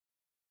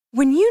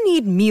When you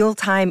need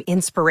mealtime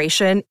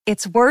inspiration,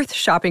 it's worth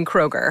shopping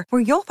Kroger,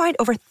 where you'll find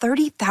over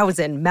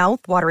 30,000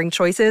 mouth-watering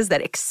choices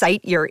that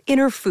excite your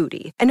inner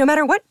foodie. And no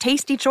matter what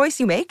tasty choice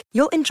you make,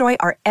 you'll enjoy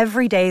our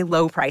everyday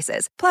low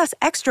prices, plus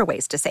extra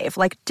ways to save,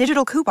 like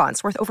digital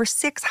coupons worth over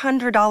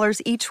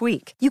 $600 each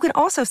week. You can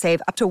also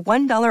save up to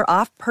 $1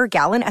 off per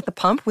gallon at the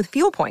pump with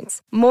fuel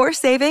points. More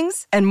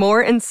savings and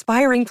more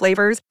inspiring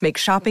flavors make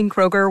shopping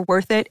Kroger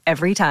worth it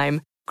every time.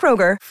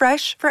 Kroger,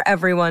 fresh for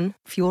everyone.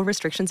 Fuel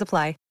restrictions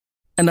apply.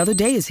 Another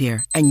day is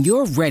here, and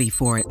you're ready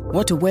for it.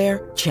 What to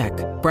wear? Check.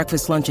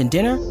 Breakfast, lunch, and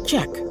dinner?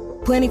 Check.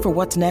 Planning for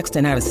what's next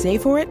and how to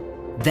save for it?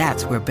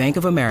 That's where Bank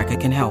of America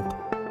can help.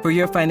 For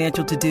your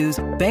financial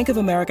to-dos, Bank of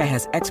America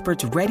has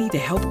experts ready to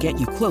help get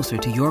you closer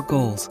to your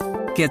goals.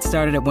 Get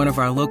started at one of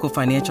our local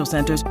financial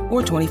centers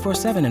or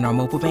 24/7 in our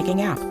mobile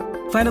banking app.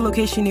 Find a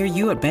location near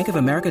you at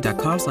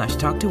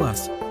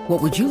bankofamerica.com/talktous.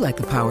 What would you like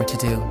the power to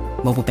do?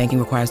 Mobile banking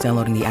requires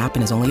downloading the app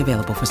and is only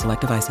available for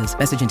select devices.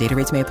 Message and data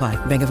rates may apply.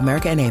 Bank of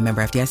America N.A.,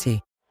 member FDIC.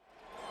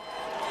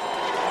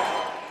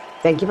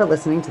 Thank you for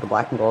listening to the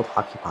Black and Gold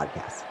Hockey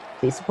Podcast.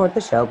 Please support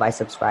the show by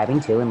subscribing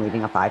to and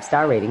leaving a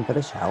 5-star rating for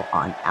the show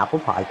on Apple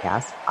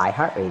Podcasts,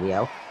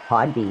 iHeartRadio,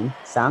 Podbean,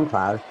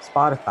 SoundCloud,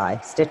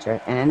 Spotify, Stitcher,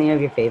 and any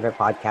of your favorite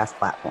podcast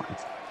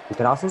platforms. You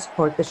can also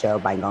support the show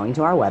by going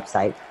to our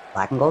website,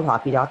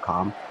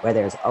 blackandgoldhockey.com, where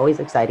there's always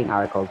exciting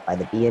articles by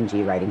the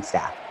B&G writing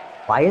staff.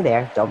 While you're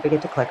there, don't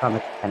forget to click on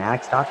the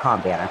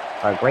Fanatics.com banner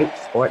for a great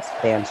sports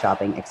fan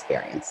shopping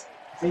experience.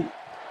 Hey, are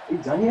you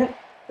done yet?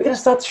 We gotta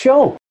start the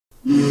show.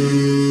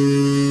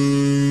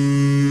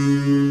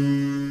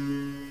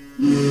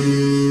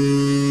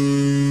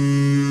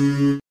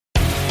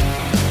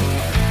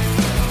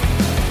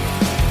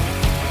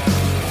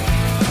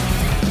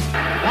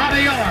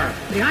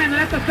 Behind the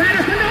net to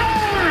Sanderson,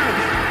 Orr!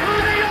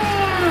 Bobby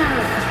Orr!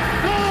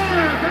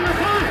 Orr from the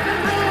Boston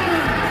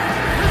Bruins!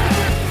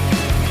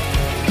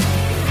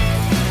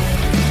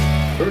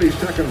 30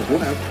 seconds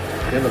left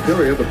in the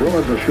period. The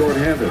Bruins are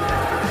shorthanded.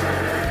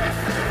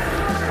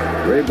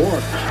 Ray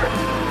Bourque.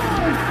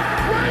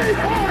 Ray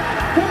Bourque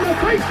from the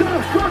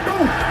face-off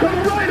circle to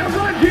the right of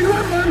Reggie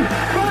Whitman.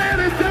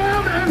 Fired it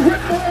down and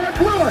Whitmore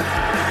blew it.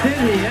 Did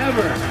he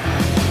ever?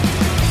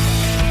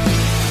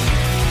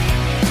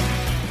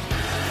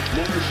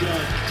 To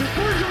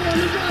Bergeron on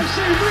the drive,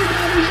 save,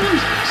 rebound, he's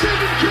loose,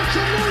 Sagan kicks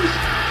him loose,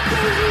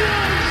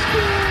 Bergeron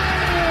scores!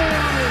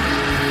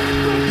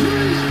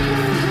 Patrice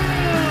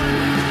Bergeron,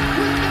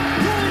 with the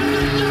point of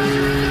the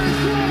dagger in their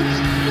throats,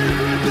 they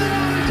rip it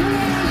out of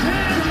Toronto's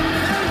hands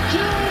and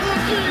kill the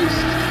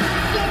beast!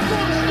 The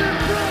Boston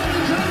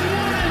Bruins have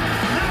won it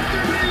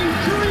after being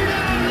 3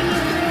 down in the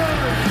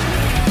third!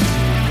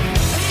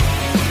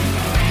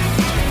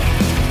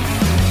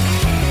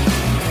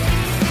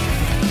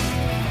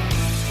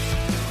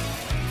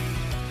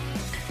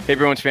 Hey,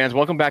 Bruins fans,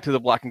 welcome back to the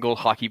Black and Gold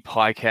Hockey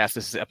Podcast.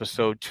 This is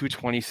episode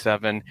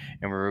 227,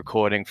 and we're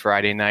recording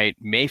Friday night,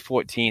 May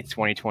 14th,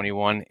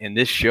 2021, and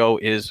this show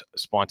is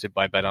sponsored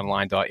by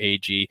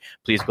betonline.ag.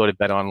 Please go to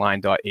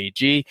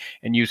betonline.ag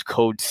and use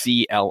code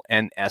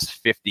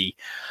CLNS50.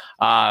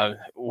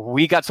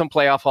 We got some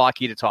playoff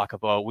hockey to talk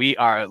about. We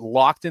are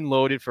locked and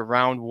loaded for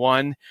round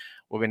one.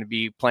 We're going to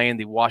be playing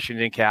the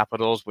Washington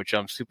Capitals, which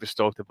I'm super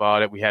stoked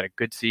about it. We had a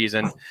good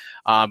season,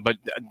 but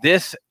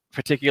this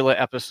particular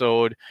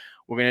episode,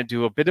 we're going to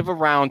do a bit of a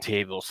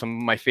roundtable. Some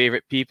of my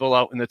favorite people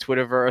out in the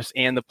Twitterverse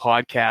and the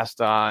podcast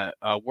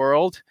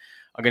world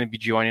are going to be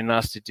joining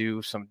us to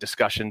do some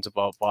discussions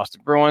about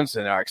Boston Bruins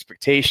and our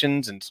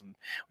expectations. And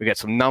we got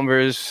some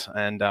numbers,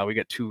 and we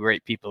got two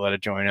great people that are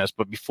joining us.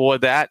 But before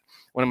that,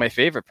 one of my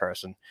favorite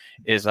person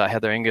is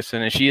Heather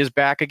Ingerson, and she is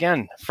back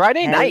again.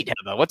 Friday night,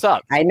 Heather. What's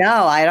up? I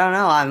know. I don't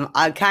know.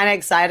 I'm kind of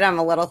excited. I'm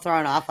a little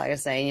thrown off, like I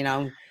say,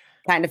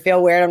 kind of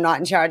feel weird. I'm not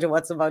in charge of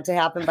what's about to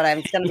happen, but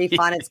it's going to be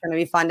fun. It's going to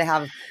be fun to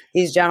have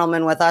these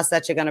gentlemen with us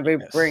that you're going to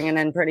be bringing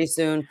in pretty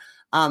soon.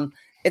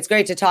 It's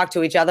great to talk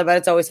to each other, but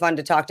it's always fun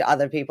to talk to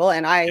other people.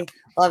 And I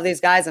love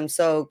these guys. I'm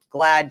so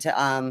glad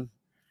to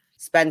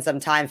spend some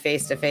time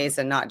face to face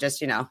and not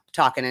just,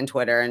 talking in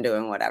Twitter and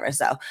doing whatever.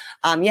 So,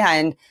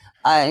 and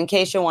in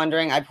case you're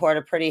wondering, I poured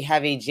a pretty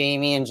heavy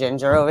Jamie and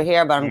ginger over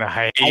here, but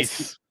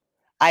nice.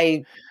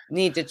 I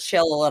need to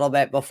chill a little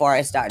bit before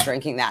I start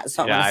drinking that.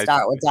 So I'm going to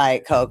start with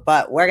Diet Coke,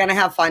 but we're going to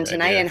have fun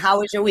tonight. And how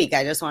was your week?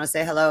 I just want to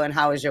say hello. And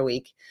how was your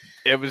week?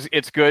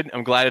 It's good.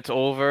 I'm glad it's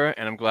over,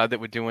 and I'm glad that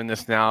we're doing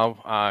this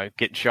now,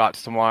 getting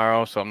shots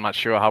tomorrow. So I'm not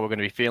sure how we're going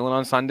to be feeling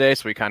on Sunday.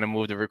 So we kind of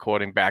moved the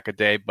recording back a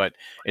day, but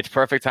it's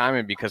perfect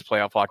timing because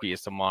playoff hockey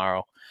is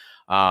tomorrow.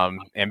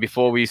 And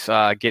before we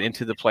get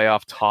into the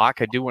playoff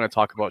talk, I do want to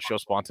talk about show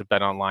sponsor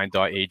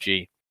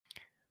betonline.ag.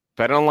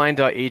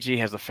 BetOnline.ag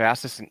has the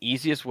fastest and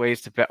easiest ways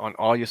to bet on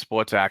all your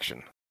sports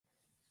action.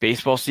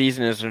 Baseball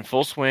season is in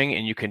full swing,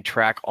 and you can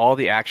track all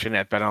the action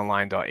at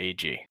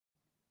BetOnline.ag.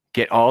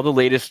 Get all the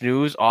latest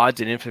news,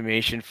 odds, and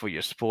information for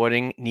your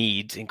sporting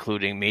needs,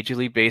 including Major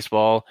League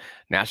Baseball,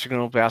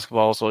 National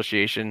Basketball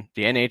Association,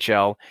 the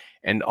NHL,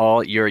 and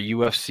all your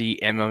UFC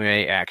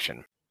MMA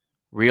action.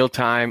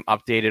 Real-time,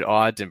 updated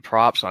odds and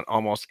props on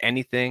almost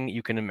anything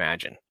you can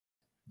imagine.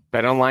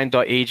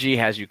 BetOnline.ag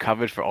has you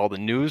covered for all the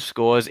news,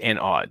 scores, and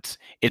odds.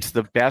 It's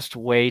the best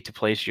way to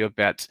place your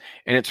bets,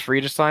 and it's free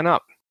to sign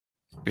up.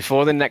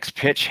 Before the next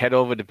pitch, head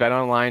over to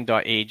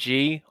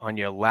betonline.ag on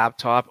your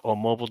laptop or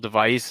mobile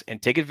device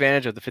and take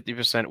advantage of the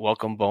 50%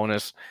 welcome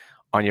bonus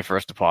on your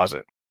first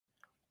deposit.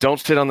 Don't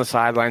sit on the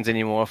sidelines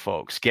anymore,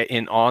 folks. Get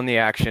in on the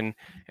action,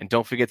 and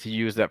don't forget to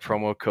use that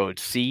promo code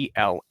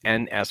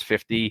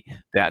CLNS50.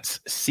 That's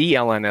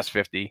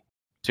CLNS50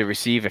 to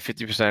receive a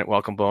 50%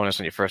 welcome bonus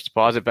on your first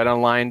deposit.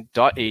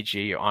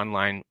 BetOnline.ag, your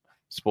online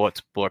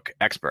sportsbook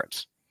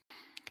experts.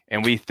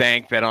 And we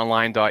thank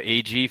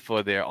BetOnline.ag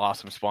for their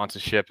awesome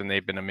sponsorship, and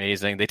they've been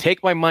amazing. They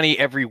take my money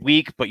every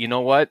week, but you know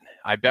what?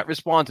 I bet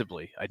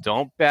responsibly. I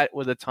don't bet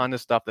with a ton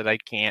of stuff that I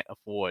can't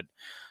afford.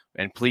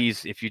 And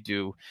please, if you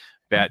do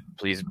bet,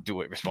 please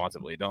do it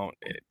responsibly. Don't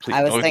do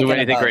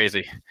anything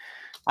crazy.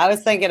 I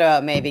was thinking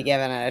about maybe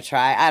giving it a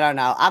try. I don't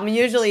know. I'm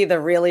usually either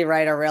really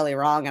right or really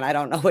wrong, and I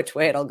don't know which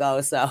way it'll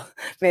go. So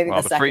maybe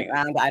the second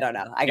round. I don't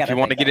know. If you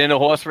want to get into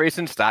horse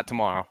racing, start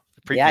tomorrow.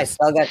 Yeah, I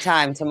still got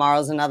time.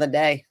 Tomorrow's another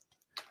day.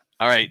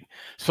 All right.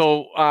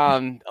 So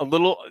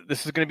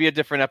this is going to be a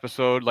different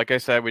episode. Like I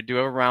said, we do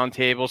have a round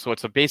table. So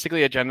it's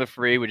basically agenda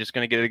free. We're just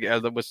going to get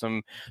together with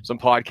some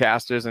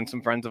podcasters and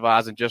some friends of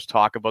ours and just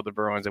talk about the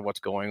Bruins and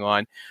what's going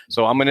on.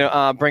 So I'm going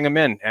to bring them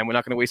in, and we're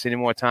not going to waste any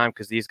more time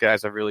because these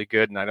guys are really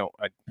good, and I don't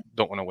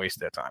want to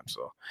waste their time.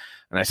 So,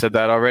 and I said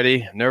that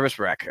already, nervous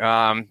wreck.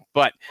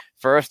 But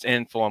first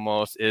and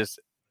foremost is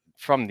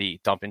from the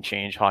Dump and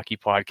Change Hockey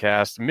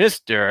Podcast,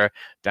 Mr.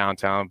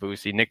 Downtown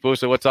Boosie. Nick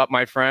Boosie, what's up,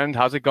 my friend?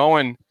 How's it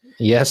going?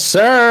 Yes,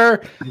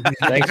 sir.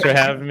 Thanks for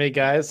having me,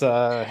 guys.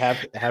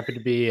 Happy to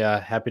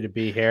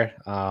be here.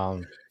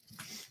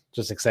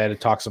 Just excited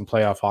to talk some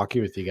playoff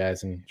hockey with you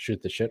guys and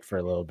shoot the shit for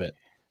a little bit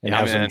and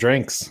have some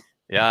drinks.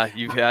 Yeah,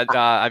 you've had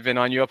I've been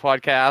on your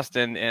podcast,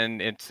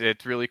 and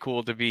it's really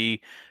cool to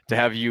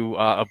have you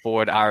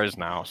aboard ours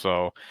now.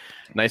 So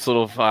nice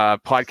little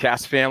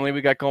podcast family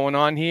we got going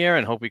on here,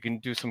 and hope we can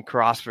do some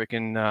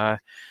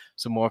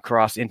some more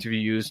cross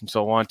interviews and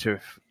so on to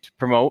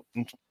promote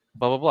and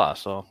blah blah blah.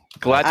 So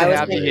glad to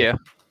have you here.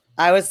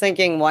 I was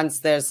thinking once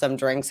there's some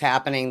drinks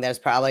happening, there's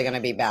probably going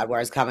to be bad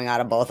words coming out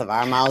of both of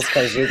our mouths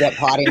because you get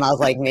potty mouth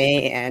like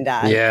me. And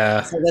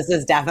so this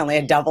is definitely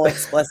a double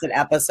explicit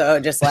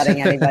episode, just letting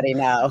anybody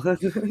know.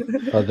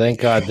 Oh, thank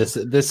God.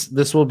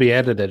 This will be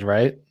edited,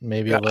 right?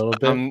 Maybe a little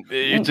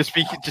bit.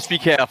 Just be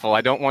careful.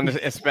 I don't want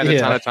to spend a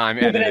ton of time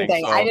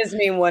editing. So. I just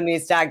mean when we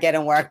start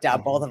getting worked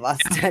up, both of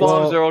us.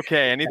 Gloves are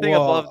okay. Anything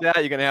above that,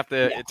 you're going to have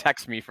to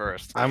text me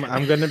first.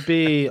 I'm going to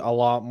be a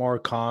lot more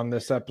calm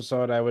this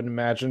episode, I would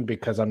imagine,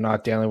 because I'm not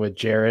dealing with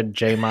Jared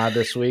J-Mod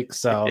this week.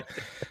 So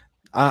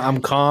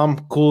I'm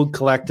calm, cool,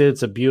 collected.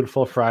 It's a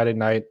beautiful Friday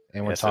night,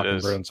 and we're talking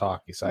Bruins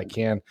hockey. So I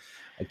can't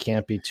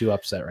be too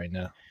upset right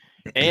now.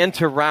 And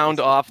to round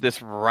off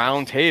this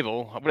round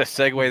table, what a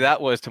segue that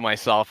was to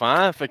myself,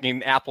 huh?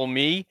 Fucking Apple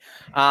me,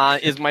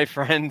 is my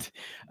friend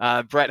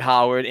Brett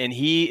Howard, and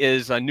he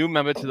is a new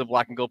member to the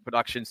Black and Gold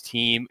Productions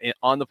team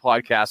on the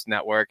podcast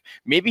network.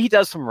 Maybe he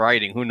does some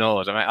writing. Who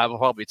knows? I will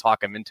probably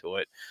talk him into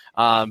it.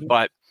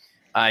 But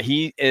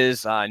he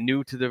is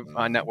new to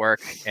the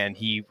network, and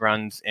he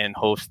runs and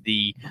hosts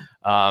the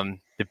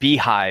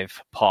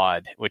Beehive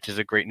Pod, which is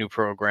a great new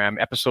program.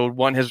 Episode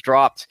 1 has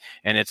dropped,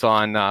 and it's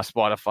on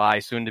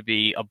Spotify, soon to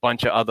be a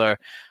bunch of other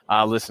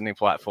listening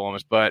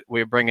platforms. But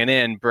we're bringing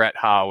in Brett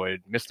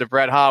Howard. Mr.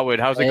 Brett Howard,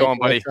 how's it going,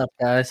 buddy? What's up,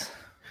 guys?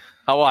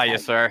 How are you,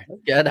 sir?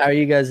 Good. How are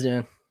you guys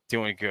doing?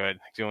 Doing good.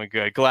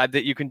 Glad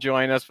that you can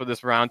join us for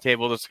this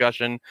roundtable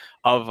discussion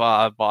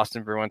of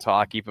Boston Bruins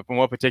hockey, but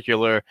more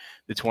particular,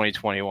 the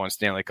 2021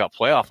 Stanley Cup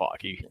playoff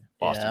hockey.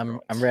 I'm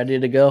ready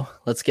to go.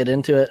 Let's get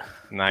into it.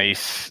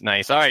 Nice.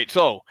 All right,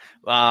 so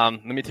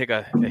let me take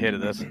a hit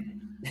of this.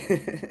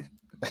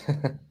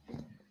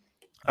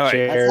 All right.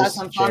 Cheers. Let's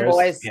have some fun,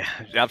 boys. Yeah,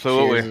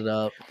 absolutely. Cheers it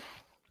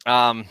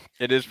up.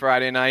 It is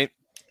Friday night.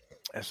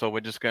 So we're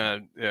just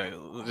gonna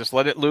just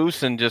let it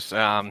loose and just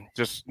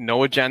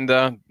no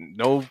agenda,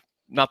 no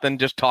nothing,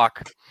 just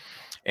talk.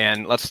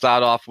 And let's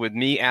start off with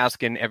me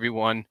asking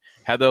everyone.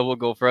 Heather will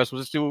go first.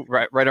 We'll just do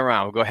right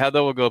around. We'll go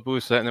Heather, we'll go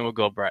Busa, and then we'll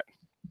go Brett.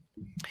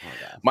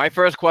 My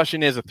first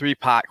question is a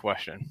 3-part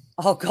question.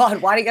 Oh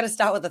God, why do you got to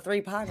start with a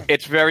 3-parter?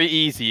 It's very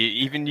easy.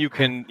 Even you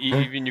can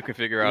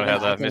figure out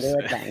Heather.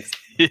 Thanks.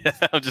 Yeah,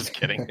 I'm just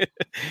kidding.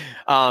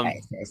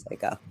 Okay, seriously,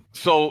 go.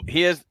 So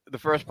here's the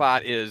first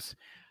part is.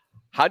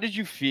 How did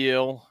you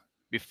feel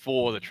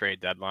before the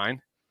trade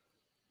deadline?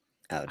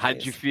 How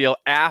did you feel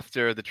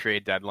after the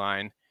trade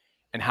deadline?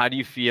 And how do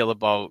you feel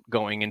about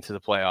going into the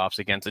playoffs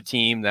against a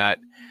team that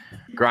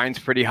grinds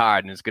pretty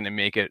hard and is going to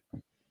make it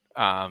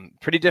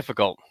pretty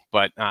difficult?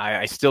 But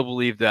I still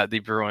believe that the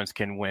Bruins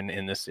can win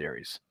in this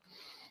series.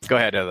 Go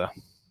ahead, Heather.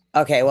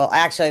 Okay, well,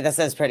 actually, this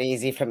is pretty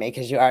easy for me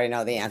because you already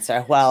know the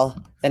answer. Well,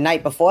 the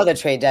night before the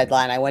trade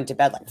deadline, I went to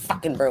bed like,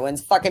 fucking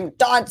Bruins, fucking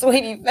Don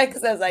Sweeney, fix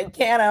this. I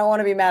don't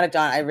want to be mad at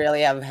Don. I really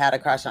have had a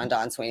crush on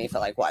Don Sweeney for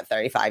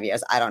 35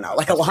 years. I don't know,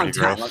 a long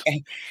time,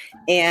 okay?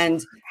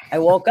 And I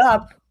woke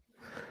up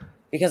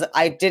because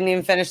I didn't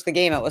even finish the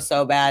game. It was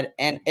so bad.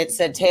 And it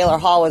said Taylor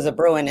Hall was a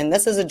Bruin. And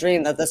this is a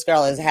dream that this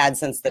girl has had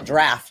since the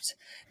draft,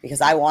 because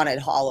I wanted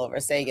Hall over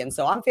Seguin.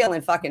 So I'm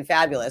feeling fucking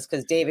fabulous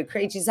because David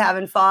Krejci's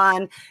having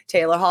fun.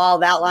 Taylor Hall,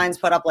 that line's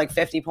put up like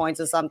 50 points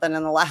or something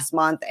in the last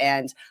month.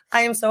 And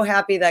I am so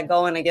happy that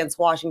going against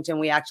Washington,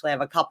 we actually have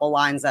a couple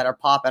lines that are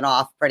popping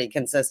off pretty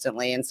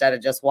consistently instead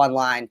of just one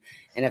line.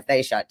 And if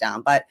they shut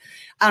down, but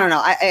I don't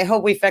know. I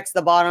hope we fix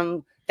the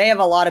bottom. They have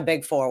a lot of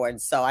big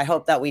forwards. So I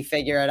hope that we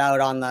figure it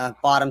out on the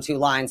bottom two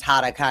lines, how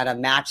to kind of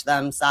match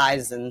them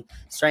size and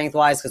strength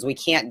wise, because we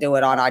can't do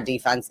it on our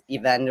defense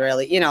even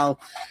really,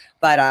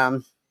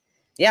 But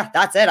yeah,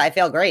 that's it. I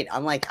feel great.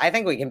 I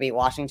think we can beat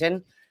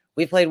Washington.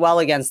 We played well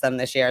against them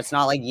this year. It's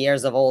not like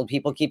years of old.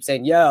 People keep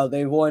saying, yeah,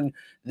 they've won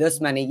this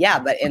many. Yeah,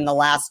 but in the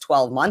last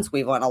 12 months,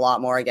 we've won a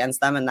lot more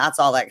against them, and that's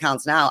all that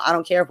counts now. I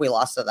don't care if we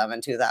lost to them in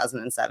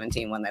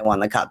 2017 when they won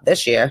the Cup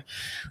this year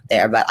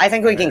there, but I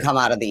think we can come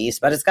out of the East,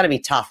 but it's going to be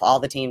tough. All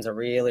the teams are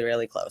really,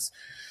 really close.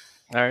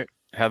 All right.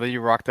 Heather, you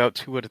rocked out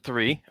 2 out of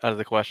 3 out of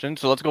the question.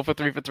 So let's go for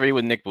 3 for 3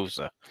 with Nick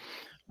Busa.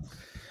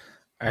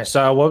 All right,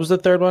 so what was the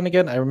third one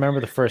again? I remember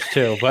the first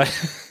 2, but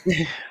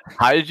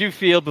how did you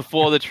feel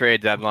before the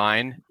trade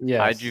deadline?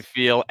 Yes. How did you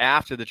feel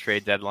after the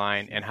trade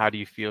deadline? And how do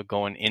you feel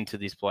going into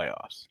these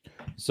playoffs?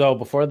 So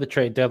before the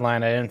trade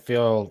deadline, I didn't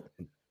feel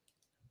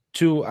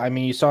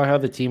you saw how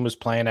the team was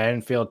playing. I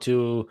didn't feel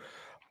too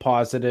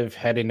positive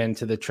heading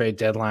into the trade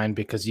deadline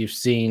because you've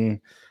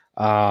seen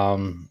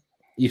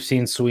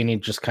Sweeney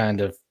just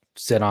kind of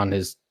sit on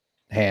his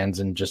hands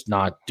and just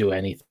not do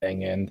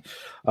anything. And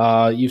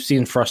you've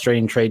seen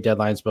frustrating trade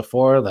deadlines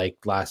before, like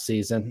last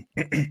season.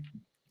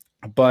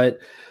 But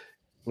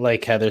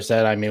like Heather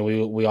said,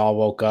 we all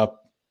woke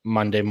up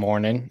Monday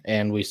morning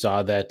and we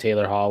saw that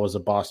Taylor Hall was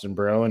a Boston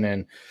Bruin.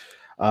 And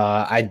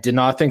I did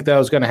not think that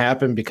was going to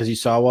happen because you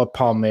saw what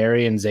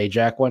Palmieri and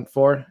Zajac went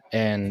for,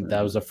 and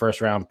that was a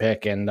first-round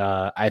pick. And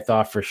I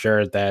thought for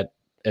sure that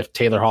if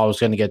Taylor Hall was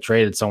going to get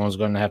traded, someone was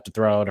going to have to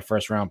throw out a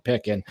first-round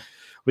pick. And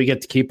we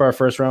get to keep our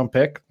first-round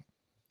pick.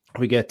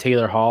 We get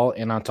Taylor Hall,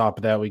 and on top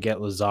of that, we get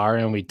Lazar,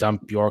 and we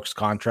dump Bjork's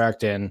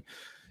contract. And,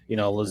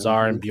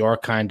 Lazar and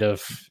Bjork kind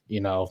of,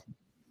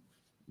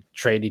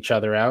 trade each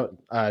other out.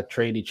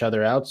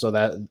 So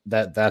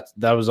that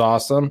was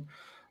awesome.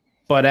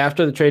 But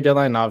after the trade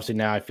deadline, obviously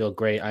now I feel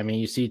great.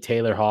 You see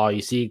Taylor Hall,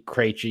 you see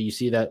Krejci, you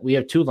see that we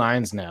have 2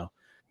 lines now.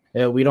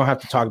 We don't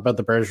have to talk about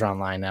the Bergeron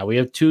line now. We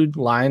have 2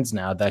 lines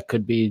now that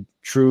could be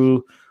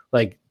true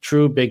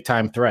big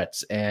time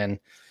threats. And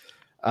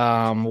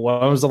when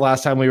was the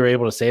last time we were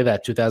able to say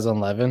that?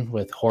 2011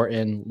 with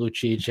Horton,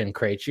 Lucic, and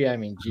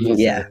Krejci. Geez,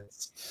 yeah.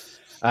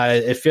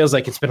 It feels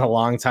like it's been a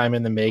long time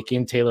in the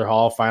making. Taylor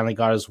Hall finally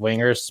got his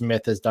winger.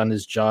 Smith has done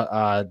his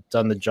job,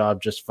 done the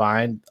job just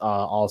fine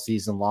all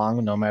season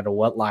long, no matter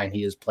what line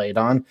he has played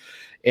on.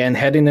 And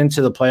heading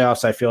into the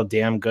playoffs, I feel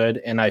damn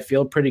good, and I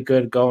feel pretty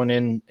good going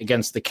in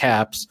against the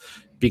Caps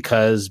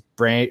because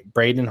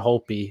Braden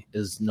Holtby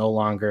is no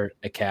longer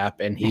a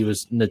Cap, and he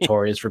was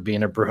notorious for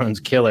being a Bruins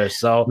killer.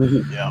 So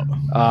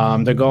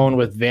they're going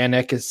with Van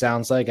Eck, it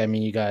sounds like.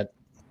 You got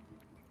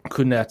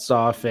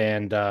Kuznetsov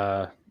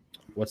and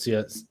what's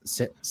the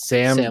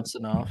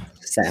Samsonov.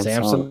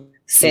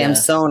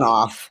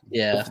 Samsonov.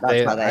 Yeah.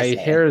 That's how they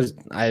say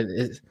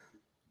it.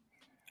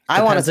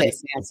 I want to say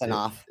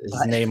Samsonov.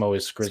 His name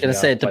always screws me up. I was going to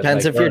say, it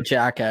depends if you're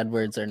Jack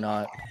Edwards or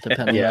not,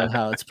 depending on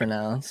how it's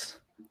pronounced.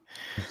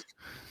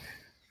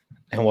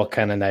 And what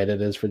kind of night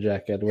it is for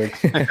Jack Edwards.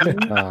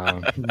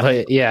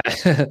 But yeah.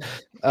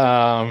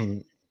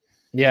 I'm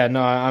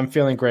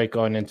feeling great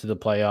going into the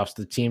playoffs.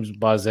 The team's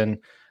buzzing.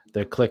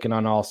 They're clicking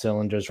on all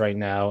cylinders right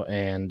now,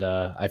 and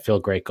I feel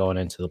great going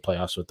into the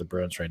playoffs with the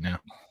Bruins right now.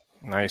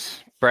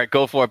 Nice. Brett,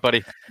 go for it,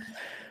 buddy.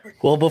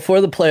 Well,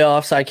 before the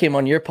playoffs, I came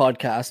on your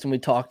podcast and we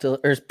talked,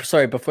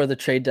 before the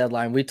trade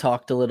deadline, we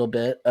talked a little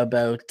bit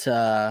about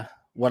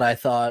what I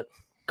thought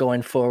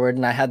going forward.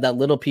 And I had that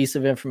little piece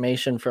of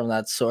information from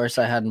that source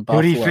I had in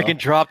Buffalo. Dude, he freaking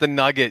dropped the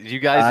nugget. You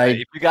guys,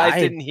 if you guys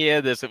didn't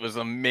hear this, it was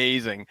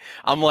amazing.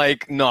 I'm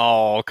like,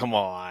 no, come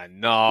on.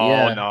 No.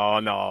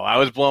 I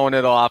was blowing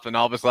it off, and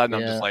all of a sudden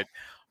I'm just like,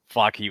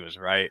 fuck, he was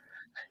right.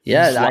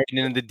 Yeah. Sliding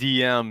into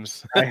the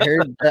DMs. I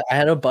heard that I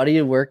had a buddy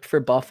who worked for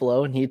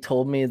Buffalo, and he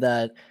told me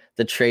that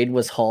the trade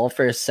was Hall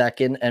for a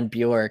second and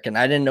Bjork. And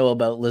I didn't know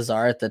about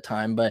Lazar at the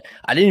time, but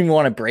I didn't even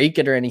want to break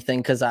it or anything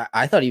because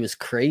I thought he was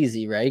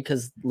crazy, right?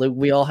 Because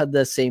we all had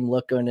the same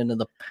look going into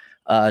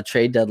the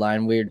trade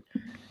deadline.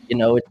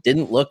 It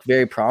didn't look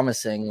very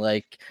promising.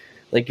 Like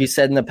you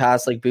said in the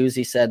past, like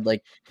Boozy said,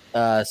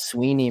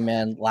 Sweeney,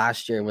 man,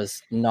 last year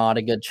was not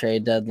a good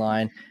trade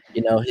deadline.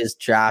 His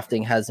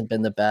drafting hasn't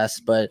been the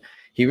best, but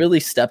he really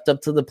stepped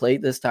up to the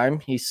plate this time.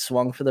 He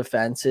swung for the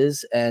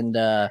fences, and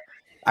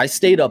I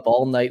stayed up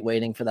all night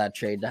waiting for that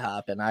trade to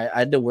happen. I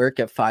had to work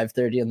at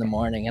 5:30 in the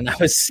morning, and I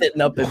was sitting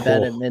up in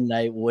bed at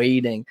midnight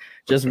waiting,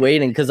 just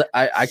waiting, because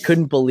I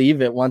couldn't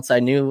believe it once I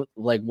knew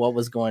like what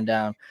was going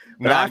down.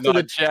 But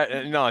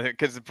No,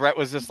 because Brett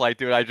was just like,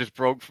 dude,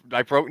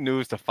 I broke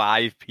news to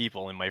 5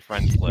 people in my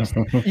friends list.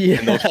 Yeah,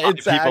 and those 5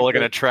 exactly. people are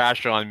gonna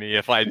trash on me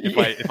if I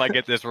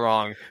get this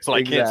wrong. So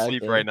I can't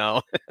sleep right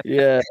now.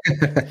 Yeah.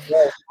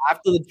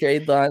 After the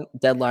trade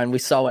deadline, we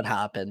saw what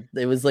happened.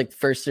 It was like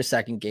first or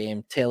second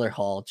game. Taylor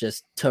Hall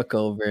just took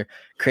over.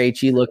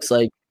 Krejci looks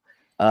like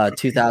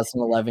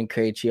 2011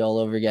 Krejci all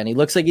over again. He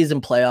looks like he's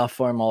in playoff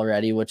form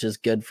already, which is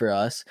good for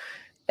us.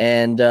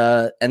 And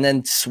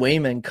then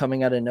Swayman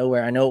coming out of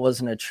nowhere. I know it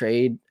wasn't a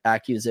trade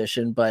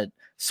acquisition, but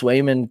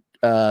Swayman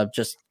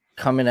just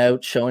coming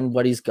out, showing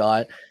what he's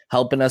got,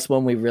 helping us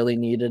when we really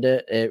needed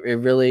it. It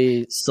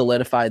really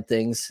solidified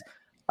things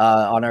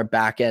on our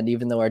back end,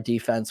 even though our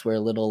defense were a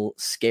little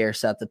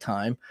scarce at the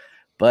time.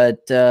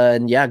 But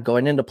yeah,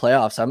 going into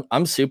playoffs,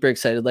 I'm super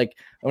excited. Like,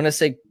 I want to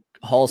say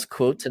Hall's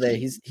quote today.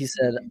 He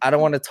said, "I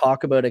don't want to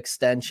talk about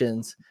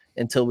extensions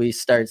until we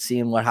start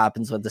seeing what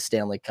happens with the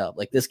Stanley Cup."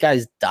 Like, this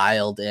guy's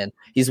dialed in.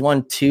 He's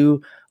won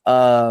 2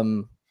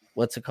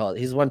 what's it called?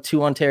 He's won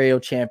 2 Ontario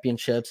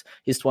championships.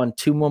 He's won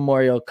 2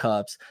 Memorial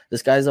Cups.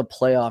 This guy's a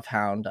playoff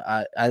hound.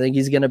 I think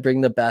he's going to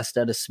bring the best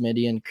out of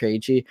Smitty and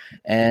Krejci,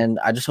 and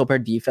I just hope our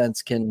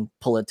defense can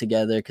pull it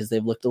together because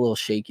they've looked a little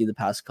shaky the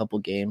past couple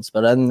games.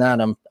 But other than that,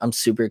 I'm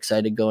super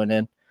excited going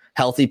in.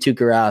 Healthy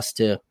Tuukka Rask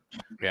too.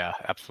 Yeah,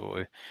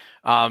 absolutely.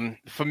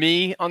 For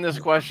me on this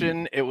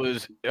question, it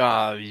was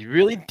you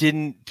really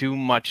didn't do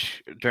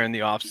much during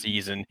the off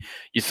season.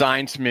 You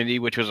signed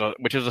Smitty, which was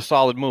a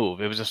solid move.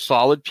 It was a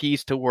solid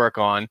piece to work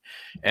on,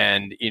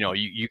 and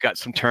you got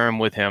some term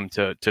with him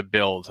to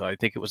build. I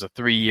think it was a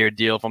 3-year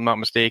deal, if I'm not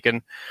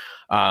mistaken.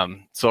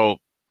 But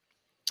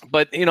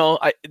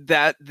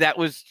that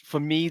was, for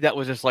me, that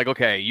was just like,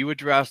 okay, you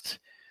addressed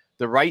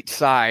the right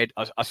side,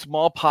 a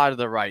small part of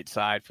the right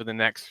side for the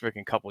next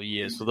freaking couple of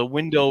years. So the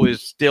window is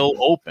still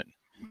open.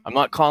 I'm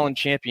not calling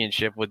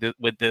championship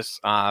with this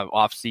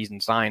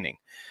off-season signing,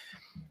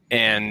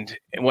 and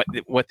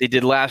what they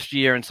did last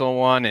year and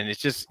so on. And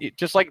it's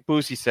just like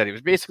Boosie said, it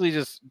was basically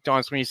just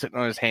Don Sweeney sitting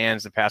on his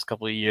hands the past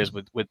couple of years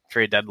with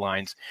trade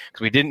deadlines,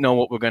 because we didn't know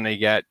what we're going to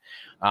get.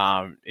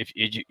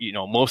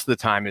 Most of the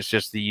time it's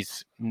just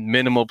these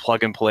minimal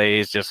plug and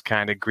plays, just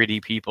kind of gritty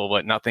people,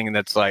 but nothing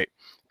that's like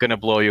going to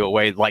blow you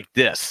away like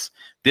this.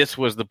 This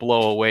was the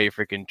blow away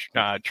freaking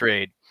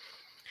trade.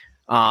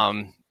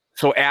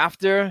 So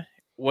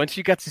once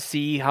you got to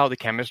see how the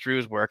chemistry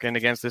was working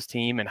against this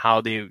team and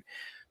how they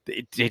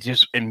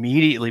just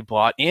immediately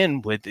bought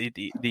in with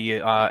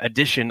the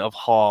addition of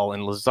Hall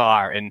and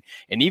Lazar and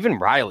even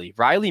Riley.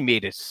 Riley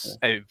made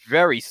a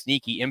very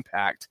sneaky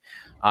impact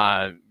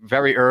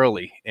very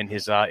early in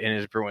his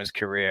Bruins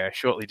career,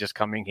 shortly just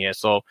coming here.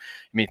 So, I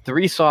mean,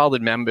 3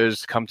 solid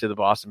members come to the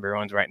Boston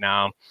Bruins right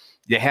now.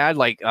 They had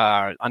like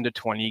under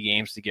 20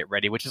 games to get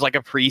ready, which is like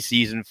a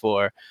preseason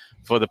for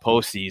the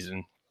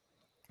postseason.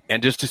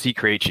 And just to see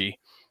Krejci.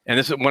 And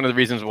this is one of the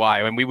reasons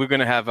why. And we were going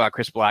to have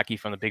Chris Blackie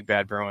from the Big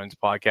Bad Bruins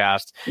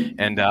podcast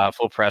and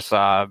Full Press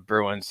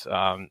Bruins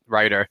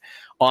writer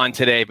on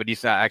today, but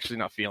he's actually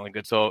not feeling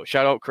good. So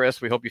shout out,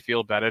 Chris. We hope you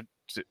feel better,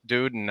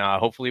 dude. And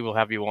hopefully we'll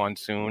have you on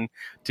soon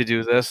to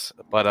do this.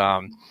 But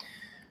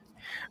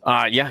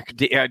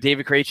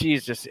David Krejci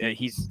is just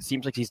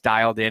seems like he's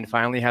dialed in.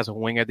 Finally has a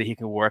winger that he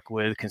can work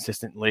with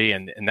consistently,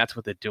 and that's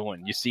what they're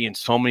doing. You see in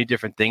so many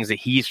different things that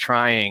he's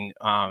trying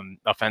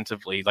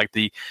offensively, like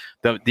the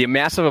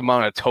massive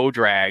amount of toe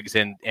drags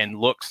and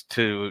looks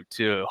to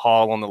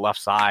Hall on the left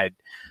side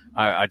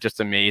are just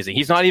amazing.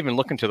 He's not even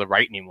looking to the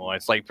right anymore.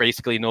 It's like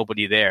basically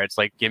nobody there. It's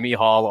like give me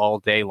Hall all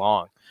day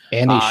long.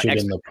 And he's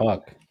shooting the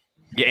puck.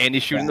 Yeah, and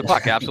he's shooting the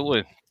puck,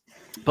 absolutely.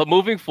 But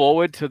moving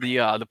forward to the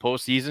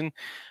postseason,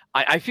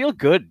 I feel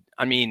good.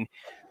 I mean,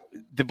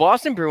 the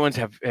Boston Bruins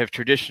have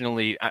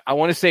traditionally, I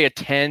want to say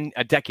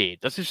a decade.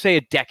 Let's just say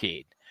a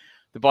decade.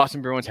 The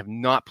Boston Bruins have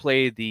not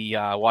played the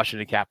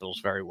Washington Capitals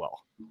very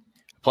well.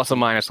 Plus or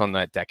minus on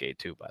that decade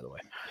too, by the way.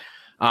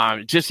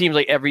 It just seems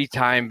like every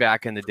time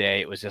back in the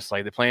day, it was just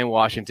like they're playing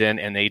Washington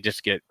and they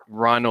just get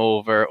run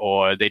over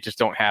or they just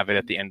don't have it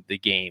at the end of the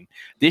game.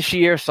 This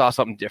year saw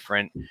something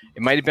different.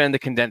 It might have been the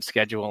condensed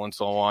schedule and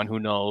so on. Who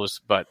knows?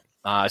 But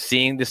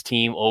seeing this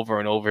team over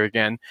and over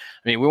again.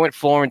 I mean, we went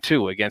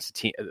 4-2 against the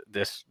team,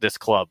 this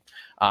club,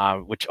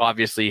 which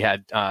obviously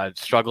had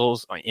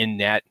struggles in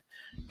net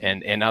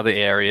and other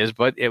areas,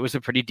 but it was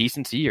a pretty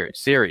decent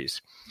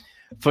series.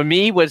 For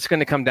me, what it's going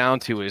to come down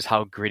to is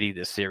how gritty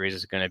this series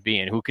is going to be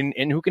and who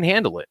can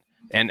handle it.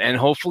 And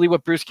hopefully,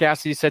 what Bruce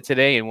Cassidy said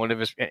today in one of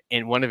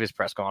his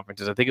press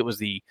conferences, I think it was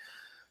the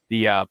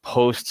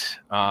post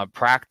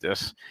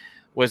practice,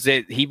 was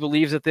that he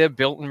believes that they're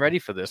built and ready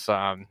for this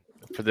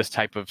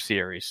type of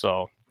series.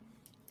 So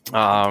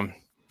I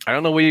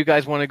don't know where you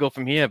guys want to go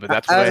from here, but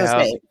that's what I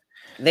have.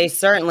 They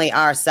certainly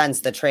are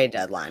since the trade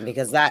deadline,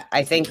 because that,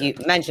 I think you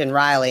mentioned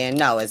Riley, and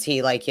no, is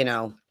he like,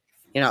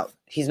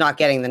 he's not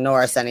getting the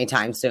Norris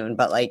anytime soon,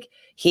 but like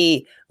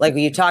he, like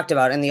you talked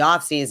about in the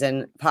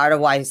offseason, part of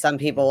why some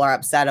people are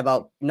upset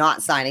about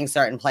not signing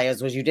certain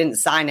players was you didn't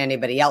sign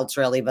anybody else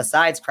really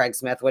besides Craig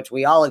Smith, which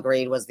we all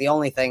agreed was the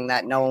only thing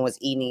that no one was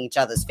eating each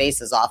other's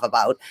faces off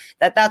about.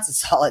 That's a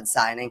solid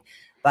signing.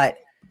 But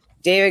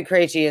David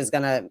Krejci is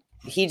going to,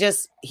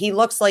 he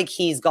looks like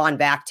he's gone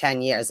back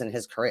 10 years in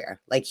his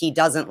career. Like he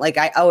doesn't, like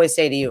I always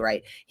say to you,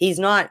 right? He's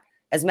not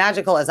as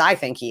magical as I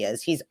think he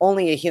is. He's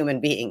only a human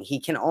being. He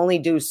can only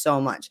do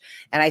so much.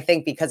 And I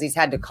think because he's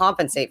had to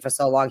compensate for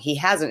so long, he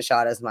hasn't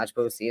shot as much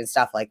Boosie and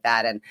stuff like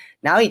that. And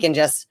now he can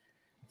just,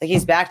 like,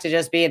 he's back to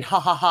just being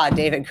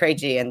David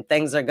Krejci, and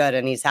things are good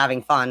and he's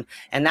having fun.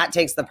 And that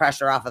takes the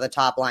pressure off of the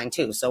top line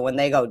too. So when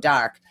they go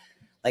dark,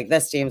 like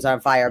this team's on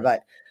fire.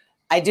 But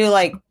I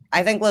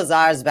think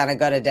Lazar's been a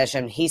good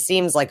addition. He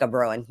seems like a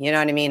Bruin. You know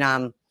what I mean?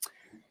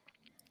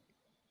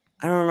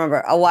 I don't remember,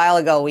 a while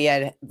ago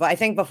but I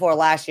think before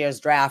last year's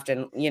draft,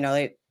 and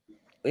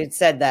it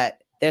said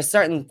that there's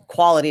certain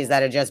qualities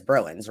that are just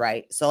Bruins,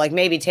 right? So like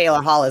maybe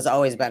Taylor Hall has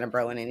always been a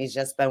Bruin and he's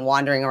just been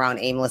wandering around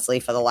aimlessly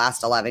for the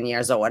last 11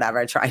 years or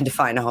whatever, trying to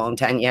find a home,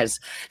 10 years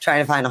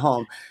trying to find a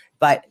home.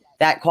 But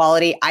that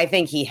quality, I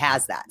think he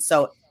has that.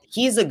 So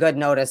he's a good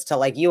notice to,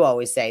 like you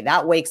always say,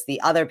 that wakes the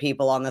other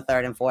people on the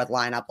third and fourth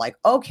lineup like,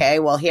 okay,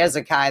 well, here's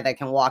a guy that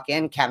can walk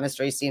in.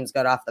 Chemistry seems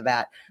good off the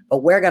bat,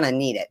 but we're going to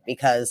need it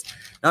because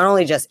not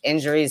only just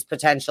injuries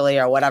potentially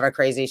or whatever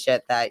crazy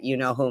shit that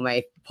who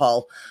may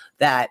pull,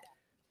 that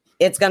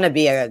it's going to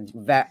be a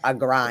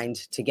grind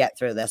to get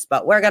through this,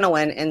 but we're going to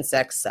win in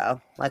 6. So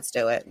let's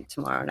do it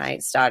tomorrow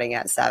night, starting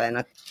at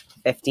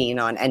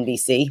 7:15 on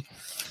NBC.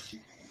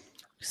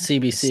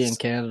 CBC in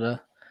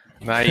Canada.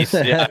 Nice.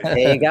 Yeah.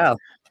 There you go.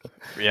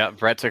 Yeah,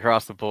 Brett's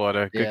across the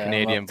border. Good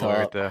Canadian boy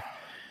right there.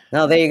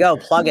 No, there you go.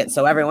 Plug it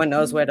so everyone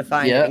knows where to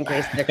find it in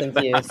case they're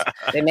confused.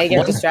 They may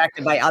get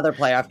distracted by other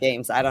playoff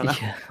games. I don't know.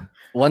 Yeah.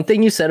 One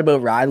thing you said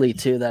about Riley,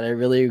 too, that I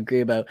really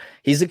agree about,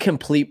 he's a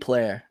complete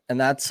player.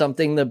 And that's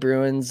something the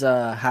Bruins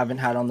haven't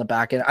had on the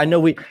back end. I know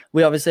we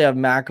obviously have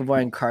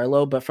McAvoy and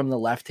Carlo, but from the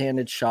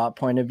left-handed shot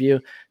point of view,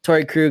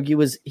 Torrey Krug,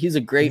 he's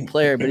a great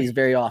player, but he's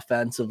very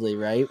offensively,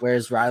 right?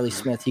 Whereas Riley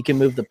Smith, he can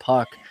move the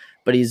puck,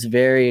 but he's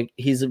very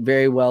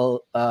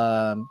well,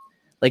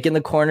 like in the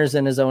corners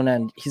in his own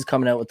end, he's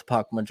coming out with the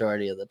puck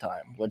majority of the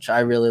time, which I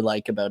really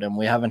like about him.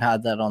 We haven't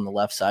had that on the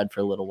left side for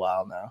a little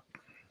while now.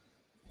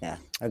 Yeah,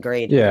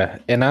 agreed. Yeah,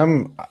 and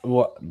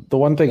the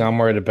one thing I'm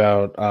worried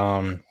about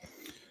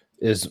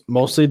is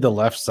mostly the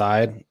left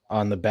side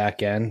on the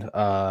back end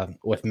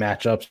with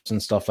matchups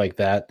and stuff like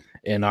that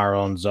in our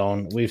own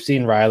zone. We've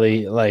seen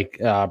Riley, like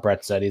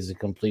Brett said, he's a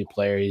complete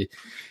player.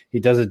 He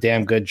does a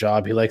damn good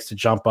job. He likes to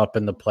jump up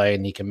in the play,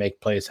 and he can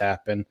make plays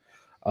happen.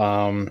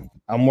 I'm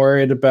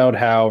worried about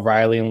how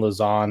Riley and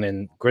Lazon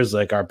and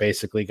Grzelcyk are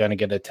basically going to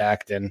get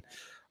attacked, and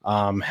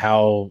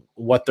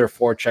what their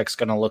forecheck's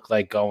going to look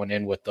like going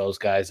in with those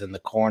guys in the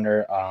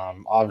corner.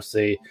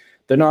 Obviously,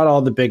 they're not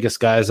all the biggest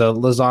guys.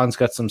 Lazon's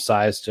got some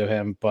size to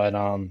him, but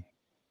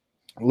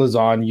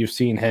Lazon, you've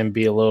seen him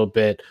be a little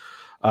bit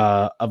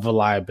of a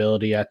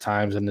liability at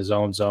times in his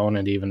own zone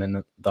and even in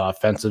the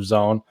offensive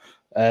zone.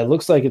 It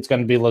looks like it's going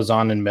to be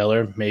Lazon and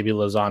Miller, maybe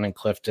Lazon and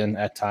Clifton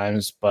at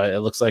times, but it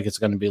looks like it's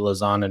going to be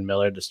Lazon and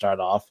Miller to start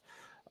off.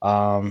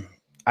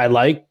 I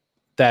like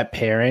that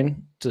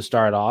pairing to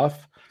start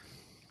off,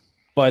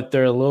 but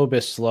they're a little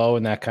bit slow,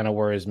 and that kind of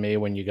worries me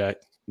when you got,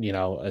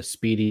 a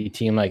speedy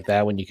team like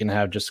that, when you can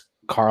have just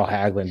Carl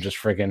Hagelin just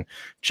friggin'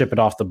 chip it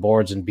off the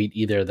boards and beat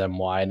either of them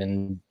wide,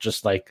 and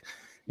just like,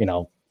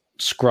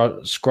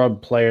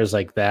 scrub players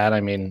like that.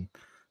 I mean,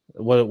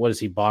 what is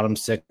he, bottom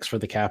 6 for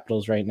the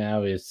Capitals right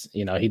now? Is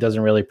he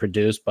doesn't really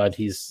produce, but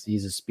he's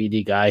a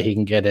speedy guy. He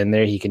can get in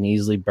there. He can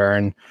easily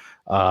burn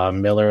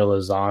Miller,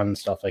 Lazon,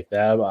 stuff like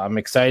that. I'm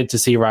excited to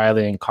see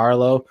Riley and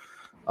Carlo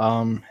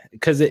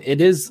because it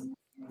is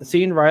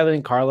seeing Riley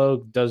and Carlo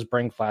does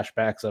bring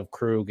flashbacks of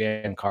Krug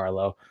and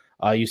Carlo.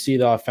 You see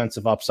the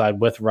offensive upside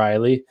with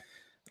Riley.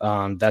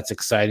 That's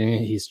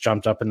exciting. He's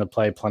jumped up in the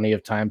play plenty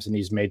of times and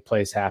he's made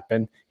plays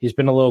happen. He's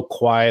been a little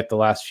quiet the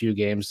last few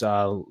games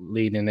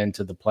leading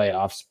into the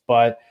playoffs,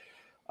 but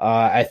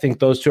I think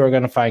those two are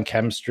going to find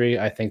chemistry.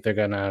 I think they're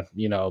going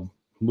to,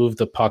 move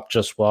the puck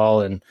just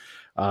well. And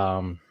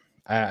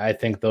I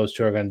think those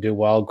two are going to do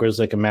well.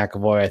 Grzelcyk and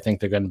McAvoy, I think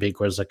they're going to be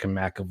Grzelcyk and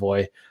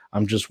McAvoy.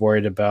 I'm just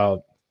worried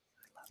about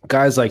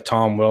guys like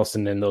Tom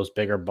Wilson and those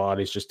bigger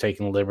bodies just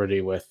taking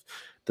liberty with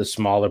the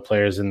smaller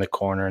players in the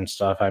corner and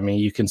stuff. I mean,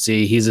 you can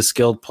see he's a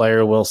skilled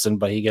player, Wilson,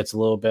 but he gets a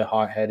little bit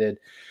hot-headed.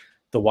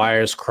 The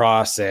wires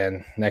cross,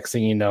 and next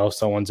thing you know,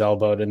 someone's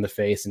elbowed in the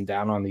face and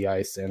down on the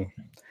ice, and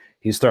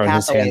he's throwing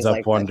his hands up,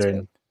 like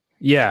wondering.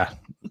 Yeah,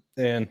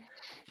 and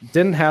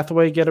didn't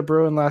Hathaway get a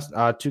Bruin last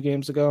 2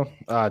 games ago?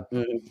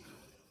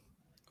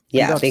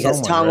 Yeah,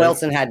 because Tom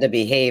Wilson had to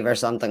behave or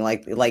something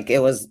like it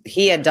was.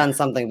 He had done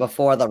something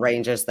before the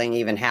Rangers thing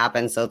even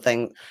happened, so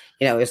he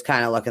was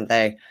kind of looking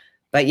there.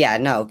 But yeah,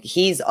 no,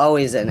 he's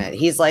always in it.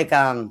 He's like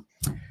the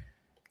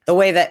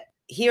way that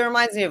he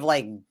reminds me of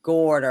like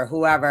Gord or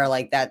whoever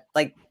like that,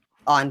 like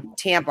on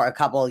Tampa a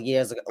couple of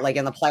years ago, like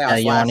in the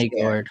playoffs last year.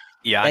 Gord.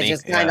 It's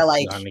just kind of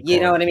like, you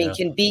know what I mean?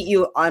 Can beat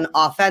you on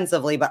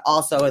offensively, but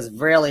also is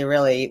really,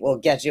 really will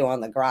get you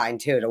on the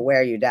grind too, to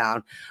wear you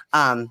down.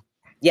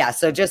 Yeah.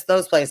 So just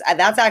those players.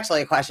 That's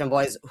actually a question,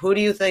 boys. Who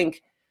do you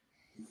think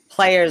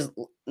players,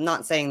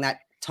 not saying that,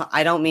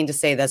 I don't mean to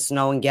say this,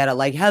 Snow and get it,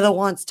 like Heather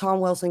wants Tom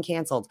Wilson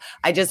canceled.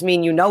 I just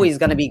mean, he's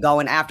going to be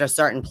going after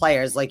certain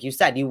players. Like you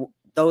said,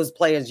 those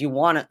players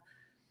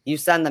you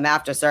send them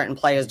after certain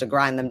players to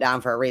grind them down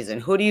for a reason.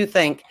 Who do you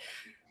think,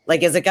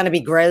 like, is it going to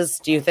be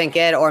Grizz? Do you think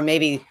it, or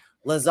maybe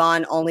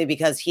Lazon only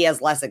because he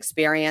has less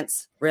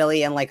experience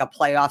really in like a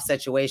playoff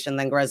situation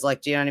than Grizz?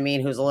 Like, do you know what I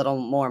mean? Who's a little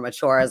more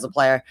mature as a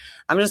player.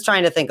 I'm just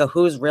trying to think of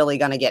who's really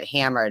going to get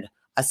hammered,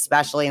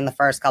 especially in the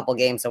first couple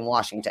games in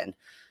Washington.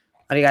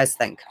 What do you guys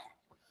think?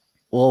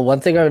 Well, one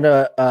thing I'm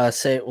going to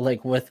say,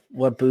 like with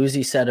what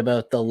Boozy said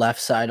about the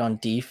left side on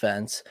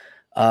defense,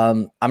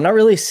 I'm not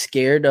really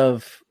scared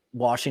of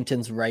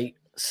Washington's right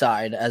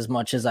side as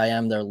much as I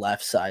am their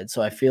left side.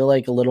 So I feel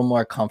like a little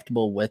more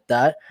comfortable with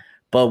that.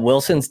 But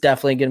Wilson's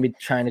definitely going to be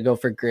trying to go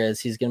for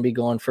Grizz. He's going to be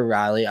going for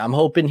Riley. I'm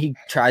hoping he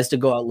tries to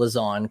go at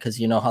Lazon because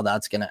you know how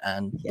that's going to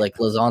end. Yeah. Like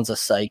Lazon's a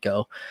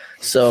psycho.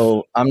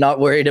 So I'm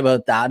not worried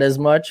about that as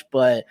much,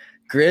 but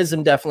Grizz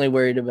I'm definitely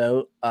worried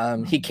about.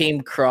 He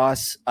came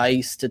cross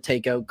ice to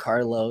take out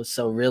Carlos.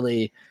 So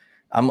really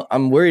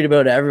I'm worried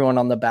about everyone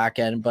on the back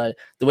end. But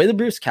the way that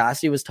Bruce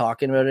Cassidy was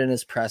talking about it in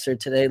his presser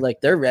today,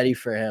 like they're ready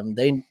for him.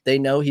 They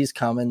know he's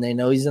coming. They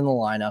know he's in the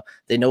lineup.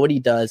 They know what he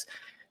does.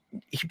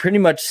 He pretty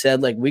much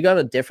said, like, we got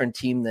a different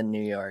team than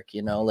New York,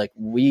 like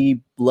we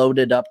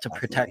loaded up to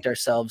protect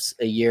ourselves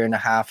a year and a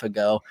half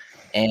ago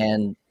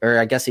or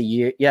I guess a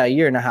year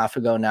and a half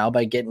ago now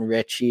by getting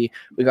Richie.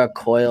 We got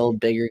Coyle,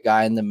 bigger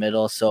guy in the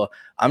middle. So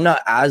I'm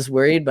not as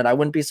worried, but I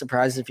wouldn't be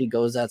surprised if he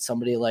goes at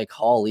somebody like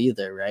Hall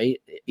either, right?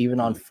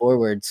 Even on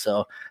forward.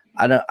 So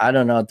I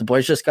don't know. The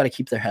boys just got to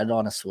keep their head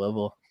on a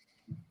swivel.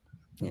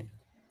 Yeah.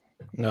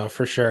 No,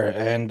 for sure.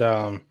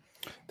 And,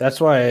 that's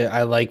why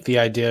I like the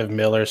idea of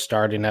Miller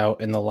starting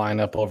out in the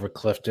lineup over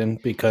Clifton,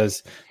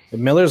 because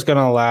Miller's going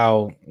to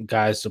allow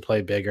guys to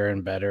play bigger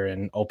and better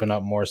and open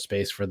up more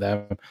space for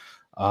them.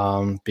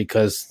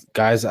 Because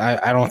guys,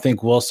 I don't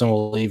think Wilson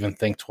will even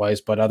think twice,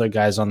 but other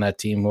guys on that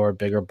team who are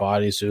bigger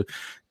bodies who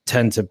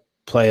tend to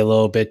play a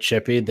little bit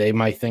chippy, they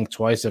might think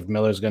twice if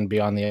Miller's going to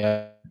be on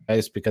the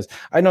ice, because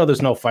I know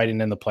there's no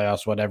fighting in the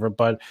playoffs, whatever,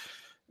 but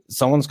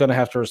someone's going to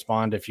have to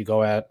respond if you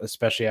go at,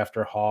 especially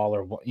after Hall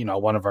or,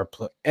 one of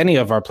any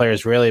of our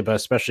players really, but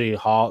especially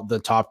Hall, the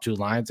top two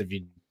lines, if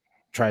you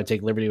try to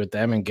take liberty with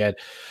them and get,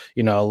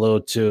 a little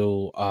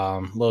too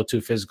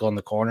physical in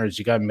the corners,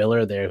 you got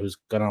Miller there who's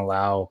going to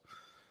allow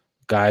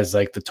guys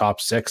like the top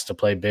six to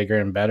play bigger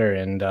and better.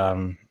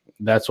 And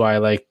that's why I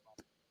like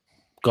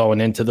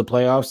going into the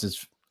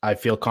playoffs. I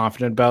feel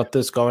confident about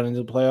this going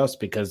into the playoffs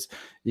because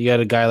you got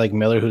a guy like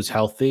Miller who's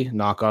healthy,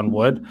 knock on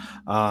wood.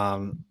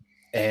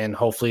 And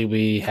hopefully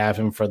we have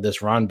him for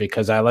this run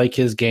because I like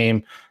his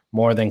game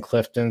more than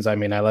Clifton's. I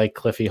mean, I like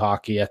Cliffy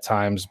hockey at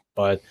times,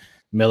 but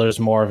Miller's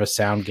more of a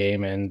sound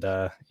game, and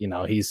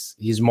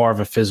he's more of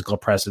a physical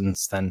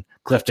presence than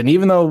Clifton.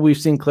 Even though we've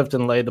seen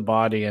Clifton lay the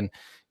body, and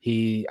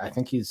I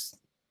think he's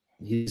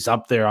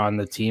up there on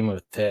the team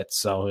with hits.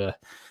 So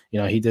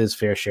he did his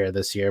fair share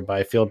this year, but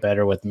I feel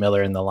better with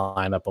Miller in the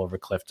lineup over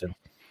Clifton.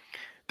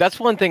 That's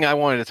one thing I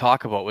wanted to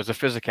talk about was the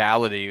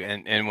physicality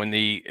and when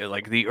the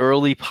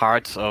early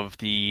parts of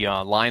the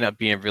lineup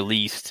being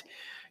released.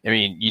 I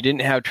mean, you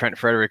didn't have Trent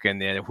Frederick in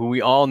there, who we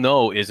all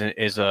know is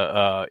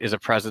a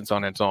presence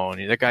on its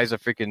own. That guy's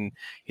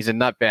he's a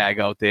nutbag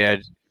out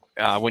there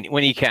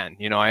when he can.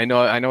 I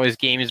know his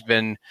game has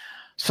been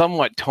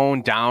somewhat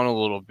toned down a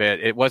little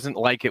bit. It wasn't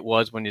like it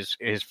was when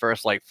his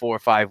first 4 or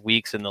 5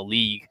 weeks in the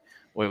league,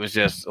 where it was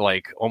just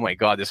like, oh my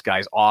God, this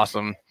guy's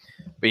awesome.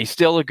 But he's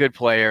still a good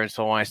player and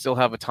so on. I still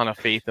have a ton of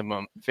faith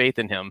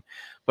in him.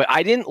 But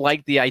I didn't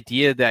like the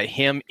idea that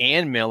him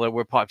and Miller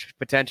were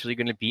potentially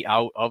going to be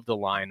out of the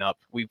lineup.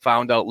 We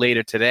found out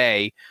later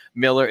today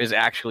Miller is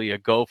actually a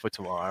go for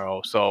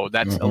tomorrow. So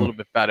that's a little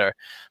bit better.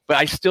 But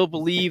I still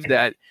believe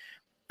that,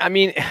 I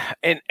mean,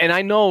 and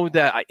I know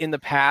that in the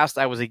past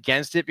I was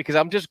against it because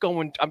I'm just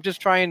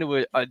trying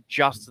to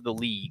adjust to the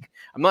league.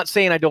 I'm not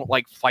saying I don't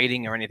like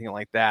fighting or anything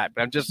like that,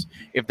 but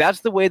if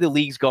that's the way the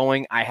league's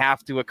going, I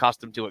have to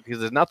accustom to it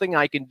because there's nothing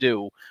I can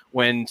do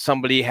when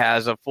somebody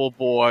has a full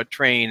bore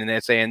train and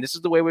they're saying, this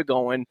is the way we're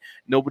going.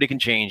 Nobody can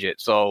change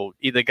it. So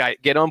either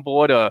get on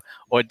board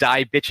or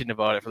die bitching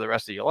about it for the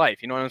rest of your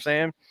life. You know what I'm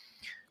saying?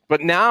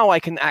 But now I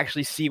can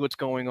actually see what's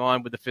going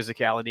on with the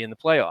physicality in the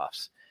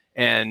playoffs.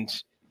 And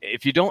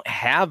if you don't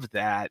have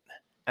that,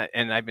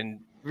 and I've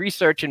been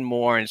researching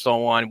more and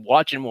so on,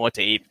 watching more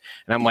tape,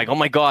 and I'm like, oh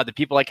my God, the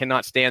people I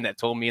cannot stand that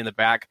told me in the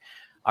back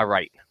are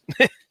right.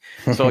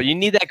 So you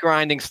need that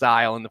grinding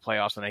style in the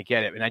playoffs, and I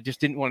get it. And I just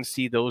didn't want to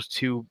see those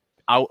two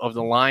out of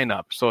the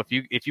lineup. So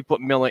if you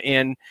put Miller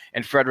in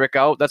and Frederick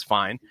out, that's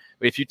fine.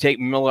 But if you take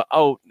Miller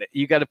out,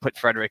 you got to put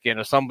Frederick in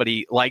or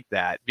somebody like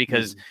that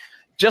because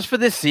just for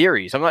this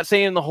series, I'm not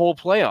saying the whole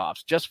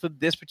playoffs, just for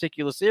this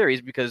particular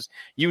series, because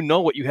you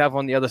know what you have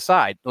on the other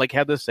side. Like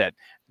Heather said,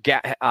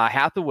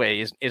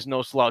 Hathaway is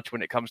no slouch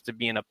when it comes to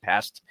being a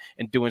pest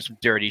and doing some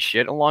dirty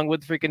shit, along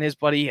with freaking his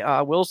buddy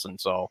Wilson.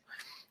 So,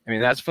 I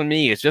mean, that's for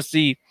me. It's just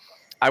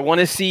I want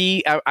to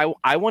see.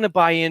 I want to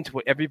buy into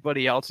what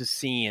everybody else is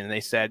seeing. And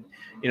they said,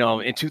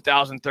 in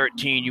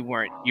 2013 you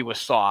were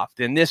soft.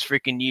 In this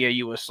freaking year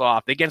you were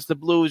soft. Against the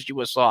Blues you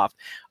were soft.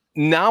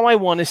 Now I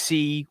want to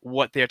see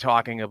what they're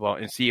talking about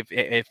and see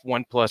if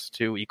 1 +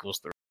 2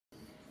 = 3.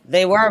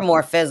 They were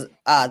more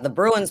the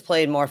Bruins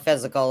played more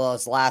physical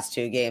those last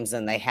 2 games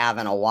than they have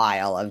in a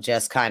while, of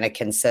just kind of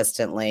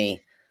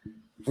consistently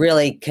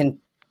really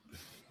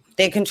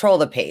they control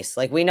the pace.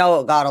 Like, we know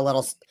it got a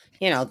little,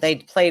 they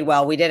played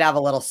well. We did have a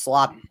little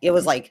slop. It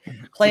was like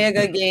play a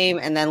good game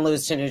and then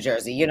lose to New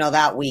Jersey.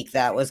 That week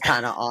that was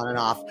kind of on and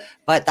off.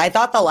 But I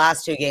thought the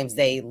last 2 games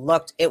it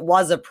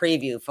was a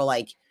preview for,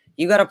 like,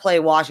 you got to play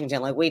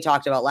Washington, like we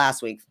talked about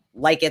last week.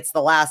 Like,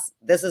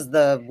 this is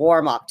the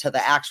warm up to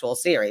the actual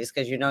series,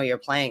 because you're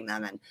playing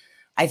them. And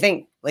I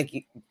think, like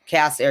you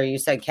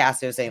said,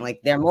 Cassie was saying, like,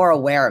 they're more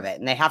aware of it,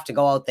 and they have to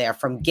go out there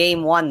from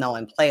game 1 though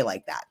and play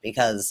like that,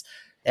 because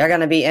they're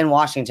going to be in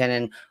Washington,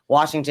 and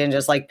Washington,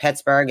 just like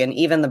Pittsburgh and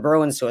even the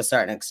Bruins to a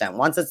certain extent,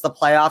 once it's the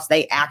playoffs,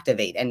 they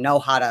activate and know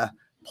how to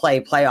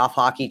play playoff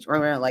hockey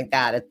like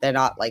that. They're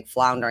not like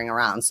floundering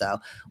around. So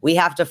we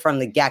have to, from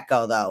the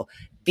get-go though,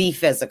 be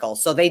physical,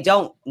 so they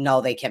don't know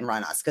they can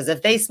run us. Because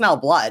if they smell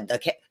blood, the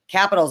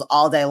Capitals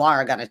all day long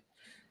are going to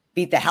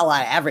beat the hell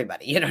out of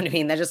everybody. You know what I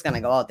mean? They're just going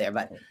to go out there.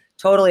 But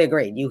totally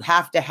agreed. You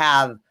have to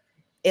have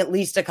at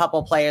least a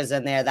couple players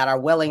in there that are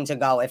willing to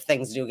go if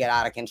things do get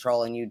out of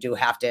control, and you do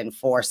have to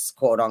enforce,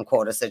 quote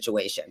unquote, a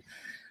situation.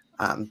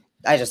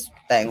 I just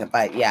think,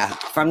 but yeah,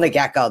 from the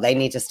get-go, they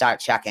need to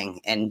start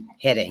checking and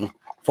hitting,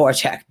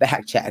 forecheck,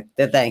 back check,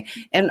 the thing.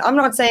 And I'm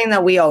not saying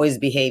that we always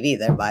behave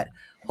either, but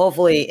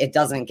hopefully it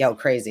doesn't go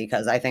crazy,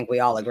 because I think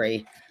we all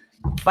agree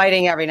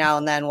fighting every now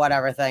and then,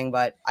 whatever thing,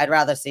 but I'd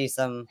rather see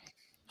some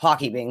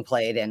hockey being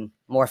played and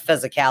more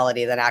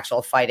physicality than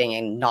actual fighting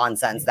and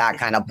nonsense, that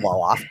kind of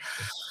blow off.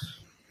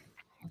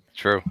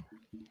 True.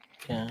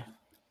 Yeah.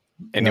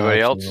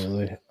 Anybody else?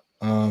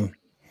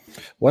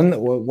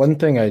 One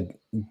thing I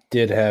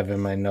did have in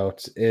my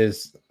notes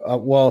is, I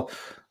don't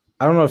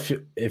know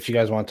if you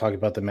guys want to talk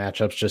about the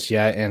matchups just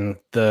yet, and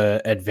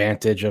the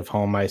advantage of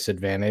home ice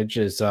advantage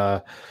is,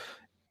 how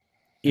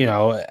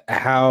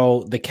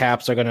the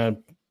Caps are going to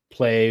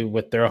play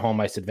with their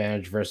home ice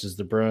advantage versus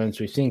the Bruins.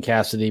 We've seen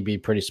Cassidy be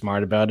pretty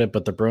smart about it,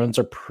 but the Bruins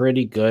are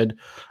pretty good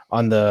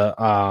on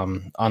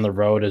the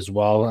road as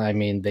well. I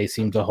mean, they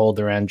seem to hold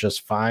their end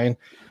just fine.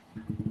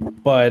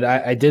 But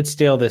I did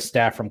steal this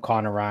stat from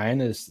Connor Ryan.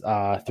 Is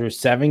through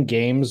 7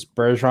 games,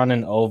 Bergeron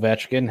and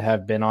Ovechkin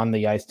have been on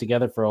the ice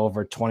together for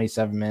over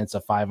 27 minutes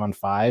of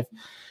 5-on-5,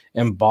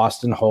 and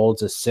Boston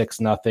holds a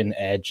 6-0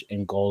 edge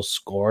in goals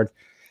scored.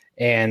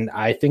 And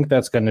I think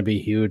that's going to be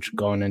huge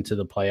going into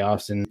the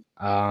playoffs. And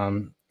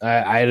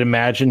I'd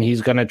imagine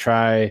he's going to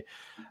try.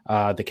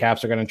 The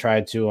Caps are going to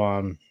try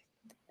to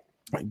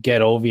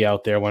get Ovi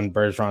out there when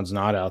Bergeron's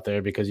not out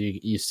there, because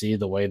you see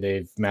the way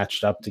they've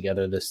matched up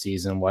together this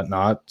season and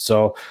whatnot.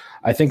 So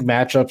I think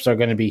matchups are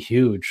going to be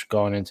huge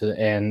going into,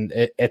 and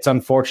it's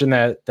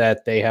unfortunate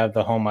that they have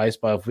the home ice,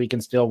 but if we can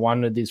steal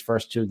one of these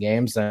first 2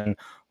 games, then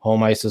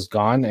home ice is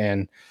gone,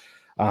 and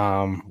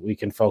we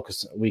can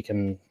focus,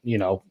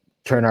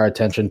 turn our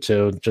attention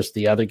to just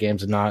the other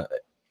games and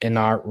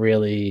not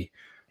really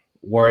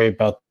worry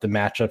about the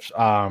matchups,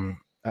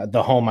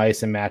 the home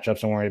ice and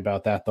matchups, and worry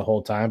about that the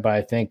whole time. But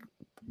I think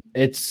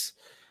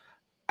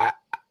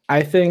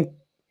I think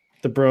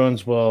the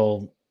Bruins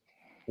will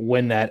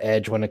win that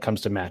edge when it comes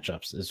to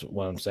matchups, is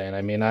what I'm saying.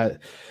 I mean,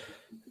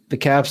 the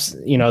Caps,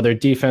 their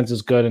defense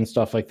is good and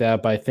stuff like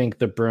that, but I think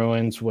the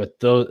Bruins, with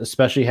those,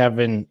 especially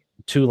having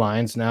 2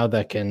 lines now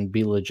that can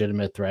be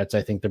legitimate threats,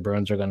 I think the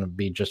Bruins are going to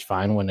be just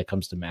fine when it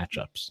comes to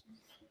matchups.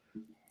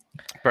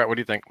 Brett, what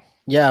do you think?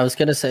 Yeah, I was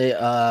going to say,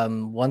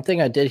 one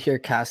thing I did hear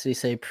Cassidy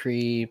say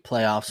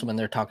pre-playoffs when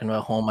they're talking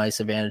about home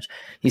ice advantage,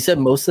 he said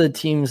most of the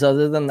teams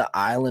other than the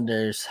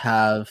Islanders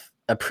have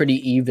a pretty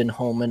even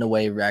home and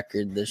away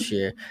record this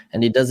year,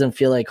 and he doesn't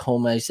feel like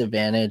home ice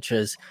advantage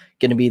is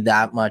going to be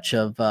that much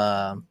of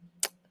an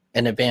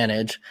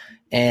advantage.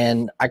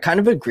 And I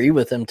kind of agree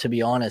with him, to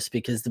be honest,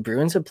 because the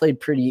Bruins have played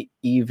pretty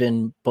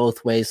even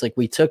both ways. Like,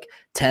 we took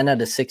 10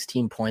 out of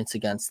 16 points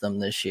against them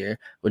this year,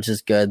 which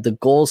is good. The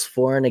goals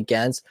for and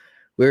against,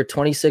 we were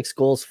 26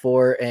 goals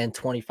for and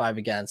 25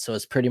 against, so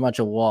it's pretty much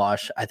a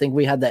wash. I think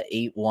we had that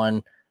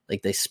 8-1,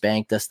 like they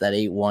spanked us that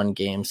 8-1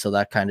 game, so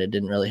that kind of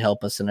didn't really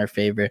help us in our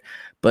favor.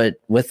 But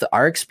with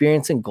our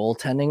experience in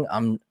goaltending,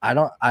 I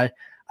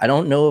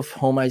don't know if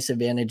home ice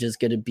advantage is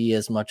going to be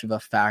as much of a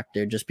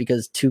factor, just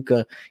because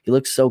Tuukka, he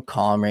looks so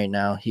calm right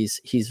now.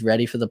 He's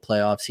ready for the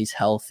playoffs. He's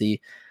healthy.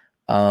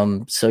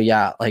 So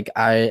yeah, like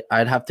I'd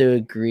have to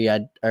agree.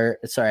 I'd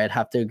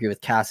have to agree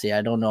with Cassie.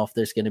 I don't know if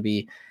there's going to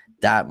be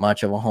that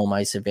much of a home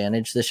ice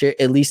advantage this year,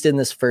 at least in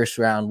this first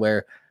round,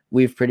 where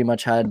we've pretty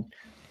much had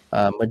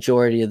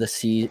majority of the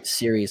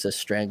series a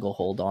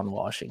stranglehold on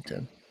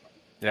Washington.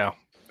 Yeah,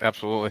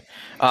 absolutely.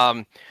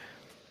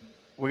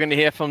 We're going to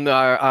hear from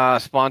our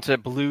sponsor,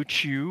 Blue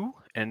Chew,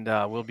 and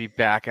we'll be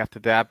back after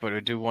that. But I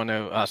do want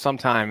to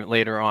sometime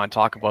later on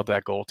talk about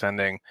that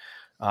goaltending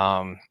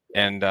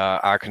and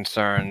our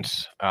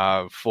concerns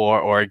for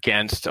or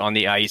against on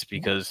the ice,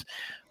 because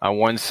on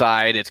one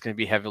side it's going to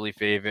be heavily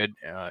favored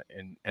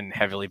and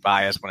heavily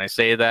biased when I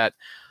say that.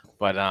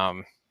 But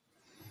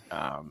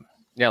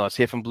yeah, let's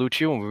hear from Blue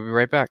Chew, and we'll be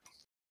right back.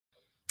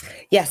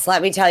 Yes,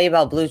 let me tell you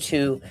about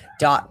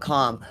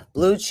BlueChew.com.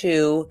 Blue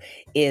Chew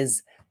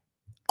is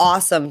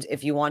awesome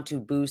if you want to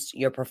boost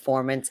your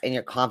performance and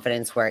your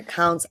confidence where it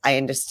counts. I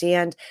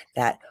understand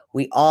that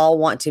we all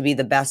want to be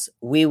the best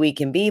we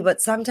can be, but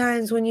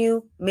sometimes when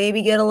you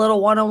maybe get a little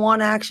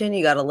one-on-one action,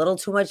 you got a little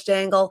too much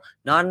dangle,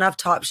 not enough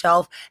top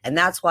shelf, and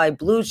that's why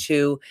Blue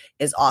Chew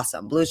is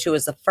awesome. Blue Chew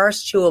is the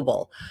first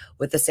chewable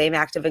with the same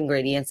active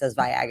ingredients as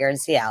Viagra and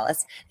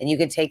Cialis, and you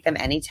can take them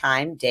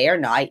anytime, day or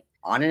night,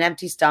 on an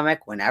empty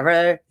stomach,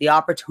 whenever the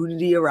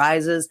opportunity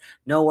arises.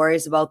 No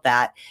worries about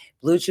that.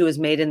 Blue Chew is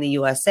made in the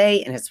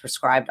USA and it's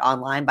prescribed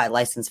online by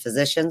licensed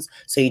physicians,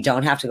 so you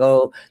don't have to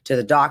go to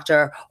the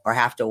doctor or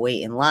have to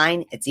wait in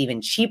line. It's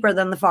even cheaper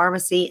than the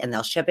pharmacy, and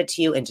they'll ship it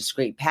to you in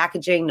discreet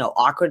packaging, no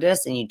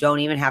awkwardness, and you don't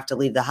even have to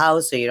leave the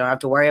house, so you don't have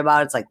to worry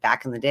about it. It's like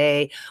back in the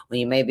day when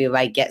you maybe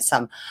might get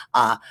some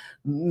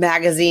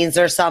magazines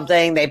or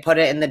something. They put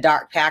it in the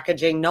dark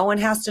packaging. No one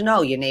has to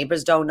know. Your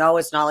neighbors don't know.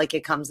 It's not like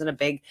it comes in a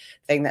big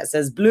thing that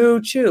says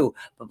Blue Chew,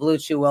 but Blue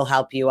Chew will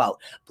help you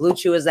out. Blue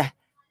Chew is the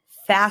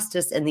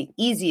fastest and the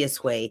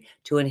easiest way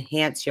to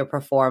enhance your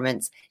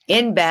performance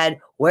in bed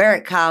where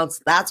it counts.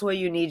 That's where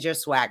you need your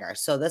swagger.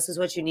 So this is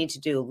what you need to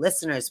do.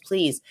 Listeners,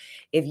 please,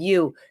 if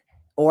you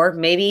or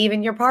maybe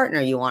even your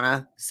partner, you want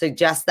to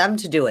suggest them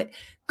to do it,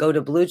 go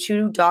to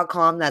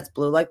bluechew.com. That's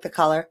blue like the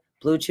color,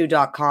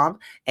 bluechew.com.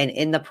 And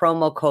in the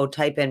promo code,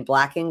 type in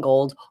black and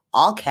gold,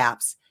 all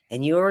caps,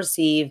 and you will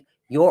receive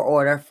your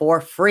order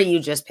for free. You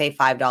just pay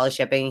 $5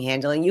 shipping and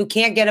handling. You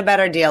can't get a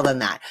better deal than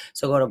that.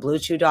 So go to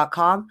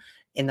bluechew.com.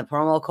 In the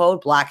promo code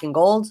black and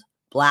gold,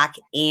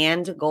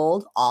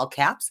 all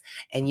caps,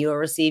 and you will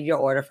receive your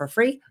order for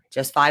free.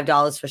 Just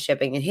 $5 for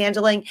shipping and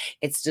handling.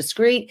 It's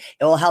discreet.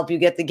 It will help you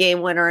get the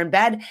game winner in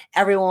bed.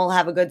 Everyone will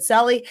have a good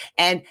celly.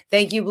 And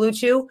thank you, Blue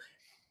Chew.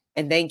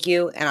 And thank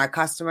you. And our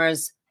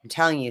customers, I'm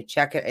telling you,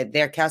 check it.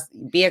 Be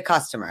a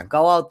customer.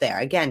 Go out there.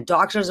 Again,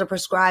 doctors are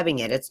prescribing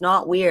it. It's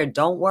not weird.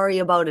 Don't worry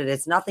about it.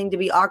 It's nothing to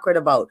be awkward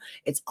about.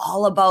 It's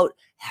all about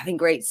having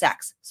great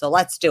sex. So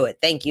let's do it.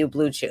 Thank you,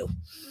 Blue Chew.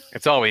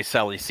 It's always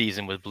Sally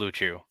season with Blue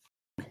Chew.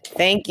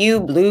 Thank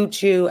you, Blue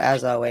Chew,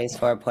 as always,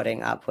 for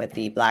putting up with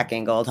the Black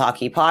and Gold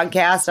Hockey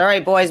Podcast. All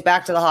right, boys,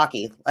 back to the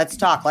hockey. Let's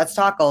talk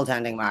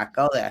goaltending, Mark.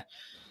 Go there.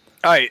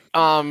 All right.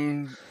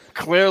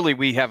 Clearly,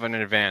 we have an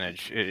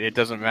advantage. It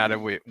doesn't matter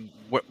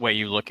what way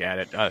you look at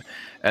it.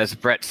 As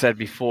Brett said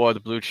before,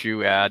 the Blue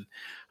Chew ad,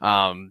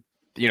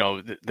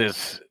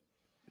 this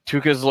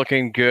Tuukka's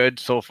looking good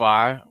so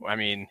far. I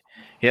mean,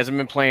 he hasn't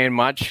been playing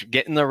much,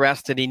 getting the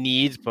rest that he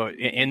needs, but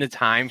in the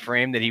time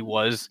frame that he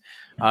was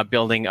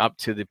building up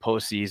to the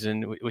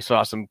postseason, we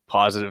saw some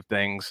positive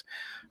things.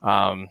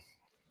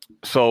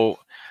 So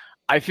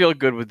I feel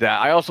good with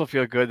that. I also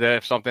feel good that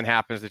if something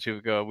happens to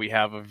Tuukka, we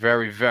have a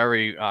very,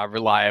 very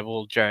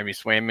reliable Jeremy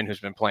Swayman who's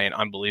been playing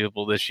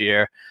unbelievable this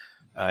year,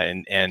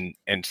 and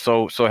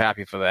so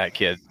happy for that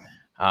kid.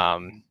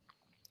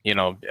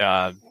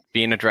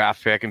 Being a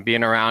draft pick and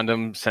being around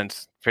him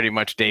since pretty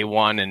much day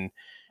one and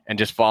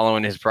just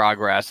following his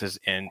progress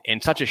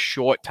in such a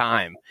short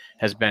time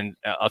has been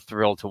a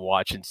thrill to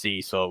watch and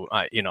see. So,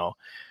 I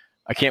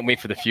can't wait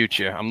for the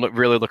future. I'm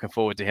really looking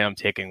forward to him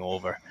taking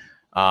over.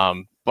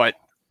 But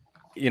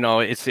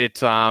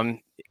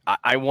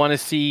I want to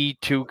see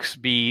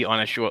Tukes be on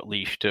a short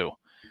leash too.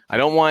 I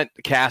don't want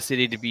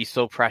Cassidy to be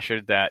so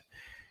pressured that,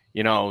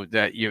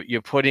 that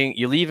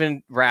you're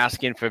leaving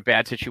Raskin for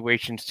bad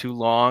situations too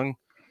long.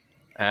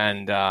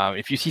 And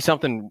if you see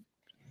something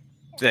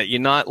that you're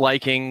not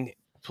liking,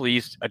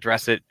 please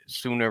address it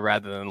sooner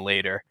rather than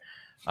later,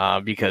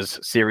 because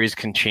series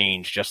can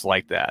change just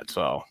like that.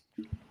 So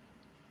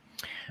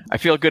I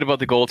feel good about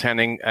the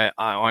goaltending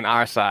on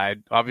our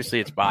side. Obviously,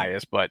 it's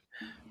biased, but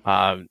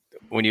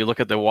when you look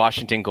at the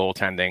Washington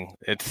goaltending,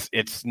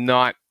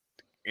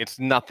 it's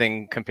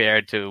nothing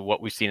compared to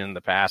what we've seen in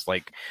the past.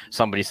 Like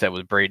somebody said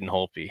with Braden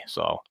Holtby.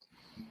 So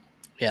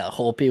yeah,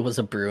 Holtby was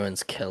a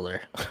Bruins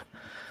killer.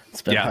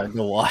 It's been hard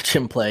to watch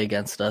him play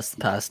against us the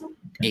past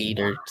 8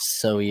 or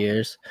so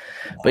years.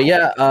 But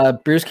yeah,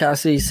 Bruce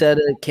Cassidy said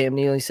it. Cam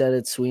Neely said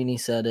it. Sweeney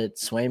said it.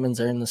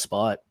 Swayman's earned the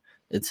spot.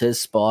 It's his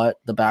spot,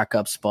 the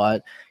backup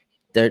spot.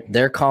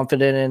 They're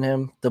confident in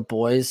him. The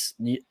boys,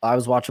 I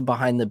was watching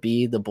Behind the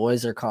B. The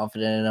boys are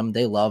confident in him.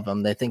 They love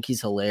him. They think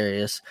he's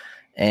hilarious.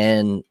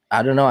 And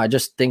I don't know. I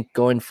just think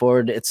going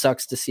forward, it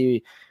sucks to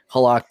see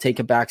Halak take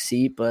a back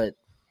seat. But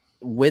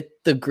with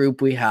the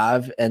group we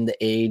have and the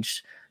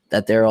age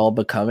that they're all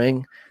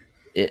becoming,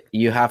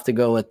 you have to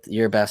go with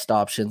your best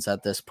options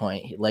at this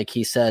point. Like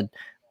he said,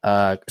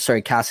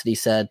 Cassidy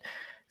said,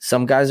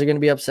 some guys are going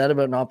to be upset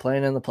about not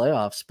playing in the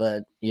playoffs,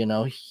 but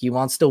he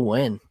wants to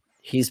win.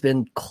 he's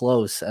been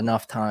close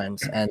enough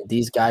times, and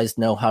these guys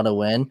know how to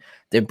win.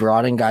 They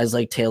brought in guys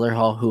like Taylor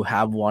Hall who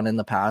have won in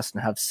the past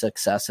and have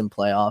success in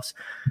playoffs.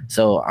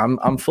 So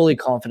I'm fully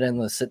confident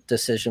in the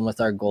decision with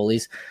our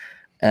goalies,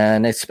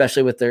 and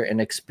especially with their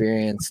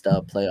inexperienced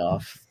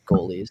playoff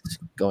goalies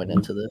going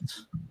into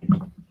this.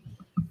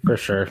 For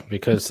sure,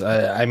 because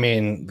I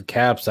mean, the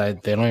Caps, they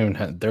don't even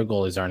have, their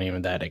goalies aren't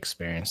even that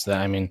experienced.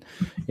 I mean,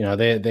 you know,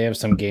 they have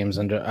some games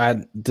under.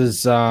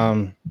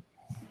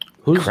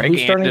 Who's starting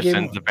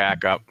Anderson's the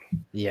backup?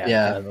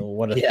 Yeah.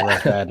 What a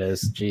threat that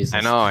is. Jesus,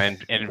 I know.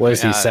 And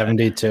was he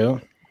 72?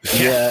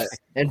 Yeah,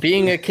 and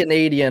being a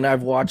Canadian,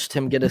 I've watched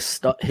him get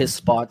his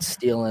spot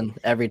stealing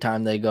every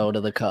time they go to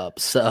the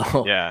Cup.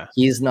 So yeah,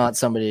 he's not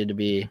somebody to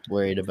be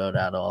worried about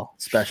at all.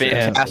 Especially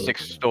fantastic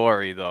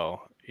story,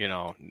 though. You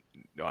know.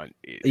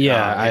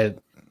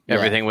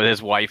 Everything with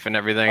his wife and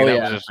everything.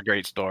 That was just a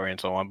great story and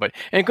so on.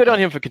 And good on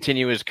him for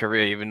continuing his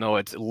career, even though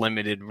it's a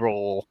limited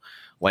role,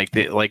 like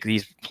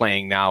he's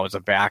playing now as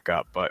a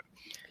backup. But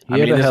he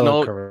had a hell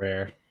of a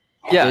career.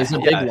 Yeah, he's a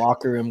big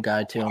locker room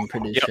guy too. I'm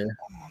pretty sure.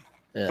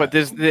 Yeah. But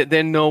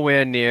they're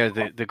nowhere near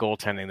the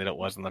goaltending that it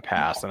was in the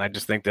past, and I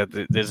just think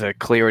that there's a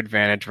clear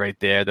advantage right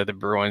there that the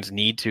Bruins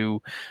need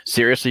to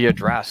seriously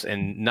address.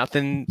 And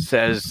nothing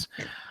says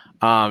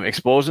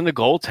exposing the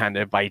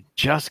goaltender by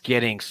just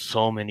getting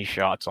so many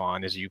shots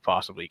on as you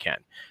possibly can.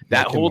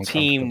 That whole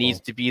team needs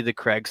to be the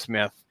Craig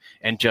Smith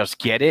and just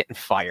get it and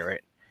fire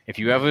it. If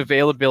you have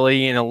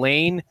availability in a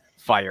lane,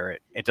 fire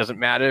it. It doesn't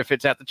matter if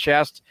it's at the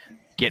chest.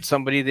 Get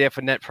somebody there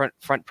for net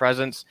front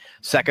presence,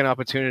 second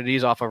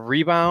opportunities off a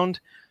rebound.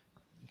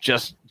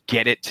 Just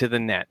get it to the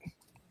net,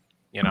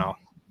 you know,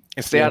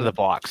 and stay out of the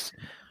box.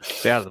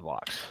 Stay out of the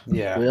box.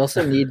 Yeah. We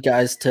also need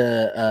guys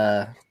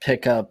to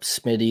pick up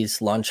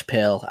Smitty's lunch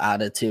pail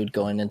attitude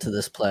going into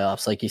this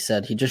playoffs. Like you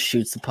said, he just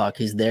shoots the puck.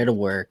 He's there to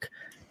work.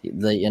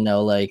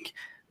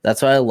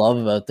 That's what I love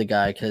about the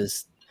guy,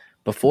 because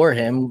before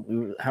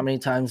him, how many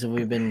times have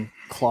we been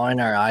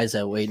clawing our eyes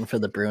out waiting for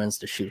the Bruins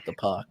to shoot the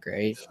puck,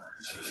 right?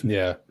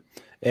 Yeah.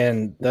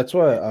 And that's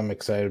what I'm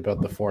excited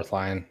about, the fourth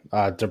line.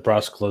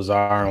 DeBrusk,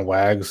 Lazar, and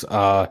Wags.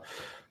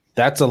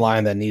 That's a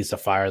line that needs to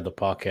fire the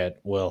puck at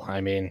will. I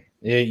mean,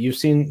 you've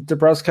seen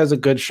DeBrusk has a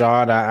good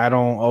shot. I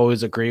don't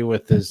always agree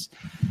with his,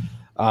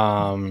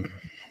 when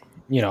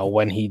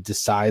he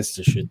decides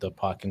to shoot the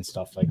puck and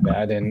stuff like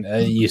that. And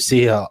you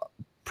see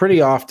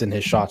pretty often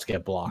his shots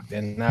get blocked,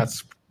 and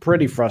that's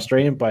pretty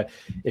frustrating. But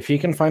if he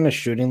can find a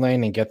shooting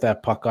lane and get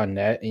that puck on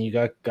net, and you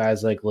got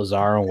guys like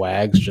Lazar and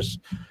Wags just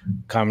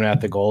coming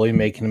at the goalie,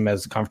 making him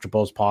as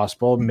comfortable as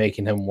possible,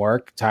 making him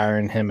work,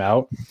 tiring him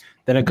out,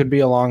 then it could be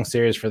a long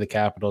series for the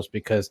Capitals,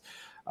 because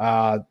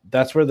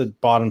that's where the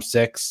bottom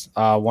six,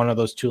 one of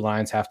those two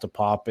lines have to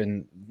pop,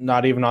 and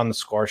not even on the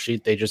score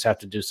sheet. They just have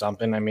to do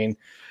something. I mean,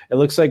 it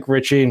looks like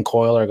Richie and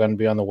Coyle are going to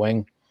be on the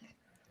wing,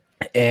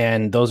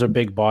 and those are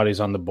big bodies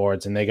on the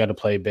boards, and they got to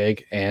play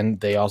big, and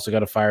they also got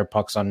to fire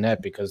pucks on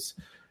net, because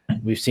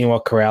we've seen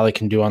what Corrali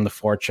can do on the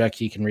forecheck.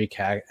 He can wreak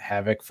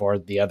havoc for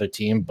the other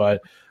team,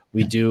 but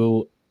we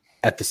do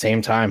at the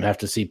same time have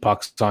to see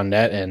pucks on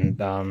net.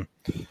 And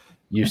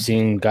you've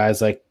seen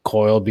guys like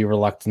Coyle be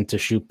reluctant to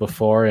shoot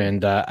before,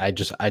 and I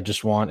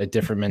just want a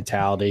different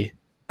mentality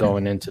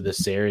going into this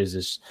series.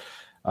 Is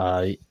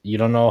you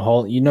don't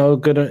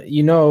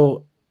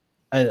know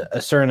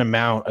a certain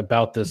amount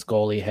about this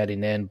goalie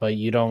heading in, but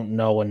you don't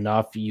know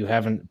enough. You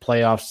haven't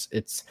playoffs.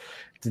 It's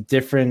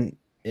different.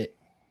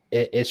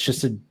 It's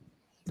just a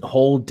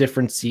whole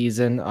different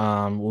season.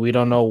 We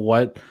don't know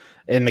what,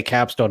 and the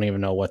Caps don't even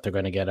know what they're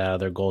going to get out of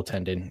their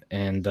goaltending,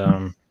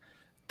 and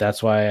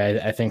that's why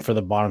I think for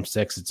the bottom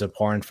six, it's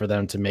important for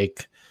them to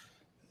make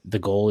their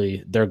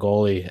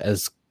goalie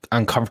as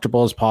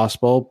uncomfortable as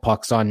possible,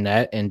 pucks on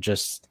net, and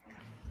just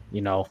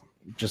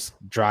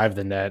drive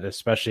the net.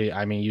 Especially,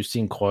 I mean, you've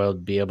seen Coyle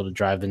be able to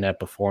drive the net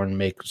before and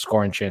make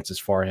scoring chances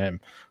for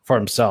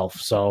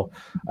himself. So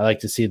I like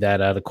to see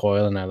that out of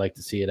Coyle, and I like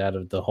to see it out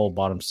of the whole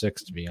bottom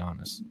six, to be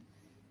honest.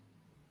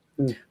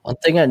 One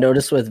thing I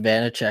noticed with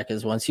Vanacek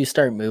is once you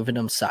start moving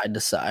him side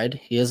to side,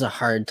 he has a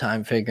hard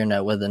time figuring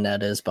out where the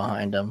net is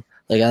behind him.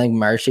 Like, I think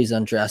Marshy's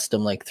undressed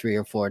him like 3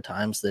 or 4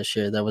 times this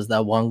year. There was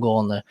that one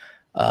goal in the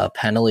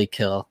penalty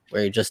kill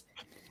where he just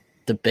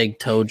the big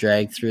toe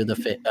drag through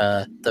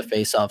the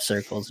face-off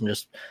circles and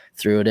just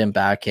threw it in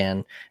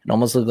backhand. It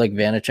almost looked like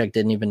Vanacek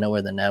didn't even know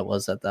where the net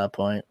was at that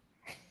point.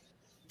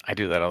 I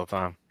do that all the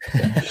time.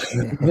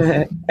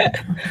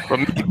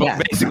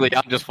 but basically,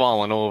 I'm just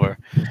falling over.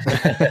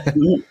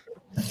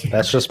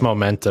 That's just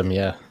momentum,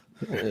 yeah.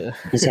 I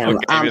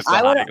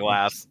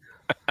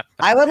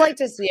would like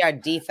to see our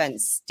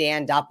defense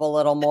stand up a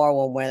little more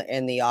when we're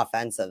in the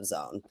offensive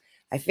zone.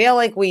 I feel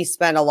like we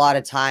spend a lot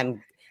of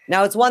time.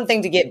 Now, it's one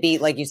thing to get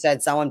beat, like you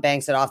said, someone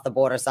banks it off the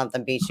board or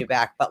something beats you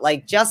back. But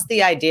like just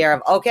the idea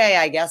of, okay,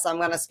 I guess I'm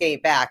going to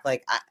skate back.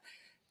 Like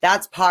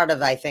that's part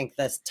of, I think,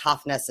 this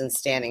toughness and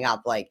standing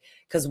up. Like,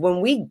 because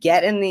when we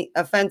get in the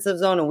offensive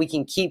zone and we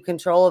can keep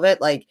control of it,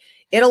 like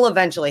it'll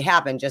eventually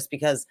happen, just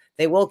because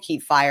they will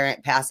keep firing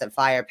it, pass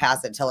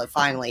it till it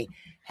finally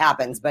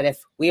happens. But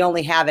if we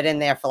only have it in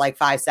there for like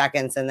 5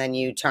 seconds and then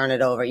you turn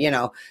it over,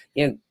 you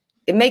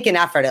make an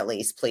effort at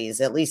least,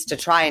 please, at least to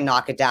try and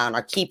knock it down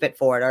or keep it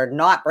for it or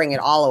not bring it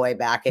all the way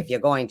back if you're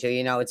going to,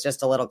 it's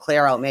just a little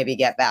clear out, maybe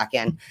get back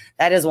in.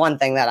 That is one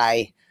thing that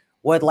I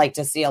would like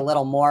to see a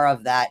little more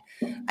of that.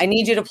 I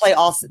need you to play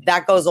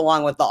that goes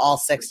along with the all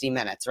 60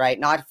 minutes, right?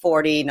 Not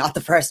 40, not the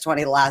first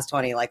 20, the last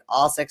 20, like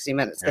all 60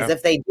 minutes. Because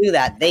if they do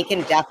that, they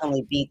can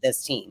definitely beat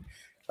this team.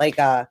 Like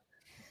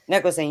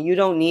Nick was saying, you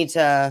don't need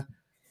to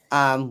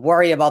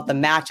worry about the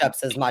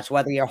matchups as much,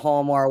 whether you're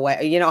home or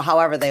away,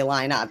 however they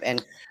line up.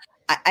 And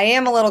I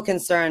am a little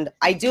concerned.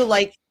 I do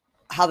like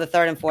how the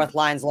third and fourth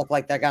lines look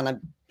like they're going to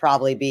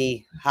probably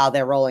be how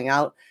they're rolling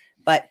out.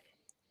 But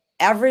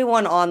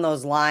everyone on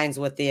those lines,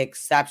 with the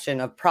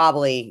exception of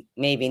probably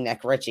maybe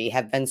Nick Ritchie,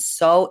 have been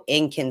so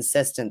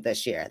inconsistent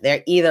this year.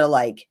 They're either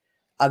like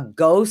a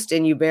ghost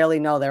and you barely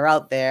know they're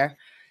out there.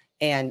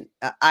 And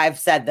I've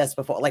said this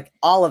before, like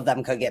all of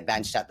them could get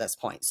benched at this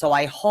point. So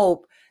I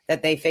hope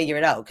that they figure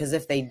it out, because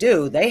if they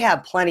do, they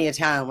have plenty of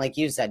talent, like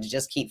you said, to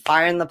just keep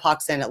firing the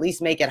pucks in, at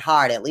least make it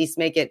hard, at least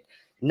make it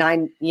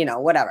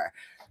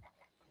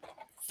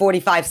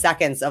 45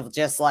 seconds of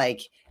just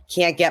like,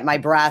 can't get my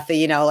breath,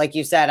 like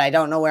you said, I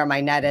don't know where my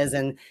net is,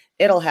 and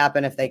it'll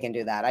happen if they can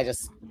do that.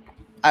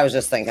 I was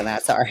just thinking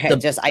that. Sorry. I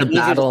need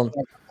battle, you to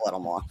a little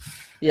more.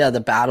 Yeah,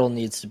 the battle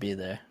needs to be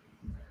there.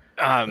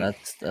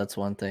 That's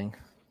one thing.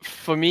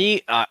 For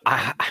me,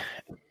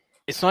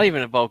 it's not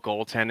even about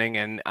goaltending,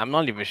 and I'm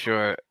not even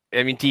sure.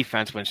 I mean,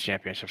 defense wins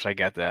championships. I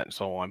get that and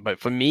so on. But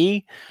for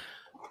me,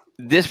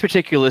 this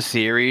particular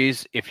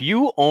series, if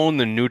you own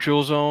the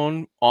neutral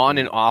zone on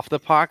and off the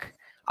puck,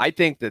 I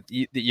think that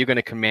you're going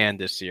to command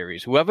this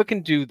series. Whoever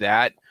can do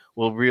that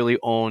will really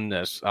own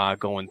this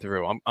going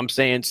through. I'm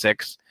saying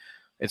 6.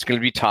 It's going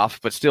to be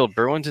tough, but still,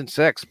 Bruins in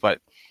 6.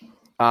 But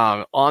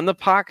on the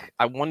puck,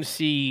 I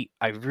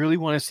really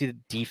want to see the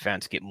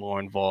defense get more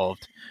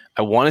involved.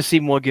 I want to see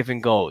more give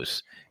and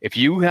goes. If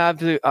you have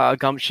the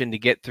gumption to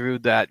get through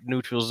that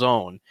neutral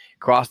zone,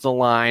 cross the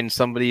line,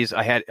 somebody's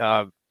ahead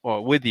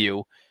or with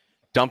you,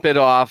 dump it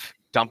off.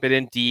 Dump it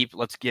in deep.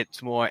 Let's get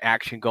some more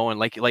action going.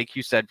 Like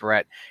you said,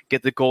 Brett,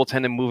 get the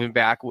goaltender moving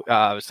back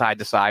side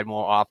to side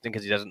more often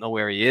because he doesn't know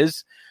where he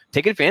is.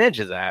 Take advantage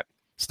of that.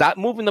 Stop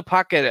moving the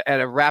puck at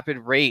a rapid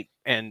rate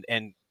and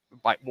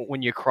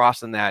when you're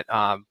crossing that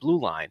blue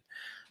line.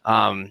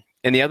 And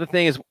the other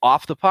thing is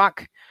off the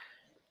puck,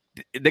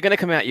 they're going to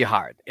come at you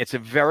hard. It's a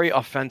very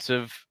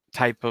offensive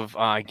type of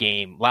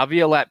game.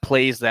 Laviolette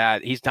plays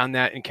that. He's done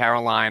that in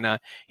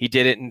Carolina. He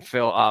did it in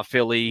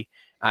Philly.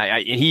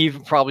 He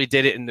probably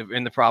did it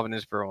in the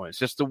Providence Bruins.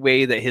 Just the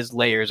way that his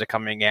layers are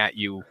coming at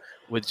you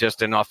with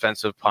just an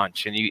offensive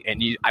punch, and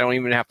I don't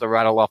even have to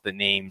rattle off the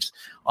names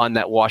on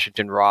that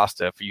Washington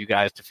roster for you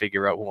guys to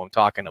figure out who I'm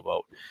talking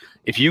about.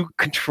 If you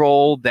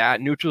control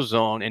that neutral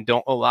zone and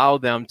don't allow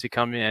them to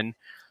come in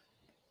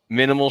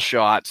minimal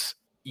shots,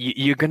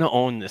 you're going to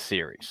own this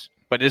series.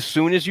 But as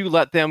soon as you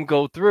let them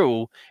go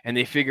through and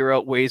they figure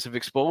out ways of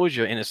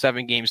exposure in a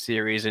 7-game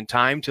series and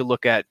time to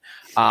look at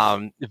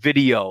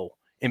video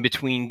in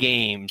between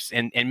games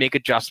and make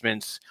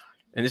adjustments.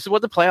 And this is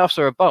what the playoffs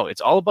are about.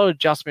 It's all about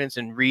adjustments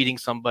and reading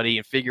somebody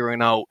and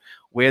figuring out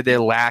where they're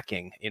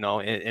lacking.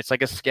 It's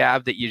like a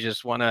scab that you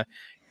just want to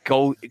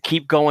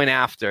keep going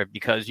after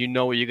because you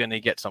know you're going to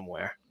get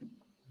somewhere.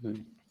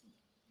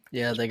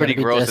 Yeah, they pretty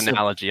gross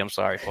analogy. I'm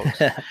sorry, folks.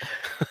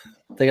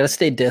 They got to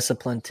stay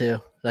disciplined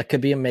too. That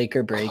could be a make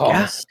or break in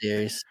this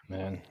series.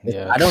 Man,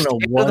 yeah. I don't know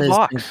what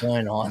has been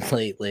going on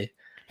lately.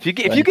 If you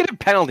get a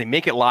penalty,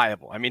 make it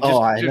liable. I mean,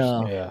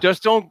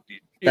 just don't.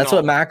 That's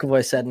what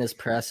McAvoy said in his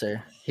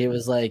presser. He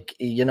was like,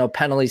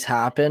 penalties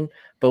happen,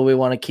 but we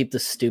want to keep the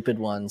stupid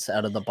ones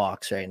out of the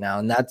box right now.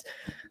 And that's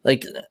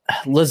like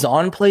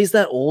Lazan plays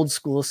that old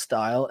school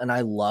style, and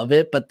I love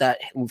it. But that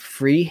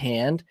free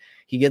hand,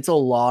 he gets a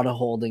lot of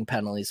holding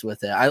penalties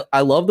with it.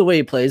 I love the way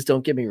he plays.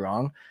 Don't get me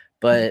wrong,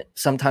 but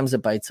sometimes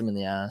it bites him in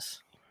the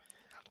ass.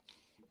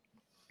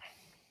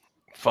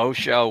 Faux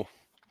show.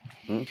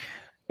 Yeah,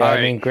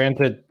 I mean,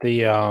 granted,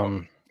 the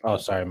oh,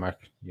 sorry, Mark.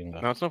 You can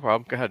go. No, it's no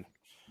problem. Go ahead.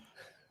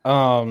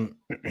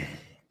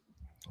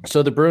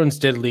 So the Bruins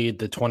did lead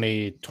the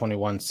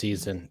 2021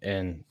 season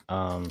in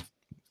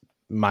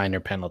minor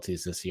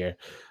penalties this year.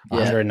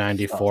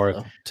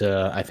 194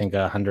 to I think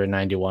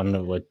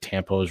 191. With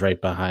Tampa was right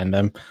behind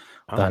them.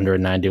 The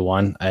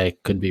 191. I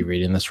could be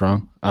reading this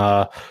wrong.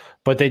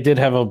 But they did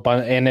have a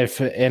bunch, and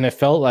it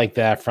felt like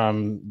that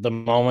from the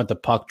moment the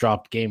puck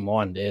dropped game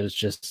 1. It was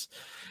just,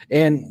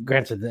 and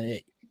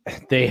granted,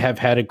 they have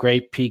had a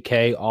great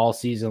PK all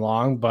season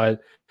long,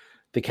 but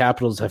the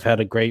Capitals have had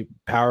a great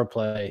power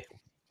play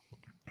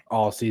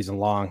all season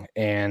long,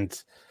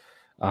 and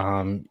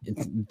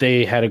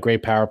they had a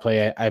great power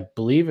play. I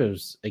believe it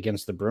was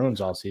against the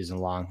Bruins all season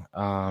long.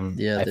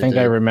 I think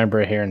I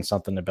remember hearing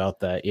something about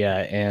that. Yeah,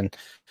 and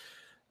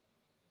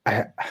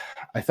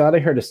I thought I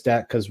heard a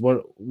stat because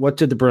what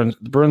did the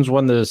Bruins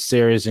won the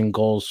series in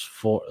goals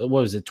for? What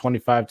was it,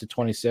 25 to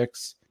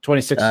 26?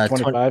 26 to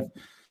 25?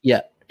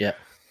 Yeah.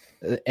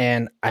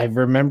 and I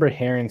remember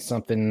hearing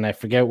something, and I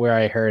forget where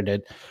I heard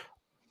it,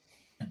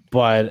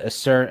 but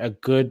a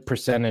good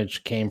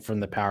percentage came from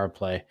the power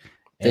play.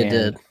 They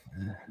did.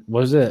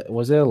 Was it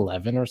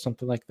 11 or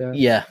something like that?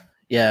 Yeah,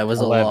 it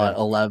was 11. a lot,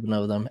 11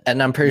 of them,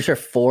 and I'm pretty sure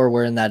 4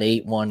 were in that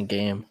 8-1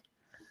 game.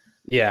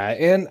 Yeah,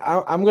 and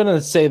I'm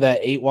gonna say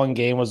that 8-1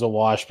 game was a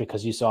wash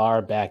because you saw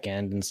our back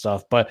end and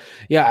stuff. But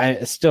yeah,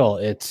 that's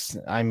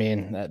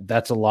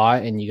a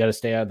lot, and you got to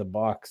stay out of the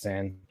box.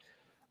 And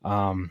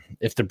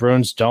if the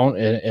Bruins don't,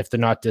 if they're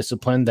not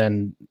disciplined,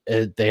 then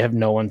they have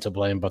no one to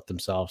blame but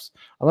themselves,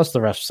 unless the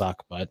refs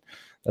suck. But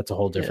that's a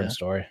whole different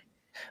story.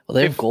 Well,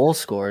 they have goal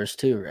scorers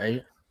too,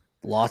 right?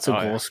 Lots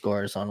of goal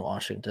scorers on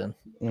Washington.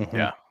 Mm-hmm.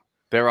 Yeah.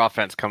 Their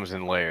offense comes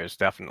in layers,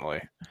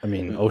 definitely. I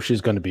mean, Oshie's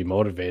going to be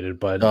motivated,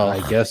 but I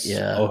guess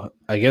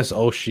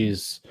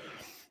Oshie's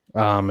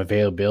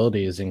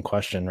availability is in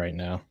question right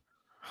now.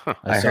 Huh.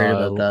 I heard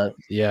about that.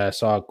 Yeah, I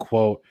saw a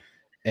quote,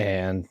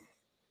 and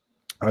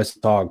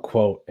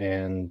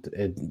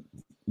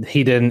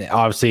he didn't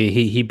obviously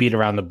he beat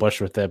around the bush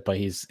with it, but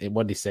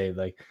what did he say,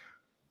 like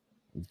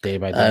day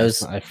by day?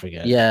 I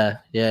forget. Yeah,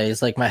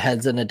 he's like, my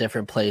head's in a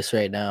different place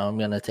right now. I'm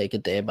gonna take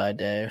it day by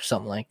day or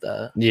something like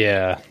that.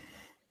 Yeah.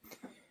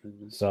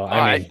 So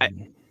I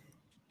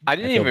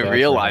didn't even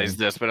realize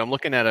this, but I'm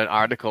looking at an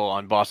article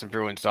on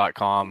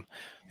BostonBruins.com,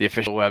 the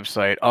official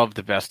website of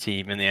the best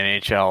team in the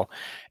NHL,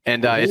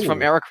 and it's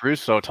from Eric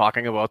Russo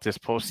talking about this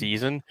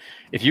postseason.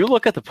 If you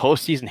look at the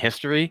postseason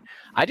history,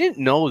 I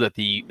didn't know that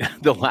the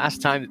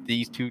last time that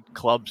these two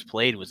clubs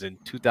played was in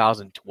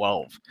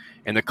 2012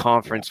 in the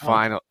conference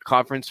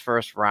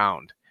first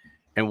round,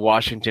 and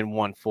Washington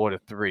won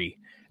 4-3.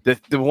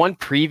 The one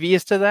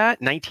previous to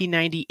that,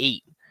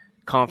 1998.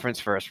 Conference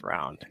first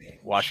round,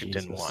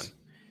 Washington won.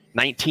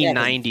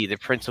 1990, the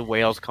Prince of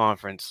Wales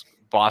Conference,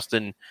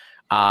 Boston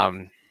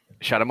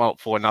shut them out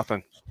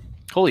 4-0.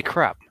 Holy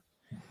crap!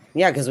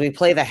 Yeah, because we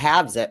play the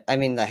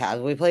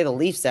Habs. We play the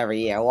Leafs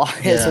every year. Why?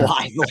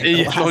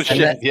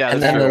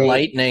 And then the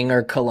Lightning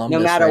or Columbus.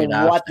 No matter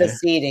what the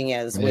seeding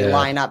is, we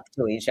line up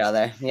to each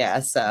other. Yeah,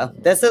 so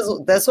this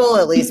will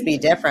at least be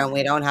different.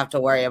 We don't have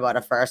to worry about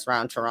a first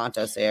round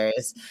Toronto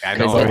series. I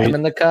know. Put them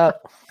in the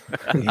cup.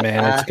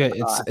 Man,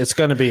 it's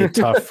going to be a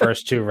tough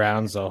first 2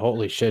 rounds, though.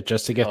 Holy shit,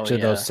 just to get to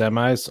those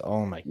semis.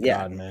 Oh my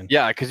god, man.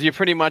 Yeah, because you're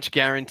pretty much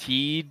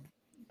guaranteed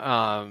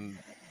to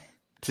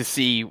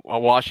see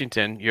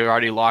Washington. You're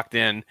already locked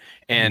in,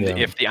 and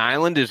if the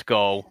Islanders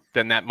go,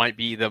 then that might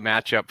be the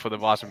matchup for the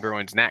Boston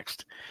Bruins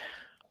next.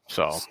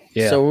 So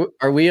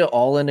are we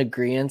all in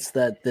agreement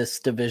that this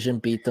division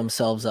beat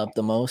themselves up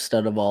the most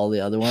out of all the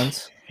other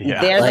ones?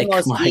 Yeah, they're the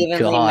most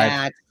evenly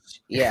matched.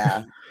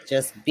 Yeah.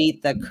 Just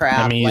beat the crap.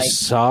 I mean, you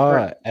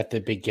saw at the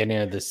beginning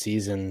of the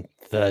season,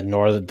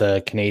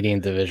 the Canadian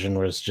division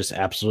was just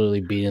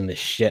absolutely beating the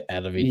shit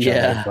out of each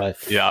other. But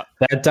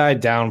that died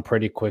down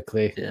pretty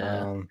quickly.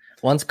 Yeah.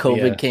 Once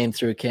COVID came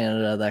through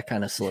Canada, that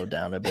kind of slowed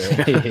down a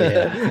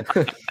bit.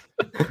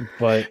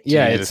 But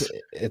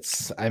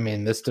it's. I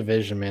mean, this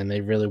division, man, they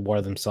really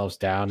wore themselves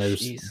down. It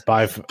was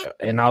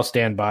and I'll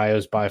stand by. It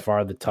was by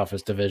far the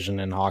toughest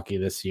division in hockey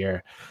this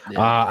year.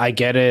 Yeah. I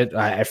get it.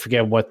 I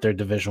forget what their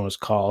division was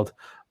called.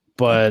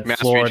 But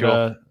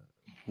Florida,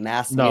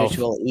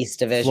 Mutual East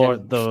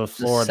Division, the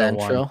Florida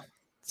Central. One.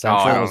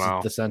 Central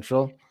was the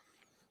Central.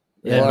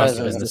 It must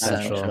have been the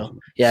Central.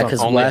 Yeah,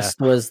 because West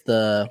was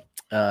the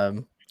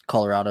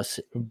Colorado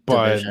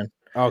division.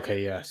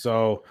 Okay, yeah.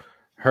 So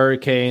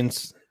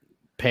Hurricanes,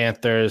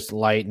 Panthers,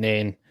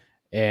 Lightning,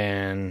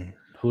 and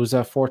who's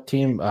that fourth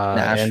team?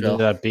 Nashville.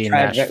 Ended up being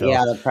Nashville.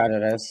 Yeah, the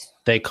Predators.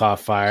 They caught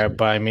fire,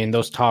 but I mean,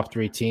 those top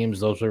 3 teams,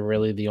 those were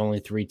really the only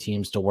 3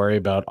 teams to worry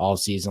about all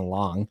season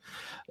long.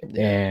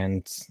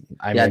 And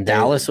I mean,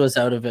 Dallas was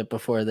out of it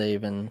before they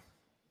even.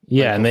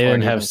 Yeah, and they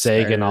didn't have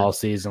Sagan all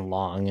season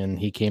long, and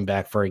he came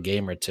back for a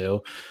game or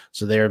 2,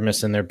 so they were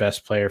missing their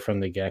best player from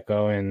the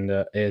get-go, and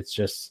it's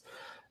just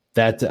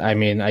that. I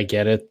mean, I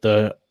get it.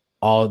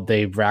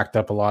 They've racked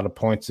up a lot of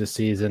points this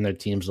season. Their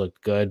teams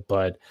looked good,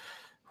 but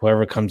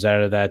whoever comes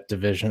out of that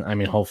division, I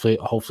mean, hopefully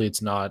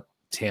it's not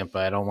Tampa.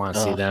 I don't want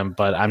to see them,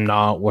 but I'm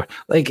not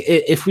like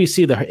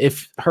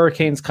if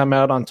Hurricanes come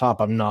out on top,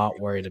 I'm not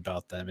worried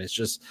about them.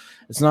 It's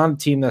not a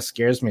team that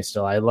scares me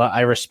still.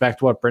 I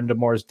respect what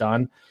Brindamore's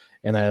done,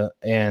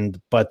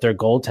 but their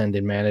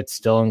goaltending, man, it's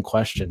still in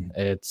question.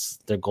 Their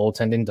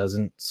goaltending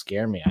doesn't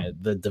scare me.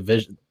 The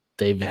division,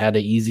 they've had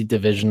an easy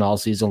division all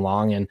season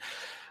long, and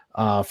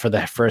for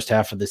the first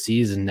half of the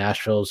season,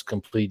 Nashville's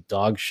complete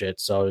dog shit.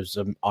 So it's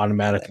an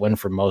automatic win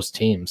for most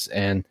teams,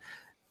 and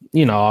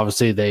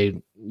obviously they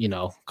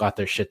got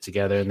their shit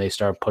together and they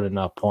start putting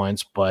up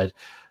points, but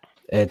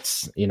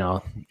it's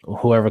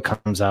whoever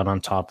comes out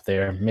on top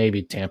there.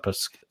 Maybe Tampa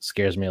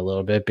scares me a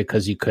little bit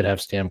because you could have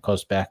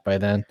Stamkos back by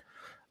then,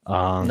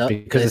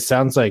 because it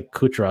sounds like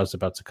Kucherov's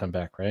about to come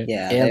back, right?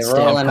 Yeah, and they're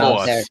rolling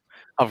out there.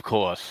 Of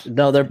course.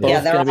 No, they're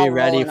both going to be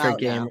ready for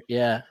game.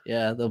 Yeah,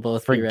 they'll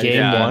both for be ready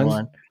game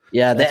one.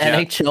 Yeah, the Yeah.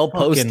 NHL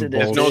posted it.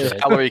 There's no bullshit.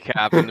 salary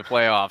cap in the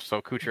playoffs,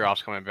 so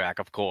Kucherov's coming back,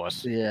 of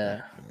course.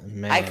 Yeah.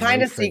 Man, I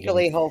kind they of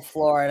secretly hope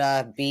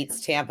Florida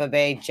beats Tampa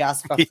Bay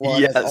just for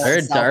Florida's Yes. own They're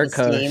a dark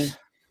self-esteem. horse.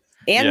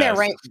 And they're Yes.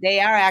 ranked. They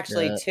are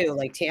actually Yeah. too.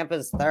 Like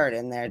Tampa's third,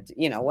 and they're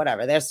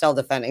whatever. They're still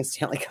defending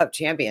Stanley Cup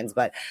champions.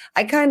 But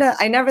I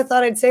never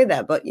thought I'd say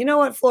that. But you know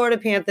what, Florida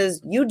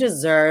Panthers, you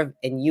deserve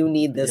and you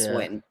need this Yeah.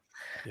 win.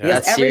 Yeah.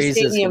 Because That every series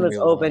is stadium gonna is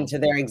be open wild. to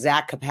their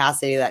exact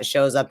capacity that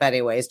shows up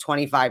anyways,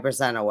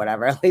 25% or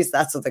whatever. At least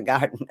that's what the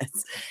Garden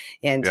is.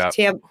 And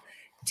Yeah.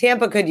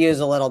 Tampa could use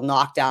a little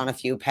knock down a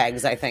few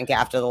pegs, I think,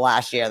 after the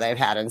last year they've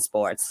had in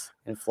sports.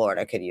 And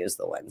Florida could use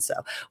the win. So,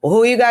 well,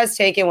 who are you guys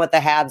taking with the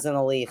Habs and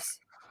the Leafs?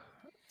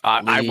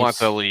 I want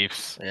the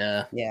Leafs.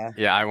 Yeah. Yeah.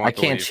 Yeah, I want I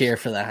the can't Leafs. cheer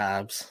for the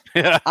Habs.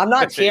 I'm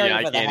not cheering Yeah,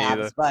 I for the can't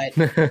Habs,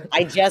 either. but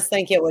I just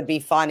think it would be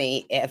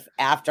funny if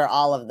after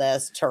all of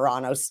this,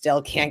 Toronto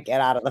still can't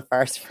get out of the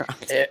first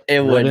round.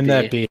 It would Wouldn't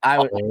that be I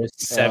would. hilarious?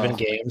 7 Oh.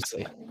 games.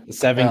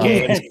 7 Oh.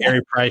 games.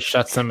 Carey Price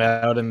shuts them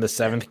out in the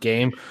 7th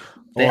game.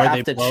 They Or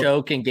have to blow-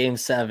 choke in Game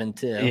 7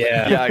 too.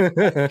 Yeah.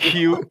 Yeah,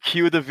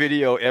 cue the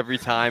video every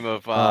time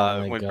of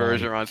my when God.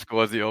 Bergeron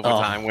scores the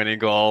overtime winning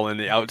goal and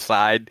the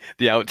outside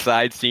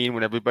scene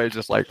when everybody's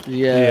just like,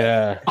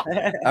 Yeah.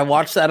 Yeah. I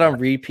watched that on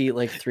repeat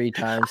like 3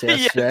 times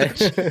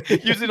yesterday.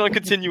 using on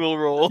continual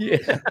roll.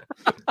 Yeah.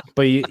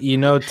 But you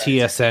know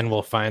TSN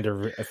will find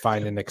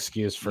an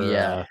excuse for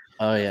Yeah.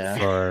 Oh yeah.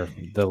 for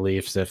the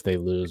Leafs if they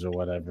lose or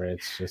whatever.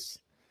 It's just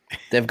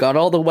They've got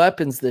all the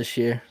weapons this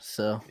year,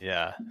 so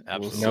Yeah,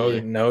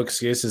 absolutely. no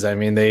excuses. I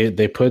mean, they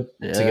put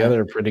Yeah. together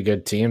a pretty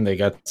good team. They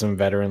got some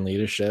veteran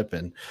leadership,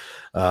 and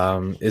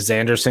is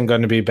Anderson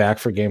going to be back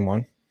for game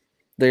 1?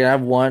 they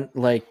have one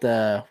like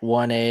the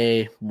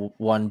 1A,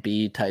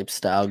 1B type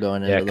style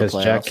going into Yeah, the because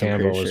playoffs. Jack I'm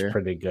Campbell pretty was sure.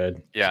 pretty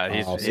good. Yeah,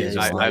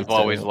 I've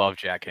always loved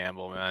Jack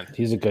Campbell, man.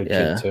 He's a good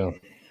Yeah. kid too.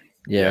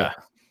 Yeah.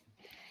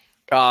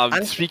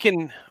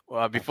 Speaking,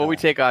 before we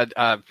take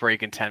a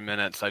break in 10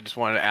 minutes, I just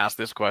wanted to ask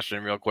this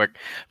question real quick.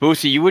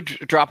 Boosie, you were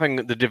dropping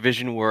the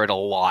division word a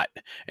lot,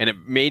 and it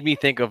made me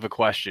think of a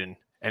question,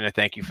 and I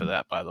thank you for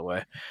that, by the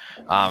way.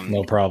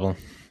 No problem.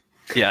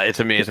 Yeah, it's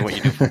amazing what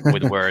you do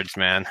with words,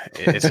 man.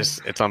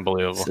 It's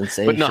unbelievable.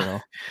 Sensational. But no,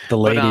 The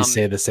ladies But,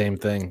 say the same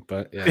thing,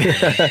 but yeah.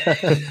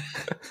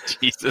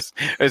 Jesus,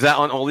 is that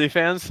on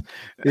OnlyFans?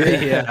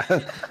 Yeah.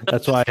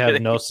 That's why I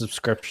have no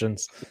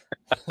subscriptions.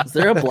 Is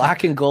there a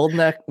Black and Gold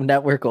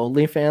Network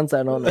OnlyFans?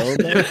 I don't know.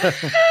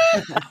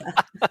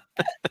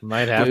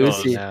 Might have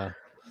Boosie. those now.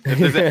 If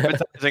there's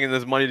advertising and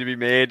there's money to be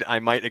made, I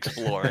might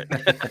explore it.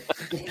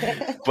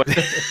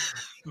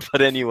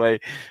 But anyway,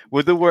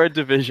 with the word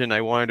division,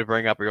 I wanted to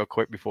bring up real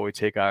quick before we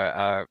take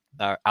our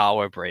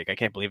hour break. I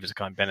can't believe it's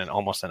been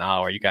almost an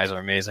hour. You guys are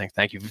amazing.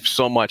 Thank you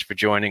so much for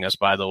joining us,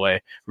 by the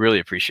way. Really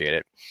appreciate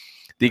it.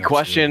 The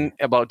question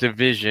about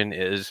division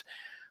is,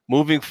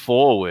 moving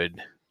forward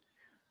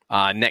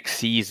next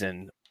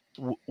season,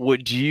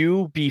 would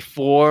you be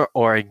for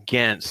or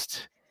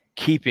against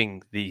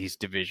keeping these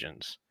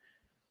divisions?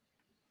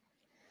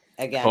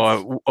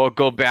 Against. Or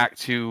go back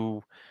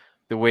to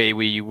the way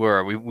we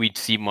were. We'd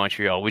see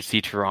Montreal, we'd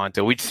see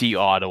Toronto, we'd see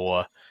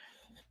Ottawa.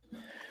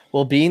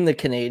 Well, being the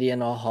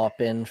Canadian, I'll hop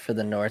in for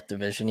the North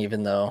Division,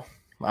 even though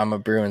I'm a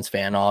Bruins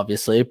fan,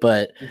 obviously.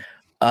 But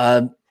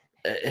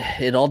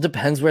it all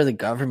depends where the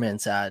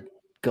government's at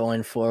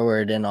going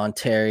forward in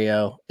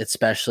Ontario,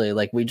 especially.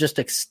 Like, we just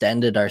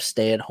extended our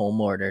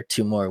stay-at-home order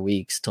 2 more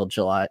weeks till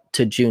June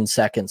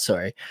 2nd.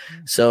 Sorry.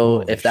 So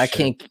Holy if that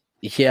shit.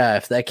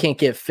 can't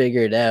get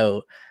figured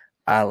out,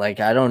 I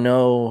don't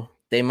know.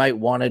 They might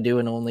want to do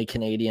an only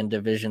Canadian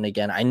division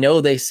again. I know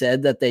they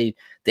said that the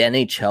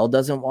NHL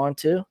doesn't want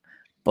to,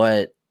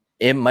 but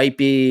it might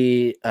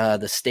be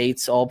the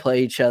states all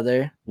play each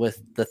other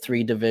with the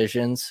 3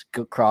 divisions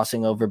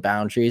crossing over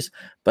boundaries,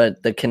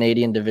 but the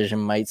Canadian division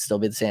might still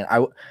be the same.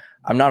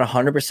 I'm not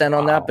 100%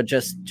 on that, but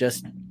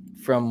just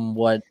from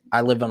what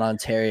I live in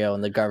Ontario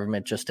and the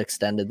government just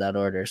extended that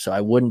order. So I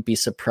wouldn't be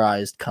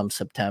surprised come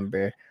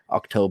September,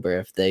 October,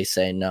 if they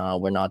say, no,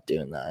 we're not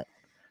doing that.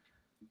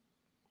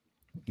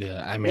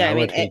 Yeah, I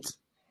mean,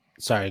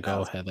 sorry,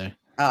 go ahead there.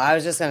 Oh, I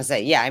was just going to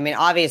say, yeah, I mean,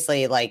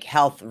 obviously, like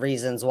health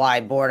reasons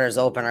why borders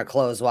open or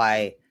close,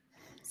 why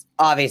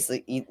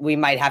obviously we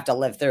might have to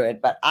live through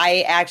it. But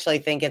I actually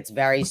think it's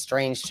very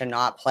strange to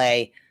not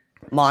play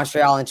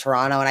Montreal and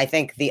Toronto. And I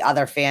think the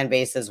other fan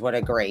bases would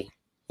agree,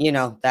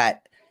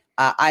 that,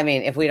 I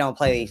mean, if we don't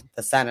play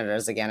the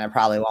Senators again, it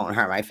probably won't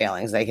hurt my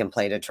feelings. They can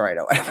play Detroit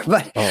or whatever.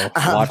 But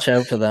watch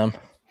out for them.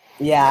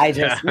 Yeah,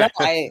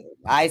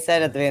 I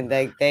said at the end,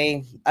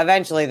 they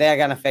eventually they're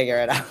gonna figure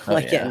it out.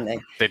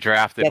 And they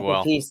drafted get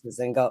well. the pieces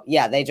and go.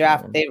 Yeah, they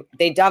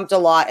dumped a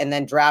lot and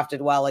then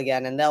drafted well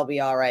again, and they'll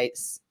be all right.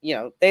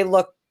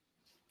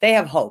 They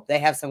have hope. They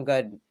have some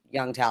good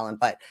young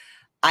talent, but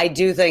I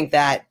do think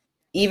that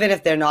even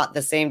if they're not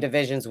the same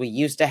divisions we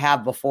used to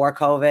have before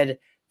COVID,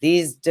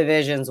 these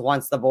divisions,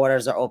 once the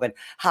borders are open,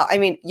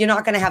 you're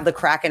not going to have the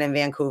Kraken and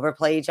Vancouver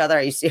play each other.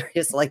 Are you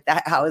serious? Like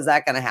that? How is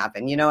that going to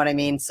happen? You know what I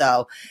mean?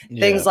 So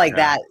things like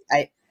that,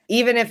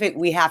 even if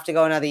we have to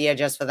go another year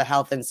just for the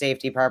health and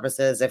safety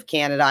purposes, if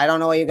Canada, I don't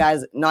know you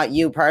guys, not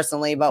you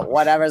personally, but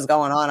whatever's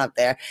going on up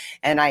there.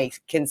 And I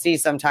can see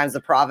sometimes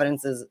the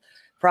provinces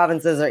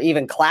are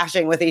even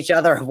clashing with each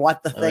other of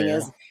what the thing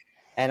is.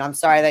 And I'm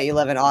sorry that you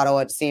live in Ottawa.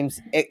 It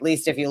seems, at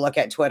least if you look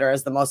at Twitter,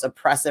 as the most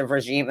oppressive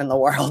regime in the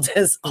world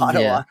is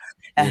Ottawa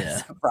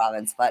as a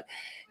province. But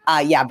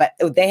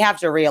but they have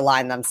to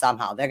realign them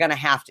somehow. They're going to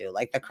have to,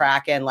 like the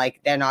Kraken, like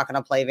they're not going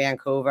to play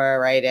Vancouver,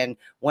 right? And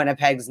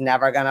Winnipeg's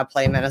never going to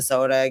play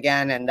Minnesota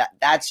again. And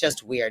that's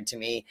just weird to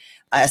me,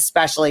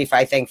 especially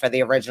I think for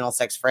the original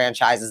 6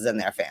 franchises and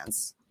their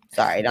fans.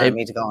 Sorry, I don't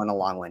mean to go on a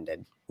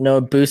long-winded.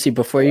 No, Boosie,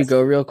 before you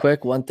go real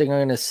quick, one thing I'm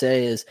going to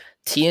say is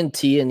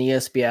TNT and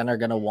ESPN are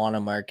going to want to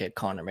market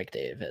Connor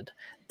McDavid.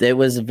 It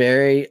was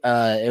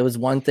it was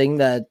one thing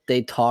that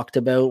they talked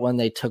about when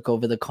they took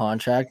over the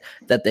contract,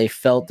 that they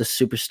felt the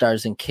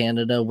superstars in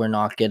Canada were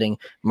not getting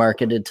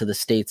marketed to the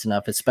States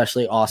enough,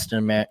 especially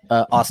Austin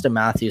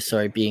Matthews,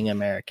 being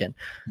American.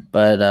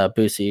 But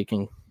Boosie, you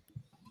can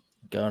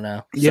go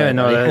now. Yeah,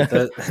 no,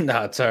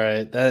 no, it's all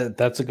right.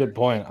 That's a good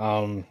point.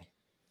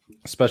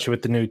 Especially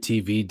with the new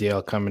TV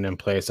deal coming in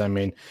place. I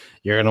mean,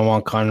 you're going to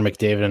want Connor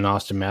McDavid and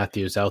Austin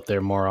Matthews out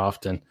there more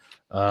often.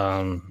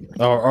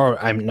 Or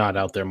I'm not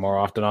out there more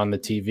often on the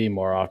TV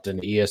more often.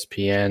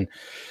 ESPN,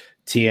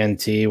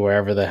 TNT,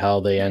 wherever the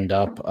hell they end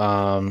up.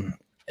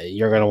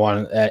 You're going to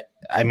want.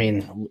 I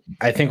mean,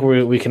 I think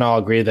we can all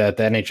agree that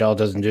the NHL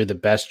doesn't do the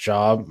best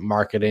job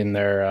marketing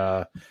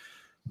their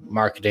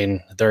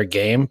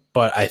game,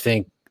 but I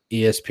think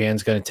ESPN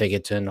is going to take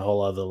it to a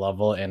whole other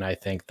level, and I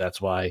think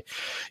that's why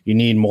you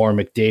need more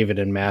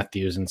McDavid and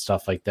Matthews and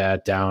stuff like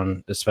that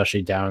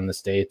especially down in the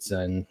States,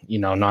 and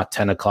not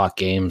 10 o'clock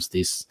games,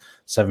 these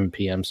 7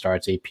 p.m.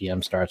 starts, 8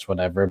 p.m. starts,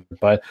 whatever.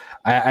 But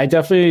I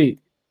definitely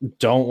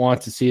don't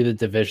want to see the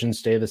division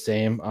stay the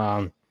same.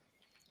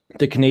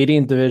 The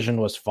Canadian division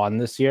was fun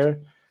this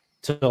year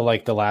till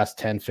like the last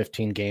 10,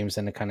 15 games,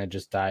 and it kind of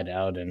just died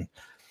out, and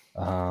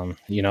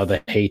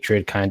the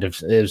hatred kind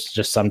of, it was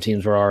just some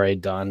teams were already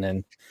done.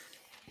 And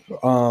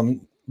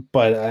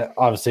but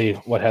obviously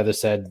what Heather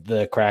said,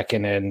 the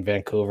Kraken and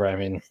Vancouver, I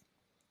mean,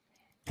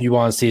 you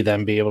want to see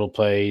them be able to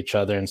play each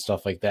other and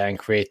stuff like that and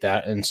create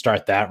that and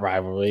start that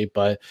rivalry.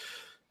 But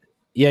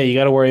yeah, you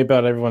got to worry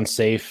about everyone's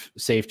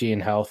safety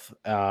and health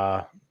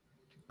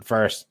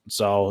first.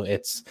 So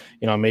it's,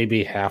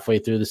 maybe halfway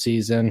through the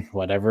season,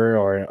 whatever,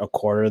 or a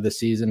quarter of the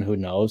season, who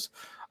knows?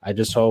 I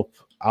just hope.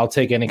 I'll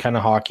take any kind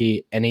of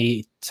hockey,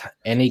 any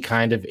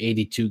kind of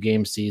 82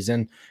 game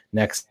season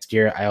next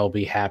year. I'll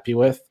be happy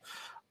with.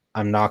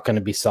 I'm not going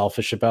to be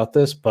selfish about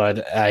this,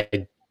 but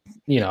I'd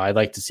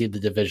like to see the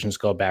divisions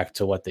go back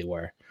to what they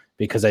were,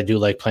 because I do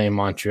like playing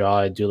Montreal.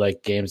 I do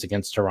like games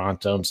against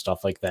Toronto and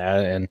stuff like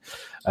that, and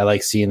I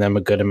like seeing them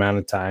a good amount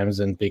of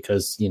times. And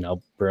because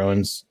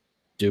Bruins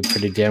do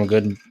pretty damn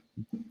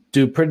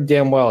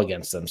well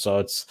against them, so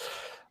it's.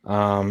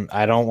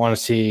 I don't want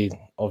to see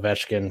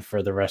Ovechkin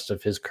for the rest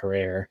of his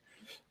career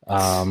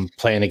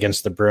playing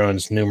against the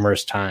Bruins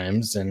numerous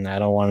times, and I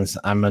don't want to.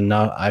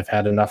 I've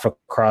had enough of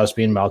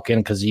Crosby and Malkin,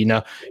 because you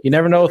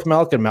never know with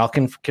Malkin.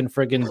 Malkin can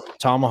friggin'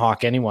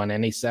 tomahawk anyone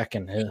any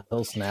second.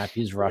 He'll snap.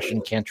 He's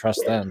Russian. Can't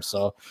trust them.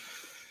 So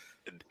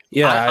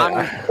yeah,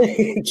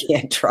 I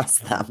can't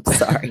trust them.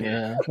 Sorry.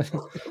 Yeah,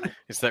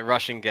 it's that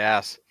Russian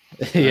gas.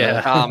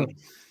 Yeah.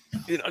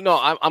 No,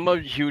 I'm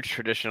a huge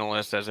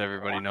traditionalist, as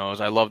everybody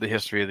knows. I love the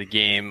history of the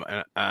game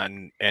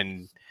and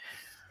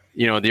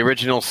the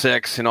original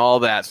 6 and all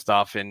that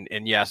stuff. And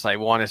yes, I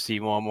want to see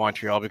more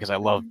Montreal, because I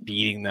love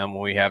beating them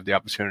when we have the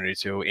opportunity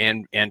to.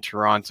 And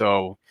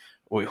Toronto,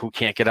 who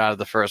can't get out of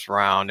the first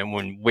round. And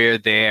when we're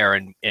there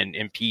and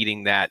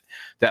impeding that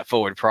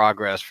forward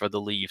progress for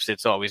the Leafs,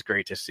 it's always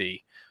great to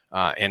see.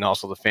 And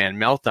also the fan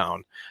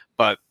meltdown.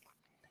 But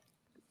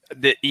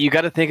you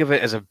got to think of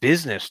it as a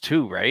business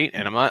too, right?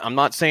 And I'm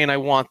not saying I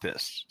want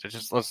this. So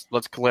just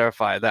let's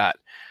clarify that.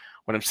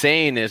 What I'm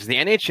saying is the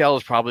NHL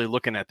is probably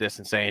looking at this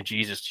and saying,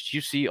 Jesus, did you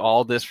see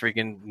all this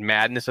freaking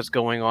madness that's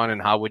going on and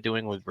how we're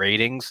doing with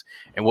ratings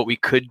and what we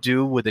could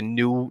do with a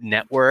new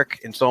network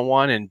and so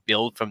on and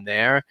build from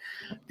there?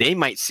 They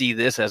might see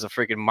this as a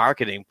freaking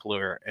marketing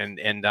ploy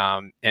and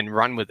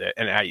run with it.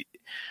 And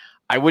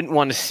I wouldn't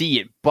want to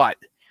see it, but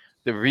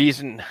the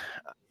reason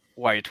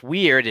why it's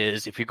weird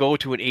is if you go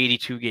to an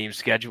 82 game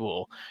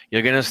schedule,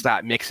 you're going to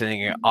start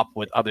mixing it up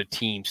with other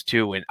teams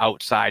too and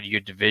outside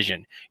your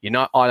division. You're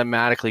not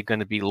automatically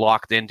going to be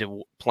locked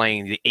into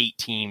playing the 8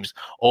 teams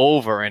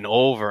over and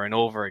over and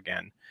over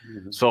again.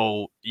 Mm-hmm.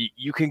 So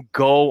you can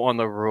go on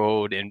the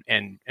road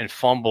and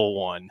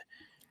fumble one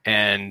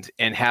and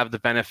have the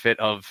benefit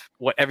of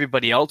what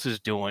everybody else is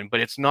doing, but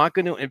it's not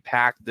going to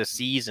impact the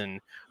season,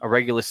 a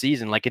regular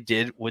season, like it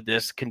did with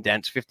this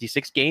condensed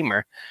 56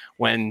 gamer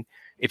when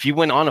if you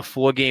went on a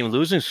 4-game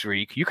losing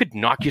streak, you could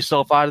knock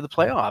yourself out of the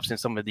playoffs in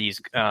some of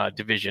these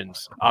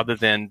divisions other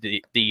than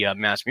the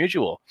Mass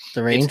Mutual.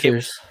 The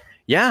Rangers.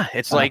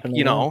 It's like,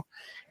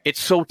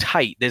 it's so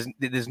tight.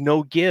 There's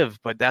no give,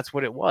 but that's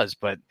what it was.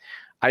 But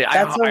I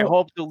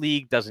hope the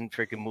league doesn't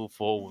freaking move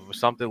forward with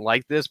something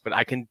like this, but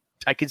I can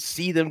could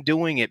see them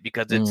doing it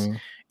because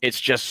it's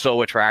just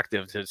so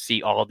attractive to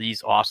see all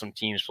these awesome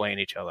teams playing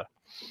each other.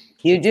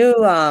 You do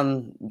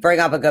bring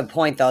up a good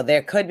point, though.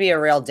 There could be a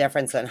real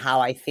difference in how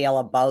I feel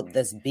about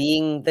this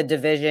being the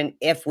division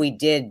if we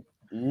did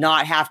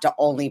not have to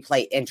only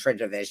play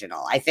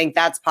intra-divisional. I think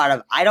that's part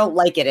of, I don't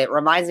like it. It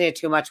reminds me of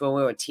too much when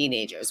we were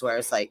teenagers, where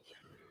it's like,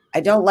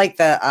 I don't like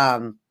the,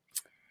 I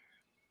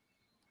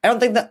don't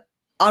think that,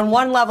 on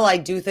one level, I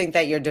do think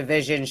that your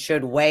division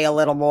should weigh a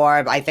little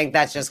more. I think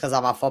that's just because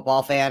I'm a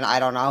football fan. I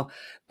don't know.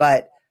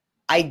 But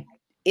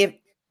if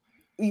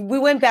we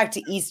went back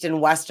to East and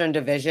Western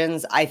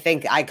divisions, I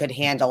think I could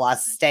handle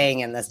us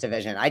staying in this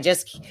division.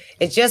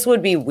 It just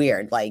would be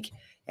weird. Like,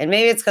 and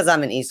maybe it's because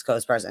I'm an East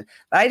Coast person,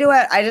 but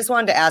I just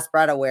wanted to ask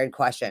Brett a weird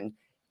question.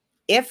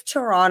 If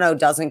Toronto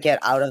doesn't get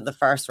out of the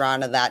first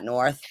round of that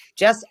North,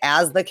 just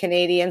as the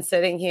Canadian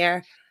sitting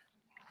here,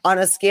 on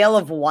a scale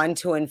of 1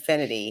 to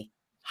infinity,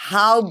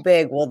 how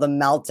big will the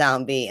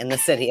meltdown be in the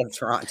city of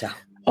Toronto?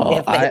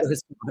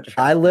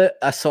 I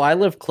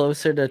live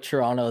closer to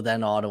Toronto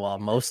than Ottawa.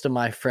 Most of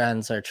my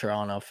friends are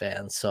Toronto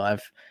fans, so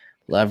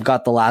I've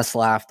got the last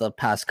laugh the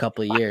past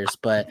couple of years,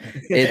 but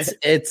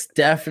it's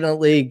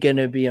definitely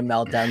gonna be a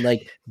meltdown.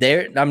 Like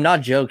I'm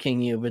not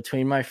joking you.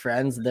 Between my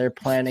friends, they're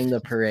planning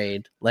the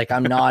parade. Like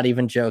I'm not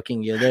even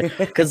joking you.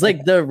 Because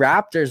like the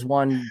Raptors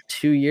won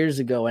 2 years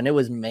ago, and it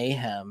was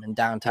mayhem in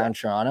downtown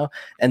Toronto,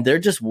 and they're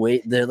just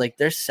they're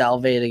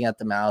salivating at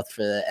the mouth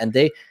for that, and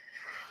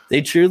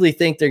they truly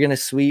think they're gonna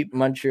sweep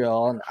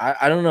Montreal. And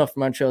I don't know if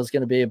Montreal is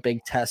gonna be a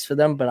big test for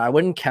them, but I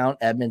wouldn't count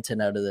Edmonton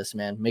out of this,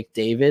 man.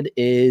 McDavid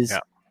is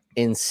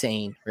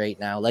insane right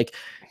now. Like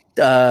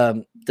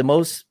the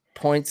most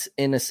points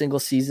in a single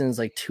season is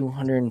like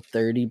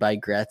 230 by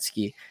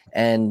Gretzky,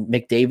 and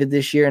McDavid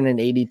this year in an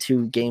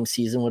 82 game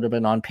season would have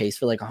been on pace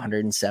for like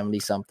 170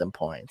 something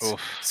points.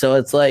 Oof. So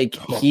it's like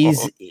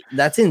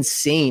that's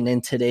insane in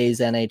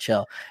today's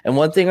NHL. And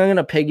one thing I'm going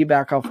to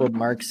piggyback off what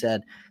Mark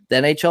said, the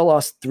NHL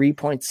lost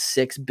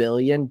 $3.6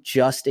 billion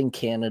just in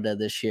Canada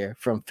this year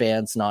from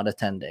fans not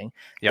attending.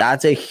 Yep.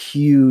 That's a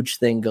huge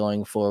thing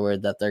going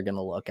forward that they're going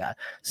to look at.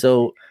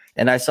 So,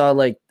 and I saw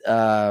like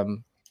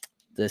the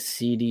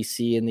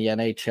CDC and the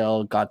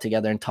NHL got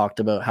together and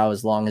talked about how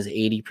as long as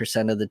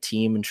 80% of the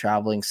team and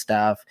traveling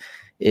staff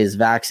is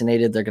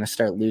vaccinated, they're going to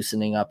start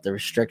loosening up the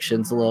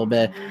restrictions a little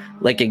bit.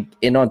 Like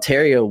in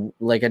Ontario,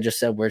 like I just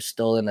said, we're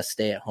still in a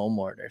stay-at-home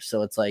order.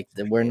 So it's like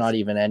we're not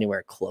even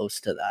anywhere close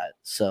to that.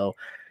 So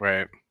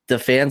the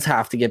fans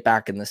have to get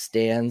back in the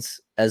stands,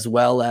 as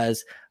well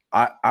as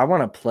I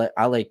want to play.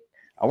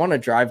 I want to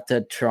drive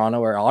to Toronto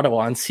or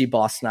Ottawa and see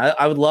Boston.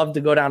 I would love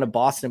to go down to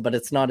Boston, but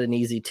it's not an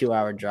easy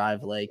 2-hour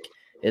drive like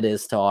it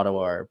is to Ottawa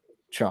or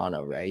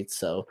Toronto, right?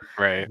 So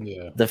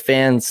the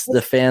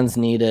fans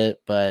need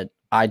it, but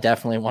I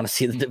definitely want to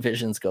see the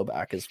divisions go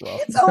back as well.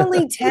 It's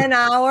only 10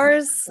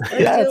 hours.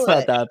 It's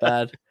not that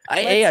bad.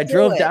 I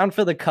drove down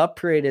for the Cup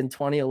parade in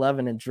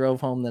 2011 and drove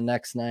home the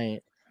next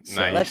night. So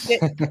nice.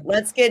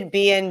 Let's get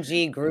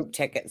BNG group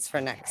tickets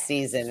for next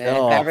season, and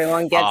if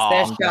everyone gets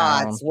their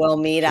shots, we'll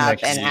meet up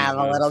and have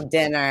a little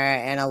dinner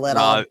and a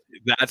little.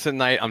 That's a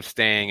night I'm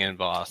staying in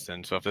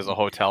Boston. So if there's a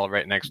hotel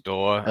right next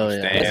door, I'm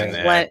staying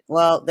there.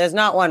 Well, there's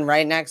not one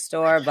right next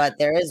door, but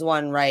there is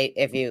one right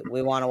if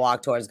we want to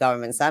walk towards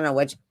Government Center.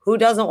 Which who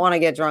doesn't want to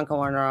get drunk when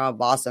we're around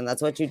Boston?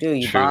 That's what you do.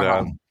 You bar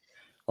home.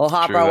 We'll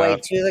hop our way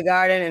to the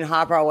Garden and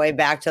hop our way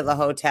back to the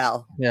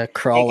hotel. Yeah,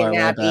 crawl our way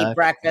back. Eat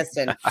breakfast,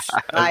 and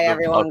bye,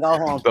 everyone, go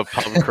home. The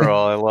pub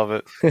crawl, I love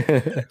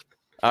it.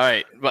 All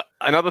right, but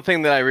another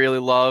thing that I really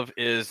love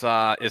is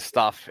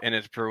stuff, and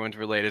it's Bruins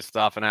related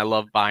stuff, and I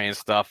love buying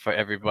stuff for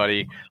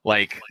everybody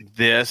like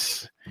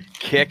this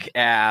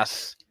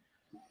kick-ass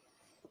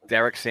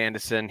Derek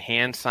Sanderson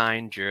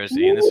hand-signed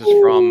jersey, and this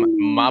is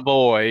from my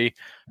boy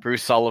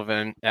Bruce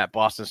Sullivan at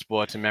Boston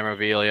Sports and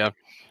Memorabilia.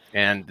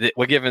 And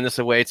we're giving this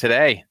away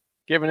today.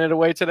 Giving it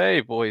away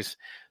today, boys.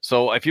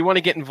 So if you want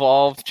to get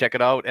involved, check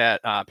it out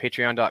at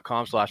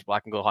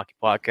patreon.com/Black and Gold Hockey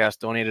Podcast.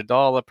 Donate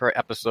 $1 per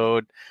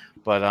episode.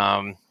 But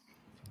I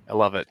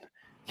love it.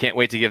 Can't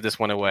wait to give this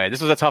one away.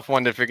 This is a tough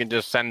one to freaking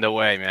just send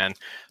away, man.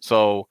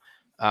 So,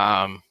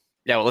 well,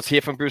 let's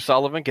hear from Bruce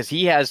Sullivan because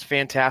he has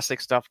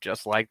fantastic stuff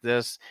just like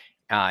this.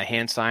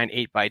 Hand-signed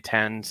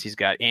 8x10s. He's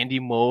got Andy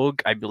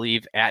Moog, I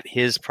believe, at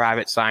his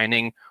private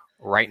signing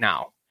right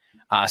now.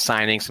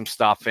 Signing some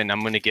stuff, and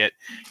I'm going to get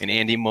an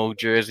Andy Moog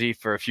jersey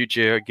for a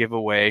future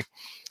giveaway.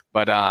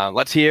 But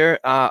let's hear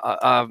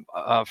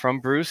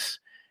from Bruce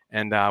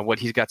and what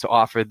he's got to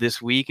offer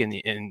this week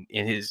in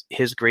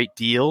his great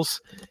deals.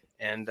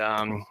 And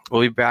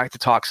we'll be back to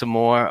talk some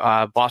more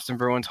Boston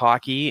Bruins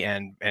hockey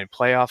and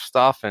playoff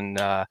stuff, and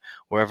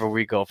wherever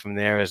we go from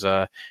there is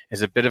a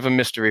bit of a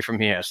mystery from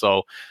here.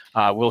 So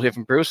we'll hear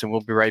from Bruce, and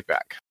we'll be right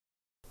back.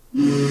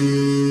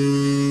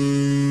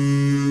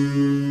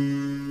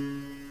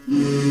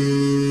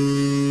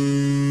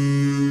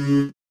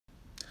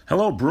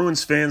 Hello,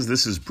 Bruins fans.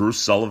 This is Bruce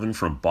Sullivan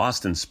from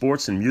Boston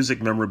Sports and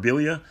Music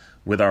Memorabilia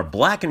with our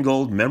Black and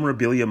Gold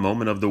Memorabilia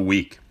Moment of the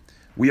Week.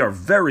 We are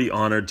very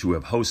honored to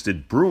have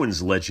hosted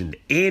Bruins legend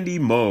Andy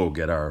Moog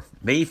at our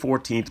May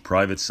 14th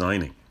private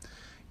signing.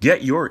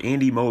 Get your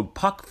Andy Moog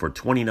puck for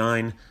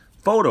 $29,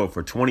 photo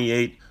for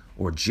 $28,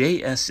 or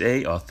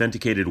JSA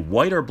authenticated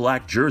white or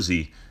black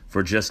jersey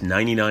for just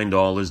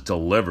 $99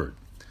 delivered.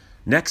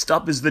 Next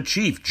up is the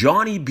Chief,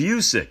 Johnny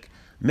Busick,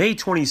 May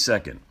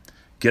 22nd.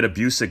 Get a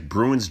Busick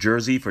Bruins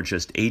jersey for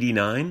just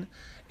 $89,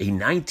 a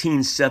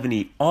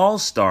 1970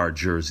 All-Star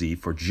jersey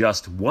for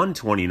just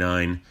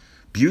 $129,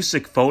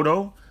 Busick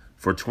photo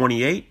for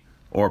 $28,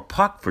 or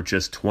puck for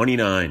just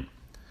 $29.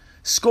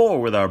 Score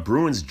with our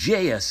Bruins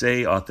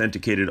JSA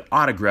authenticated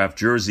autographed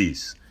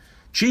jerseys.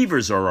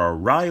 Cheevers are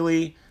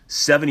O'Reilly,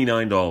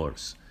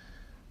 $79.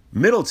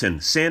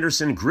 Middleton,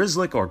 Sanderson,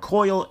 Grzelcyk, or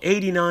Coyle,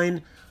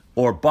 $89,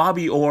 or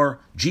Bobby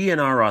Orr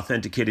GNR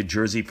authenticated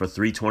jersey for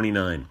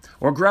 $329.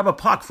 Or grab a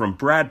puck from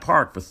Brad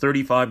Park for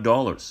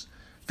 $35.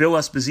 Phil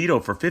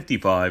Esposito for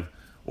 $55,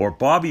 or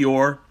Bobby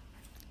Orr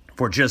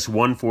for just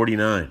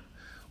 $149.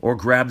 Or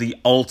grab the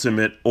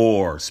Ultimate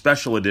Orr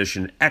Special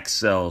Edition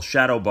XL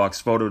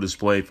Shadowbox photo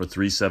display for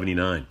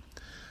 $379.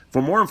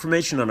 For more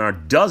information on our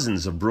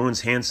dozens of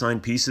Bruins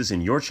hand-signed pieces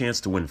and your chance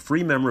to win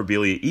free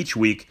memorabilia each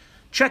week,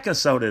 check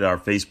us out at our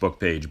Facebook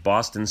page,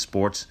 Boston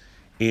Sports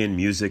and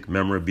Music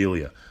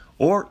Memorabilia,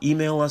 or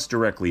email us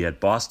directly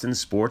at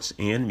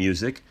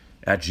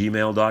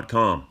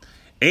bostonsportsandmusic@gmail.com.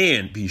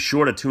 And be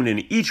sure to tune in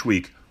each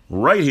week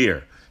right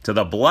here to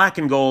the Black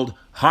and Gold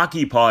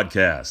Hockey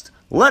Podcast.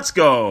 Let's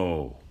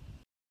go!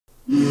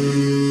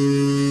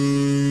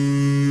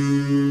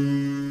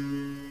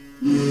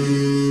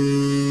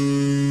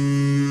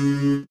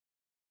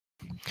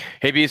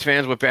 Hey, Bees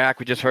fans, we're back.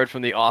 We just heard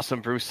from the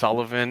awesome Bruce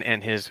Sullivan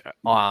and his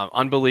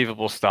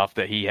unbelievable stuff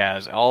that he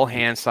has, all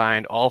hand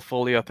signed, all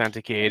fully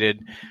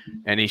authenticated,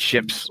 and he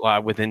ships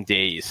within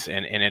days,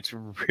 and it's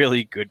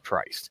really good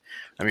priced.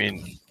 I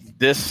mean,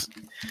 this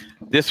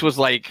was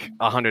like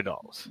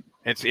 $100.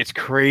 It's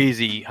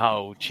crazy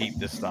how cheap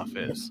this stuff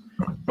is,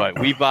 but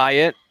we buy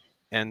it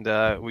and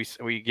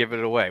we give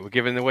it away. We're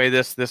giving it away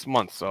this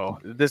month, so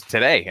this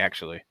today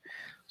actually.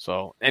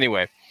 So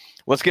anyway.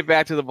 Let's get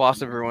back to the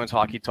Boston Bruins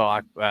hockey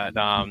talk.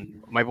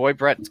 My boy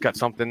Brett's got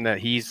something that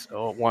he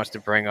wants to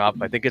bring up.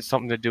 I think it's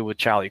something to do with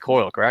Charlie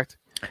Coyle, correct?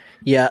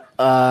 Yeah,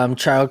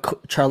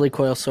 Charlie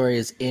Coyle,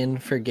 is in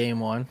for game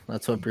one.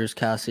 That's what Bruce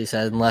Cassidy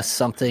said. Unless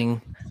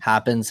something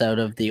happens out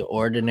of the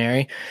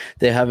ordinary,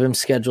 they have him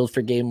scheduled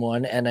for game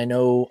one. And I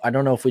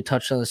don't know if we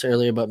touched on this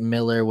earlier, but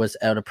Miller was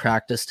out of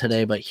practice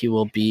today, but he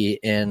will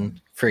be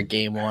in for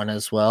game one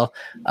as well.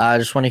 I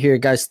just want to hear your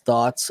guys'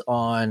 thoughts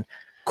on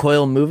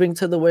Coyle moving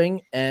to the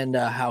wing and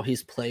how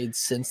he's played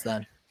since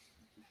then.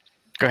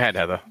 Go ahead,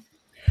 Heather.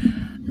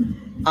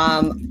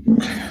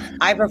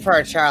 I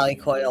prefer Charlie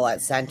Coyle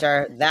at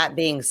center. That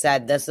being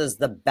said, this is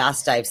the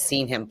best I've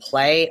seen him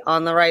play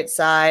on the right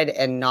side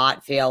and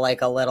not feel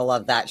like a little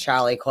of that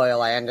Charlie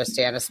Coyle. I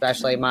understand,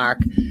 especially Mark,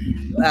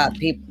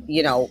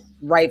 people,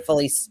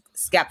 rightfully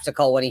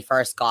skeptical when he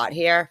first got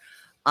here.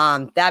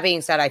 That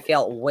being said, I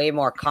feel way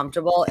more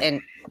comfortable,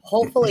 and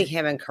hopefully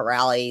him and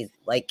Corrali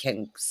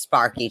can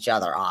spark each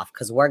other off,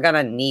 because we're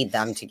gonna need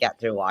them to get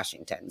through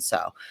Washington.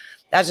 So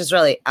that's just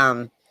really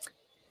I'm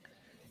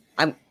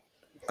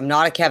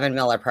not a Kevin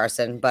Miller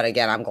person, but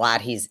again, I'm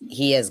glad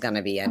he is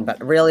gonna be in.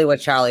 But really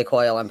with Charlie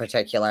Coyle in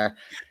particular,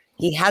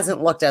 he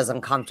hasn't looked as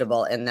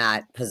uncomfortable in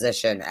that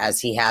position as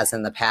he has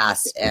in the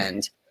past.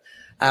 And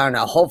I don't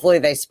know, hopefully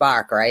they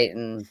spark, right?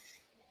 And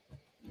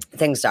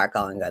things start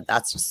going good.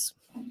 That's just,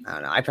 I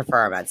don't know. I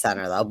prefer him at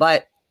center though,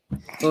 but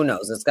who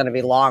knows? It's going to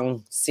be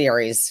long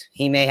series.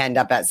 He may end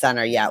up at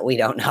center yet. We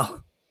don't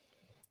know.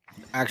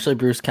 Actually,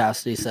 Bruce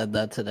Cassidy said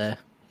that today.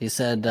 He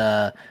said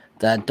that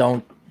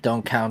don't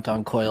count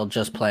on Coyle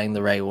just playing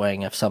the right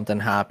wing if something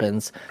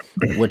happens,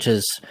 which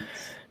is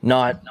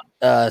not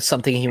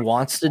something he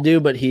wants to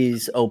do, but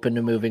he's open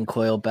to moving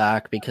Coyle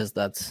back because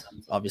that's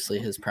obviously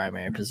his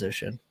primary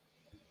position.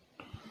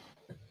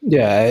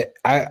 Yeah,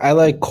 I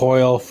like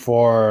Coyle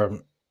for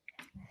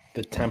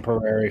the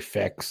temporary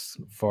fix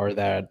for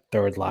that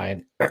third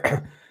line.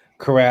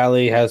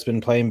 Corrali has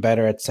been playing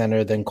better at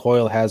center than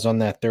Coyle has on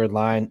that third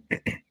line.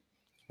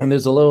 And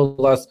there's a little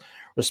less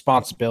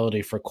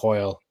responsibility for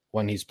Coyle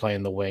when he's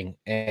playing the wing.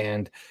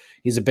 And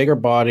he's a bigger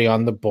body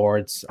on the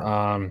boards.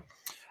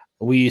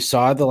 We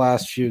saw the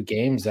last few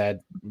games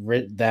that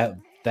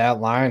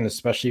line,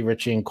 especially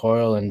Richie and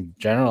Coyle in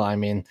general, I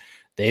mean,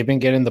 they've been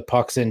getting the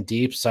pucks in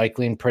deep,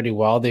 cycling pretty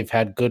well. They've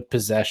had good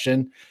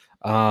possession.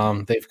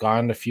 They've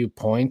gotten a few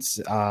points.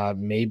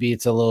 Maybe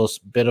it's a little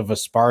bit of a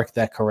spark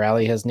that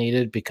Corrali has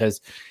needed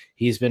because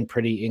he's been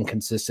pretty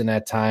inconsistent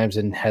at times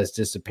and has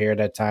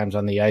disappeared at times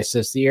on the ice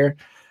this year.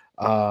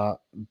 But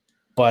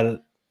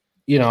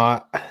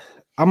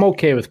I'm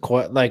okay with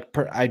Coyle.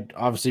 I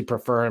obviously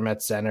prefer him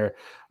at center.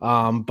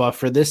 But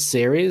for this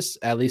series,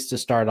 at least to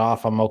start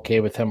off, I'm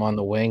okay with him on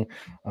the wing.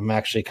 I'm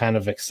actually kind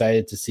of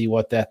excited to see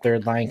what that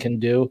third line can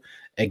do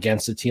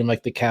against a team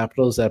like the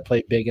Capitals that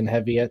play big and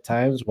heavy at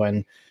times.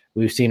 When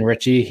we've seen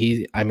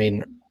Richie,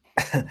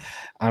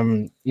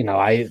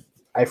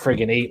 I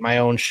friggin' ate my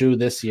own shoe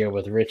this year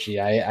with Richie.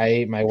 I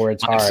ate my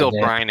words hard. I'm still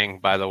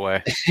brining, by the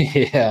way.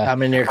 Yeah.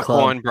 I'm in your club.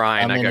 Corn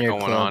brine I got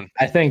going on.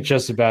 I think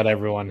just about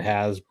everyone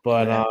has,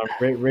 but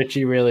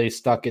Richie really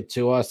stuck it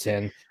to us,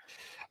 and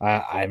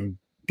I'm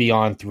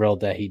beyond thrilled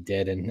that he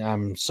did, and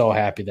I'm so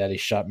happy that he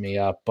shut me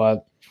up.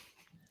 But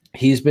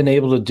he's been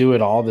able to do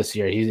it all this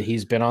year.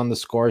 He's been on the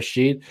score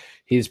sheet.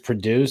 He's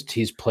produced.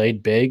 He's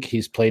played big.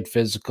 He's played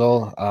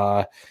physical.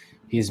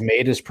 He's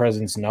made his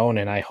presence known,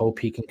 and I hope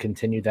he can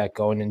continue that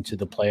going into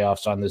the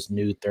playoffs on this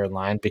new third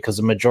line, because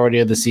the majority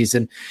of the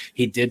season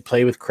he did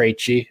play with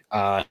Krejci.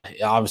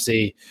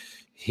 Obviously,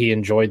 he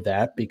enjoyed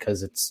that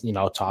because it's,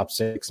 top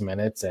 6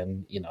 minutes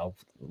and, a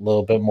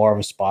little bit more of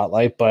a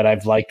spotlight. But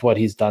I've liked what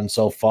he's done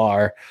so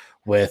far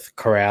with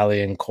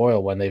Corrali and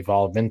Coyle when they've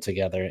all been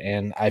together.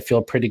 And I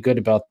feel pretty good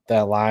about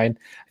that line.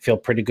 I feel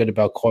pretty good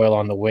about Coyle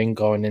on the wing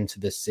going into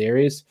this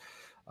series.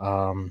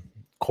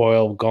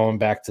 Coyle going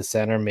back to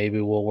center, maybe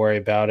we'll worry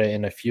about it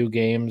in a few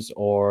games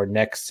or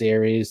next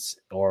series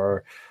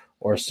or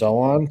so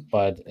on.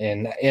 But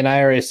and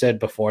I already said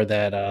before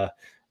that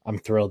I'm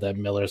thrilled that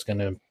Miller's going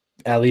to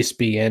at least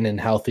be in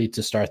and healthy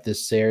to start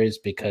this series,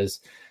 because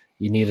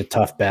you need a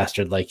tough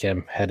bastard like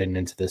him heading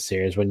into this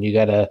series. When you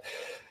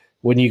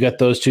got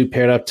those two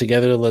paired up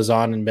together,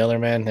 Lauzon and Miller,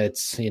 man,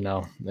 it's,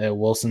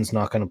 Wilson's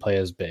not going to play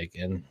as big.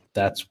 And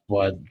that's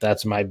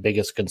my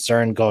biggest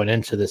concern going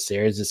into this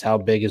series, is how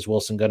big is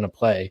Wilson going to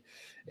play?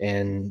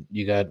 And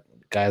you got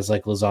guys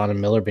like Lauzon and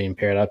Miller being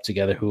paired up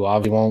together, who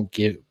obviously won't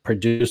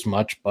produce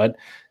much, but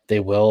they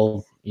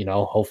will,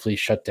 hopefully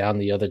shut down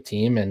the other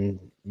team and,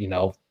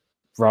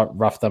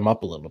 rough them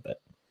up a little bit.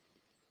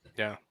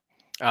 Yeah.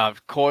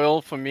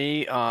 Coyle for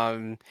me,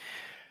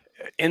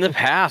 in the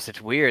past,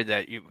 it's weird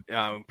that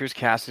Bruce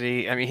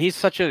Cassidy, I mean, he's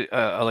such a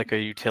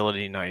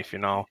utility knife, you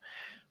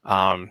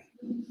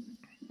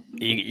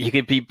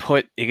could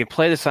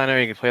play the center,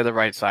 you could play the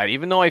right side.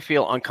 Even though I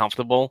feel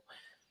uncomfortable,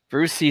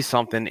 Bruce sees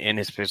something in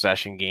his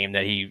possession game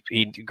that he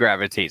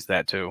gravitates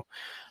that to.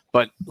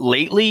 But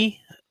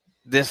lately,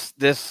 this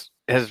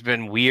has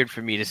been weird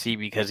for me to see,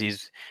 because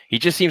he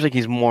just seems like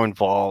he's more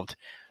involved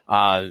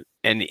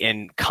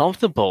and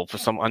comfortable for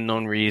some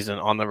unknown reason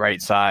on the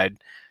right side.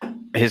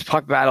 His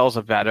puck battles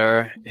are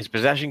better. His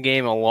possession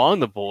game along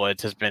the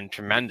boards has been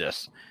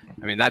tremendous.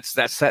 I mean, that's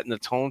setting the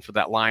tone for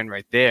that line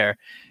right there.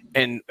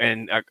 And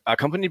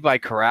accompanied by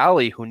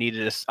Corrali, who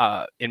needed us,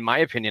 in my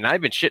opinion,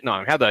 I've been shitting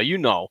on him. Heather,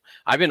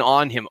 I've been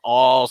on him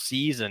all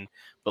season,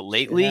 but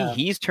lately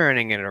he's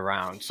turning it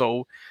around.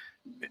 So,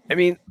 I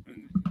mean,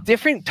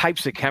 different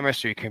types of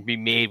chemistry can be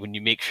made when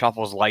you make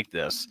shuffles like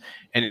this,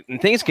 and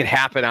things can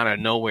happen out of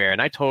nowhere.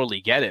 And I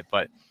totally get it,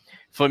 but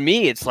for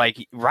me, it's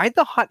like, ride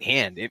the hot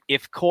hand.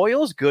 If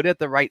Coyle's good at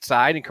the right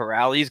side and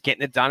Corrali's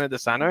getting it done at the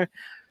center,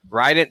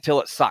 ride it until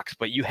it sucks.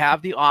 But you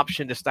have the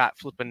option to start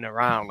flipping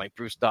around like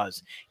Bruce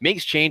does. He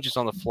makes changes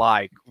on the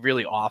fly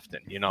really often,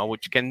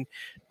 which can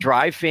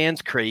drive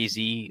fans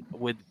crazy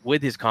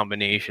with his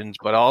combinations,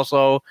 but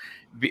also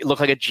look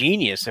like a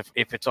genius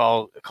if it's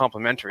all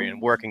complementary and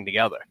working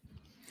together.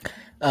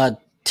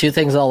 Two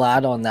things I'll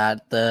add on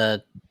that.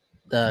 The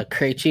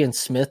Krejci and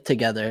Smith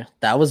together,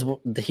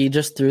 he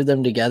just threw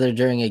them together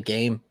during a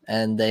game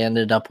and they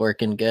ended up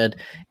working good.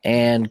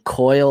 And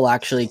Coyle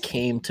actually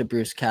came to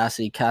Bruce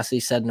Cassidy.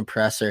 Cassidy said in a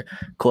presser,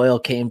 Coyle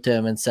came to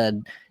him and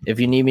said, if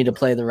you need me to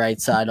play the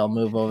right side, I'll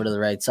move over to the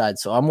right side.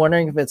 So I'm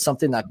wondering if it's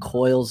something that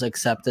Coyle's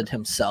accepted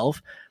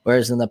himself,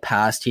 whereas in the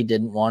past he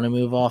didn't want to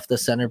move off the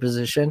center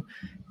position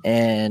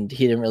and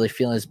he didn't really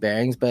feel his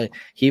bearings. But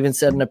he even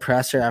said in a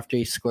presser after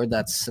he scored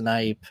that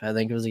snipe, I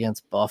think it was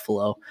against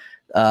Buffalo,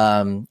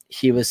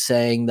 he was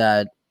saying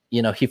that,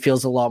 he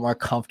feels a lot more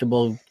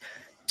comfortable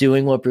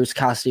doing what Bruce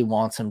Cassidy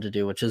wants him to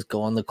do, which is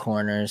go in the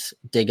corners,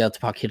 dig out the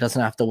puck. He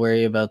doesn't have to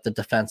worry about the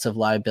defensive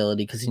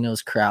liability because he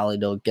knows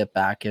Corrali will get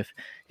back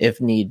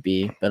if need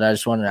be. But I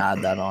just wanted to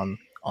add that on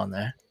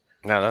there.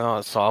 No,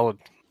 it's solid.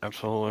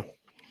 Absolutely.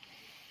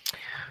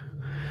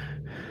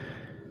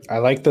 I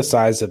like the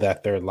size of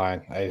that third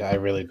line. I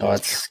really do. Oh,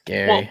 it's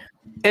scary. Well,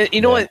 and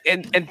you know what?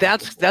 And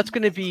that's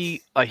going to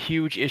be a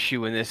huge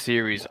issue in this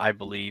series, I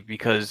believe,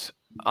 because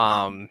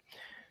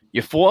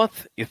your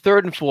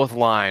third and fourth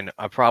line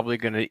are probably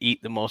going to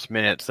eat the most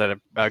minutes that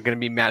are going to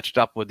be matched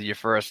up with your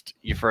first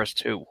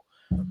two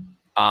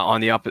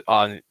on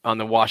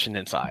the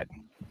Washington side.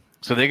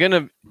 So they're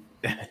gonna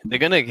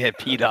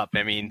get beat up.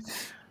 I mean,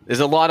 there's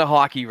a lot of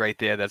hockey right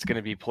there that's going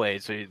to be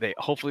played. So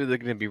hopefully they're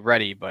going to be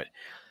ready, but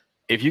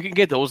if you can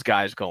get those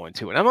guys going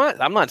too, and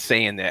I'm not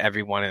saying that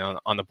everyone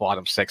on the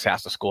bottom six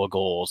has to score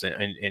goals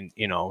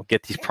and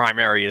get these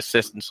primary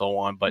assists and so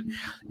on, but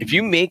if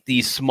you make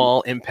these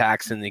small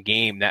impacts in the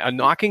game that are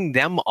knocking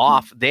them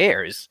off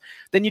theirs,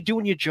 then you're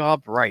doing your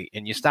job right,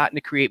 and you're starting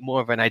to create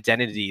more of an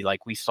identity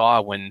like we saw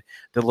when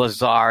the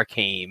Lazar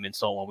came and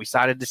so on. We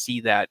started to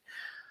see that.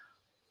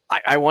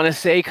 I want to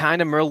say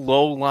kind of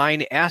Merlot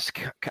line-esque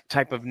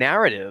type of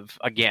narrative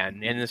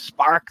again, and the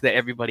spark that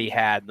everybody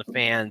had, the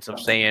fans, of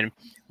saying,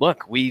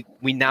 look, we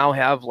now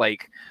have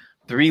like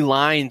 3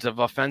 lines of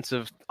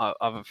offensive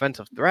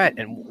threat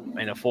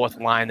and a fourth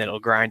line that'll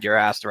grind your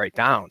ass right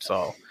down.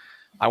 So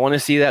I want to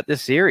see that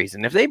this series.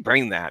 And if they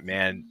bring that,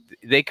 man,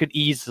 they could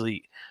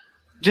easily,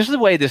 just the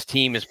way this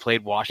team has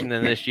played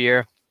Washington this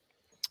year,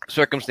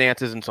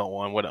 circumstances and so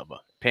on, whatever,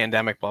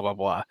 pandemic, blah, blah,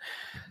 blah.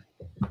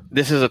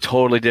 This is a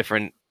totally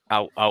different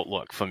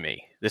outlook for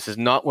me. This is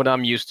not what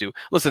I'm used to.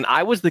 Listen,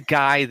 I was the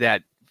guy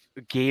that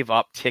gave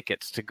up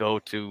tickets to go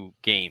to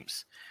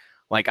games.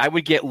 Like, I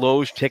would get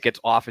Loge tickets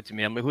offered to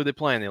me. I'm like, who are they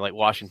playing? They're like,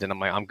 Washington. I'm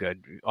like, I'm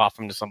good. Offer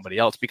them to somebody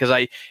else.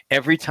 Because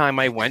every time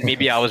I went,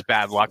 maybe I was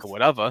bad luck or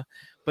whatever,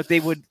 but they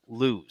would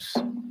lose.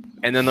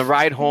 And then the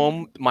ride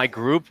home, my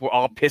group were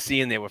all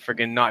pissy and they were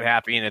freaking not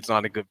happy, and it's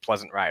not a good,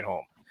 pleasant ride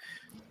home.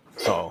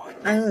 So,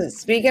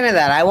 speaking of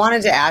that, I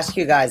wanted to ask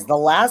you guys, the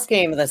last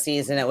game of the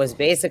season, it was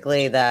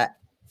basically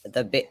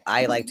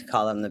I like to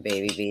call them the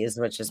baby bees,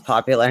 which is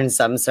popular in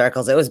some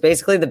circles. It was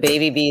basically the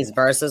baby bees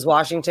versus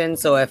Washington.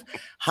 So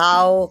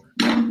how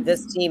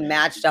this team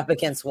matched up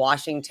against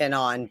Washington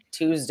on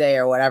Tuesday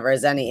or whatever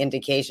is any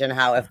indication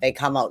how if they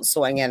come out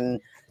swinging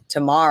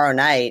tomorrow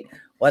night,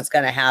 what's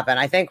going to happen.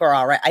 I think we're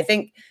all right. I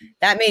think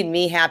that made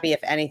me happy, if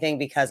anything,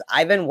 because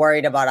I've been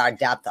worried about our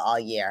depth all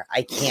year.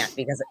 I can't,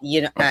 because,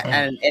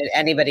 and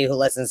anybody who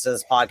listens to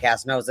this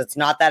podcast knows it's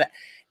not that,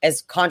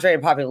 as contrary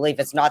to popular belief,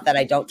 it's not that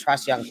I don't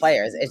trust young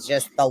players. It's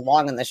just the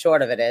long and the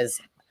short of it is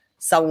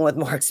someone with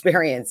more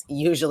experience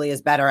usually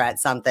is better at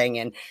something,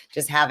 and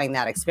just having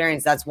that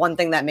experience. That's one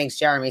thing that makes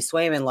Jeremy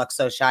Swayman look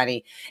so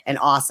shiny and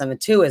awesome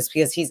too, is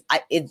because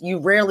you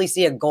rarely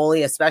see a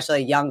goalie,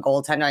 especially a young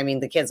goaltender. I mean,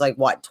 the kid's like,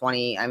 what,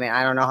 20? I mean,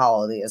 I don't know how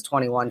old he is,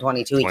 21,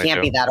 22. He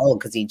can't be that old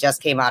because he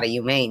just came out of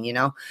UMaine,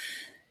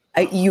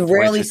 You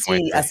rarely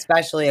see,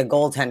 especially a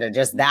goaltender,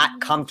 just that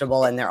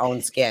comfortable in their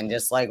own skin,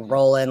 just like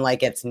rolling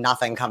like it's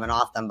nothing coming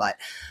off them. But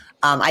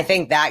I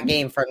think that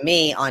game for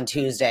me on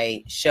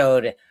Tuesday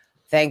showed,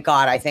 thank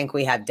God, I think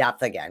we had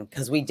depth again,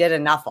 because we did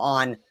enough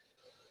on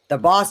the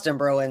Boston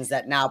Bruins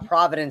that now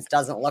Providence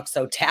doesn't look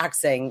so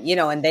taxing,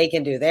 and they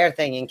can do their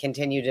thing and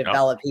continue to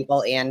develop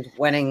people and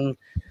winning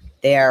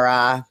their,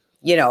 I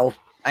know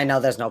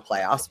there's no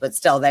playoffs, but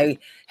still they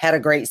had a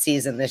great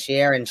season this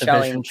year and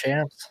showing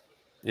champs.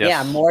 Yes.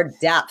 Yeah, more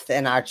depth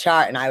in our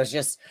chart. And I was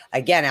just,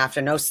 again,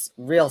 after no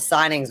real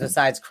signings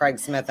besides Craig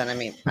Smith, and I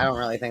mean, I don't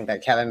really think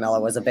that Kevin Miller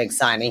was a big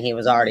signing. He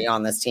was already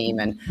on this team,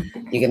 and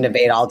you can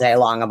debate all day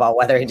long about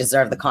whether he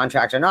deserved the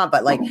contract or not.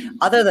 But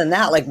other than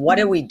that, what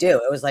did we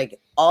do? It was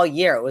all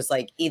year, it was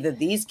either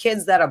these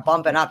kids that are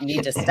bumping up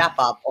need to step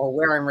up or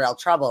we're in real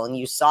trouble. And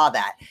you saw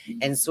that.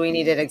 And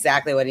Sweeney did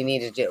exactly what he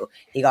needed to do.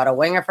 He got a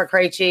winger for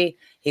Krejci.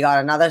 He got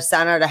another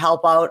center to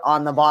help out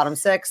on the bottom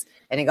six.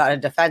 And he got a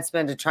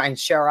defenseman to try and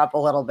shore up a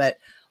little bit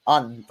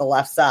on the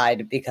left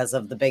side because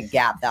of the big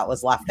gap that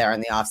was left there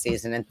in the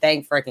offseason. And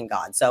thank freaking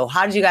God. So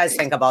how did you guys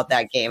think about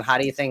that game? How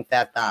do you think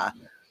that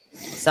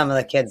some of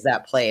the kids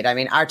that played? I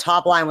mean, our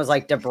top line was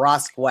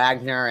DeBrusque,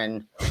 Wagner,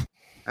 and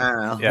I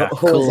don't know.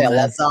 Who was it?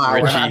 Lazar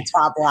were on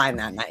top line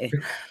that night.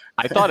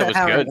 I thought it was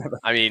good.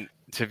 I mean,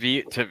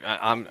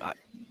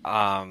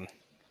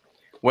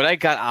 what I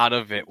got out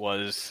of it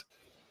was,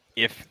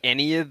 if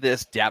any of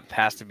this depth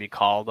has to be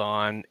called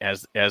on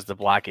as the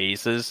Black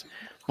Aces,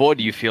 boy,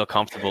 do you feel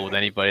comfortable with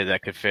anybody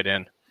that could fit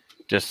in.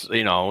 Just,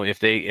 if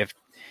there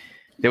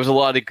was a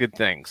lot of good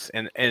things,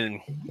 and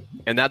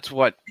that's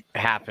what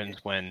happens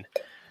when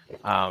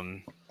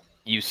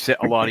you sit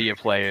a lot of your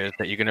players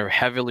that you're going to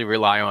heavily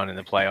rely on in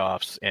the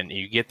playoffs, and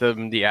you get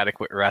them the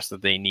adequate rest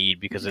that they need,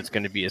 because it's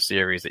going to be a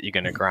series that you're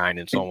going to grind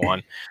and so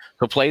on.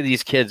 So play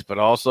these kids, but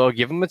also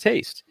give them a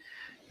taste.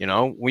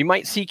 We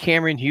might see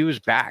Cameron Hughes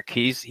back.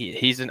 He's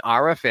an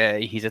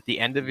RFA. He's at the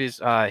end of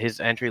his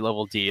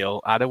entry-level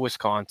deal out of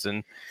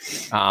Wisconsin.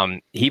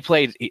 He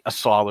played a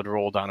solid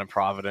role down in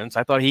Providence.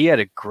 I thought he had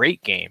a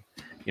great game.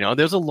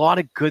 There's a lot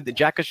of good.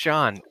 Jack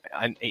Ashan,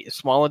 a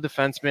smaller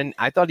defenseman,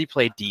 I thought he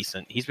played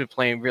decent. He's been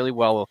playing really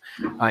well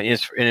in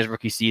his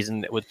rookie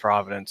season with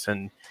Providence,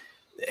 and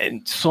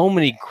so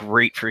many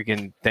great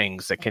freaking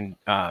things that can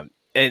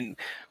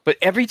But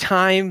every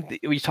time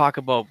we talk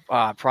about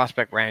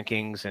prospect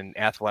rankings and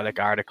athletic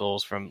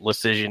articles from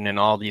Lecision and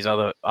all these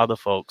other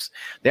folks,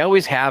 they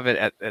always have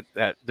it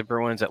at the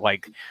Bruins at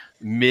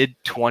mid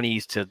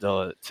 20s to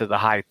the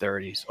high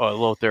 30s or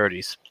low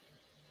 30s,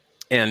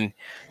 and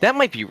that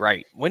might be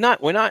right.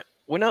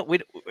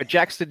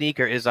 Jack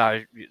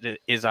Studnicka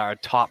is our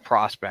top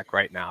prospect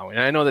right now, and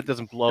I know that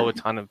doesn't blow a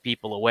ton of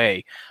people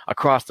away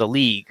across the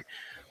league.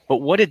 But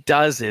what it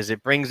does is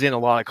it brings in a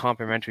lot of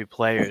complementary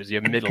players,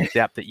 your middle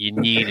depth that you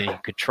need and you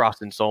could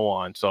trust and so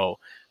on. So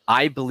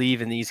I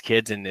believe in these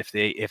kids, and if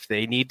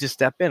they need to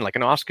step in, like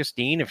an Oscar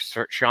Steen, if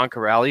Sean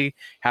Corrali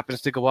happens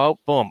to go out,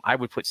 boom, I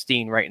would put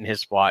Steen right in his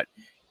spot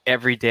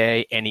every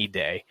day, any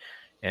day.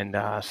 And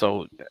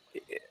so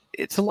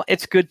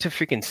it's good to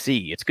freaking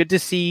see. It's good to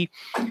see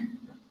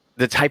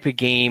the type of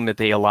game that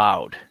they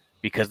allowed,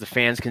 because the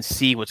fans can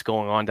see what's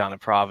going on down in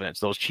Providence.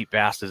 Those cheap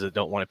bastards that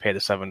don't want to pay the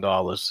 $7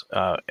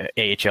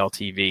 AHL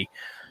TV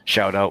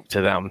shout out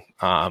to them.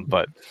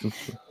 But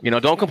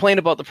don't complain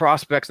about the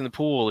prospects in the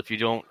pool if you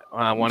don't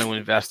want to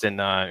invest in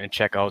and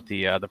check out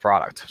the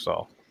product.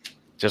 So,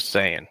 just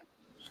saying.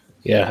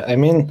 Yeah, I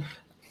mean,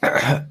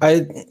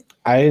 I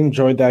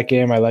enjoyed that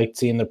game. I liked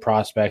seeing the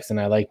prospects, and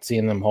I liked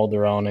seeing them hold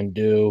their own and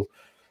do,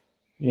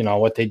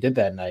 what they did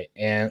that night.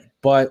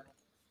 But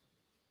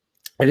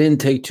I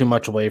didn't take too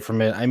much away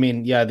from it. I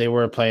mean, yeah, they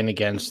were playing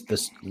against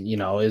this,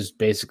 is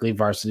basically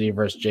varsity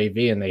versus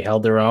JV, and they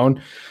held their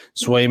own.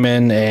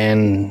 Swayman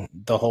and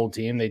the whole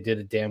team, they did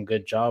a damn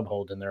good job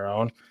holding their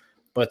own.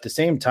 But at the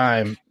same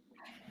time,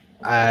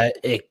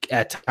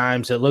 at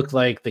times it looked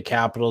like the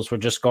Capitals were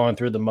just going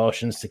through the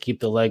motions to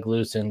keep the leg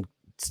loose and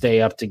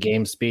stay up to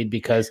game speed,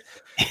 because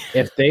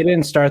if they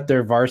didn't start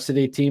their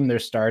varsity team, their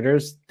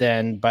starters,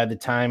 then by the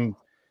time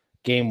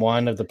game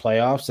one of the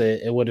playoffs,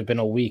 it would have been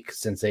a week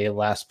since they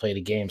last played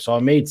a game. So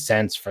it made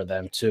sense for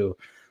them to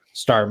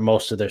start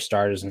most of their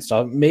starters and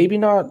stuff. Maybe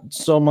not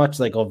so much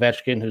like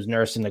Ovechkin, who's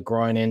nursing a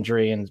groin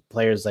injury, and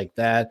players like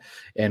that,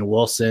 and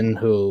Wilson,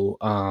 who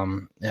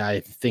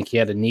I think he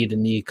had a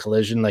knee-to-knee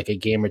collision like a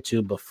game or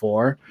two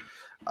before.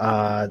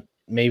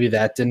 Maybe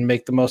that didn't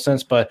make the most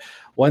sense. But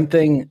one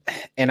thing,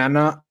 and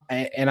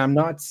I'm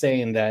not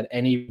saying that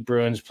any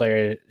Bruins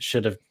player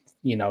should have,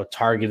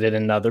 targeted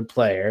another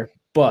player,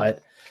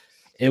 but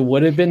it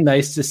would have been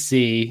nice to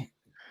see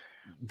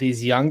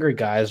these younger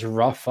guys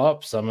rough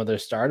up some of their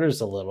starters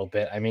a little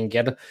bit. I mean,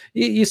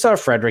 you saw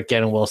Frederick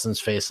get in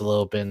Wilson's face a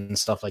little bit and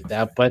stuff like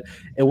that, but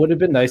it would have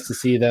been nice to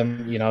see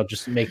them,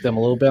 just make them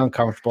a little bit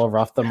uncomfortable,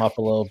 rough them up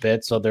a little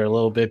bit so they're a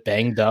little bit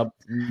banged up,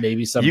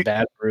 maybe some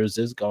bad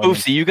bruises going.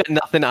 Oopsie, you got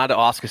nothing out of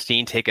Oscar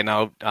Steen taking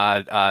out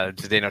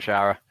Zdeno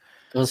Chara.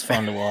 It was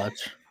fun to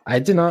watch. I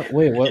did not.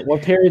 Wait,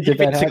 what period did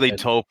that happen? Basically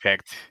toe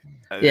picked.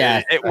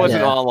 Yeah, it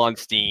wasn't all on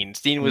Steen.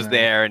 Steen was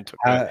there and took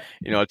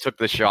took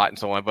the shot and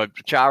so on. But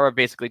Chara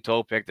basically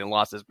toe picked and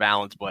lost his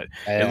balance. But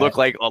it looked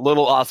like a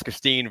little Oscar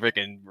Steen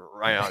freaking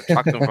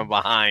trucked him from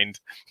behind.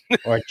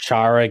 Or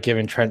Chara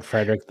giving Trent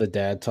Frederick the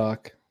dad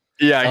talk.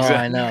 Yeah, exactly.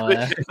 I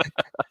know.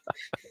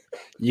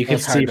 You can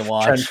see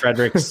Trent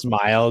Frederick's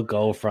smile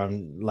go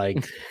from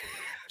like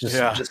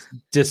just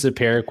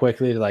disappear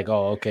quickly to like,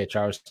 oh, okay,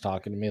 Chara's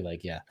talking to me.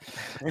 Like, yeah,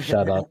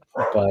 shut up.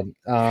 But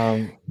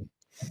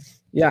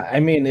yeah, I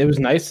mean, it was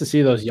nice to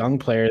see those young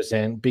players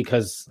in,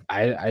 because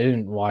I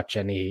didn't watch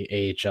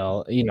any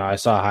AHL. I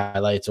saw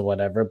highlights or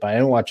whatever, but I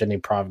didn't watch any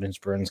Providence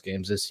Bruins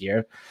games this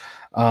year.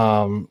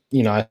 I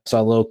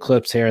saw little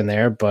clips here and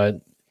there, but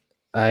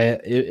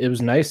it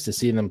was nice to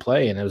see them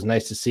play, and it was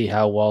nice to see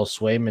how well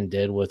Swayman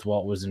did with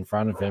what was in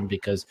front of him,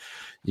 because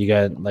you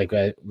got,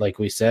 like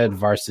we said,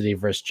 varsity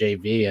versus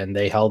JV, and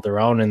they held their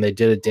own and they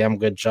did a damn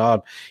good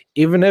job.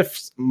 Even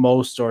if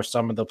most or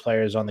some of the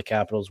players on the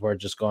Capitals were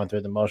just going through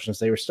the motions,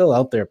 they were still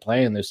out there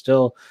playing. They're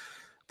still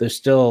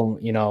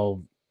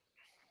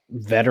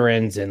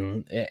veterans,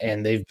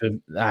 and they've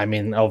been. I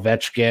mean,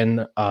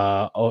 Ovechkin.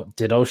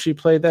 Did Oshie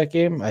play that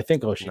game? I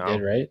think Oshie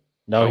did, right?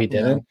 No, he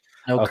didn't.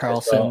 No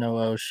Carlson, no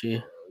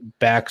Oshie.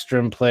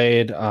 Backstrom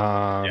played.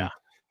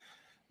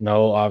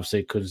 No,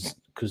 obviously,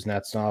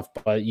 Kuznetsov,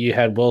 but you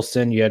had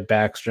Wilson, you had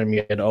Backstrom,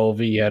 you had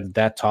Ovi, you had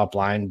that top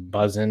line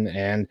buzzing,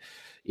 and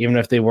even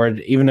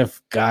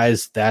if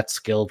guys that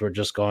skilled were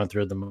just going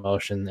through the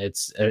motion,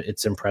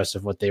 it's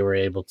impressive what they were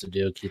able to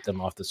do, keep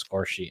them off the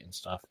score sheet and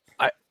stuff.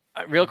 I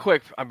real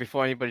quick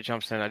before anybody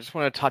jumps in, I just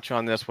want to touch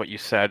on this. What you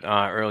said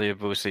earlier,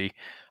 Boosie,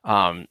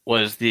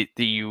 was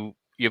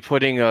you're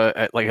putting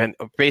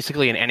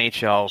basically an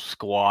NHL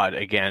squad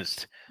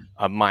against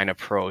a minor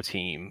pro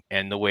team,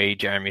 and the way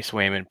Jeremy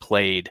Swayman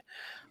played.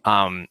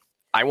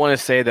 I want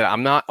to say that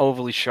I'm not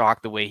overly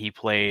shocked the way he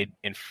played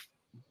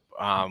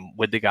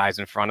with the guys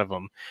in front of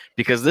him,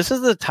 because this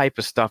is the type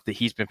of stuff that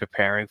he's been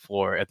preparing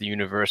for at the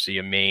University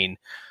of Maine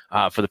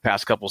for the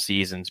past couple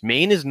seasons.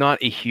 Maine is not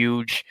a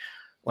huge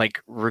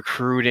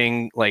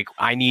recruiting,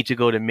 I need to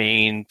go to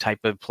Maine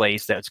type of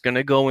place that's going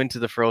to go into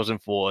the Frozen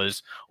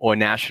Fours or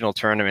national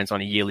tournaments on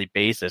a yearly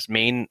basis.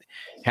 Maine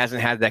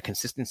hasn't had that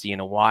consistency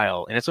in a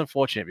while, and it's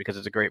unfortunate because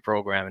it's a great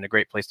program and a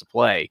great place to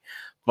play.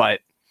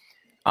 But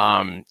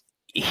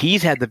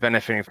he's had the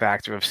benefiting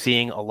factor of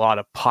seeing a lot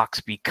of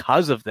pucks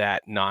because of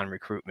that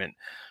non-recruitment.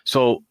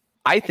 So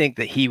I think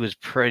that he was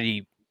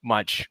pretty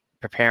much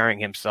preparing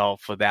himself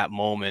for that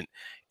moment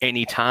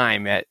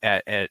anytime at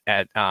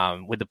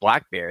with the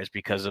Black Bears,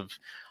 because of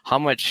how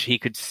much he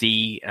could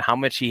see and how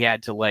much he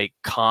had to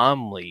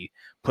calmly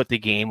put the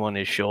game on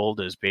his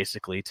shoulders,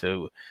 basically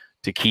to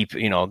keep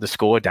the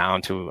score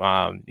down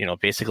to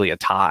basically a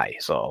tie.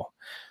 So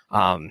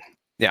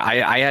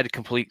I had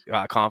complete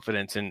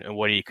confidence in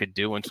what he could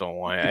do and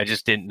so on. I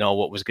just didn't know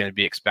what was going to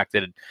be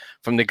expected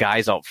from the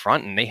guys out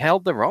front, and they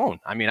held their own.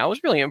 I mean, I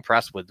was really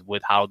impressed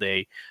with how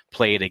they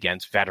played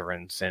against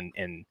veterans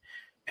and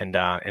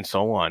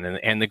so on,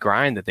 and the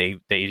grind that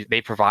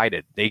they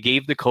provided. They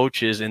gave the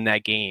coaches in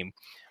that game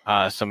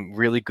some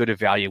really good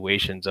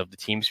evaluations of the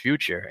team's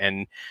future,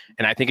 and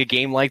I think a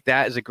game like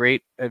that is a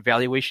great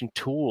evaluation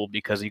tool,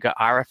 because you got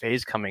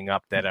RFAs coming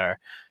up that are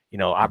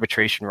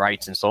arbitration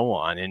rights and so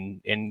on.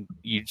 And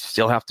you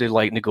still have to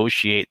like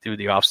negotiate through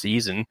the off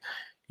season.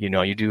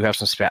 You do have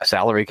some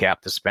salary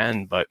cap to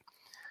spend, but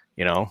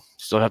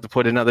still have to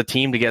put another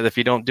team together if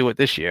you don't do it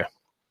this year.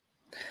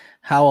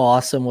 How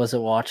awesome was it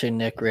watching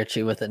Nick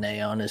Ritchie with an A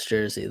on his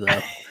jersey,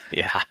 though?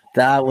 Yeah.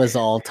 That was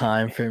all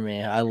time for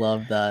me. I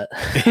love that.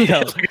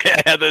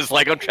 Yeah, there's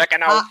like, I'm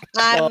checking out.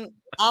 I'm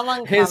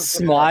uncomfortable. His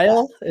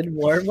smile in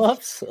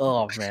warm-ups.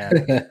 Oh,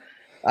 man.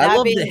 I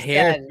love the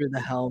hair through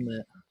the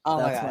helmet. Oh,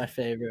 that's my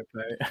favorite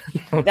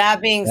part. That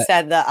being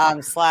said,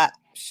 the slap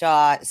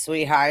shot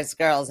sweethearts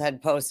girls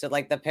had posted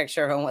like the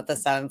picture of him with the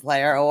 7th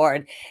player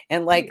award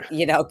and like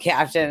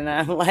caption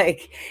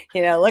like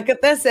look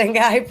at this thing,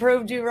 guy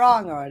proved you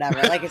wrong or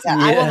whatever. Like I said,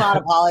 I will not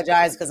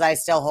apologize because I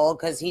still hold,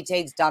 because he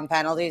takes dumb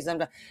penalties.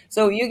 And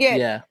so you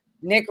get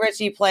Nick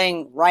Ritchie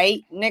playing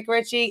right. Nick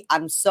Ritchie,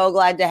 I'm so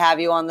glad to have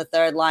you on the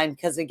third line,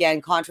 because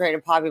again, contrary to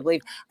popular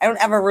belief, I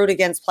don't ever root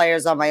against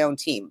players on my own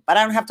team, but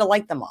I don't have to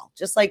like them all.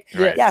 Just like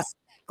yes,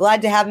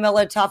 glad to have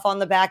Miller Tough on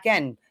the back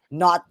end.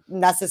 Not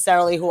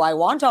necessarily who I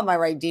want on my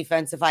right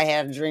defense if I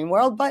had a dream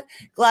world, but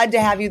glad to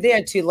have you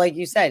there too. Like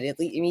you said,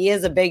 he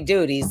is a big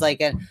dude. He's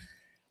like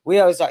we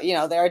always are,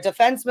 they're a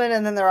defenseman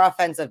and then they're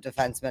offensive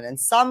defenseman. And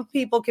some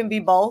people can be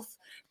both,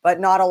 but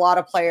not a lot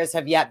of players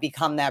have yet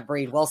become that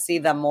breed. We'll see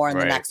them more in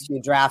the next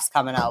few drafts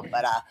coming out.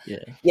 But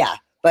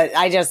but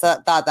I just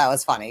thought that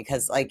was funny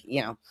because I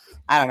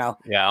don't know.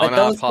 Yeah, but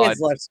those kids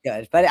looked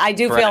good. But I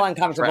do feel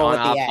uncomfortable with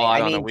the A.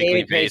 I mean,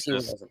 David Krejci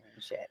was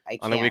shit.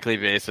 On a weekly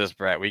basis,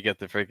 Brett, we get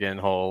the freaking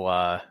whole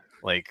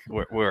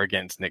we're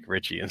against Nick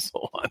Ritchie and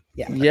so on.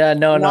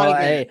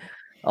 Hey,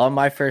 on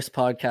my first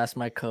podcast,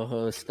 my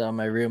co-host,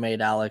 my roommate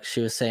Alex,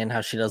 she was saying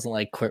how she doesn't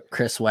like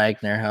Chris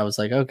Wagner. I was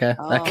like, okay,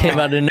 that came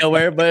out of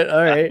nowhere, but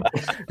all right.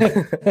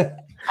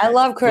 I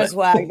love Chris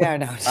Wagner.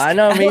 No, I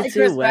know, me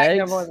too.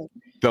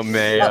 The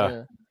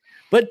mayor.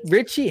 But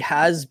Ritchie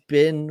has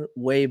been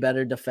way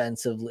better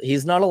defensively.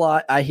 He's not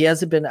he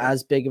hasn't been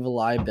as big of a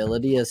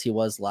liability as he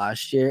was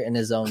last year in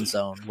his own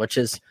zone, which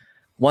is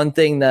one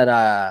thing that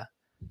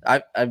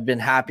I've been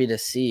happy to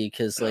see,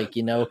 because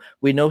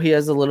we know he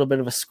has a little bit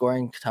of a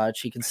scoring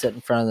touch. He can sit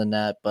in front of the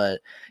net, but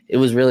it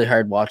was really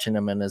hard watching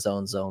him in his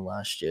own zone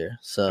last year.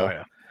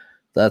 So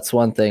that's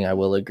one thing I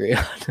will agree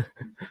on.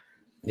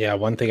 Yeah,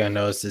 one thing I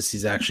noticed is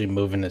he's actually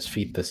moving his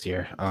feet this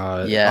year.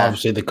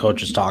 Obviously the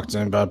coaches talked to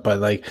him about, but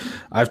like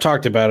I've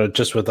talked about it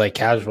just with like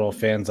casual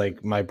fans,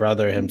 like my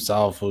brother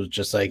himself, who's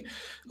just like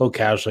he'll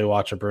casually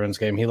watch a Bruins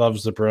game. He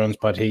loves the Bruins,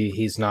 but he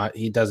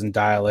doesn't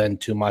dial in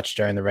too much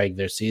during the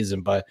regular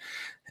season. But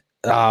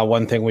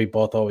one thing we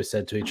both always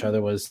said to each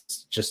other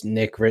was just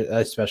Nick,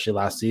 especially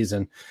last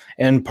season,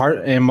 and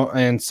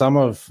some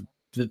of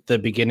the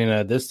beginning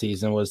of this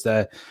season was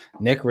that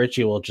Nick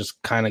Ritchie will just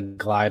kind of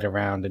glide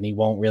around and he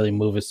won't really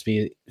move his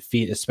feet,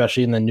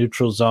 especially in the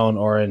neutral zone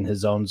or in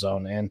his own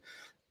zone.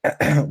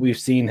 And we've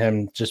seen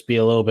him just be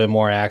a little bit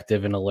more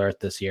active and alert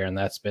this year, and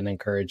that's been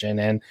encouraging.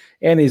 And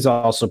he's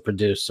also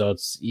produced. So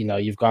it's,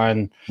 you've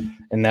gone,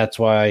 and that's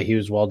why he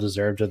was well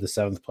deserved of the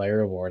 7th player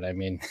award. I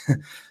mean,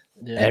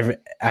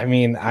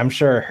 I'm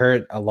sure it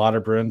hurt a lot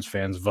of Bruins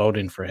fans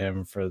voting for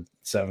him for the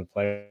 7th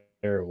player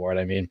award.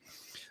 I mean,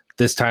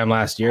 this time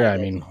last year,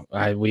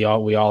 we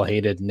all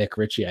hated Nick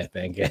Ritchie, I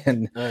think,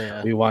 and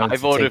we wanted. I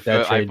voted for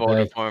him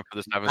for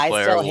the 7th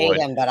player. I still hate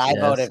him, but I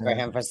voted for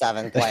him for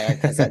 7th player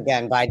because,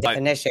 again, by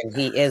definition,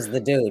 he is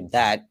the dude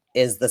that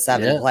is the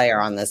 7th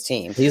player on this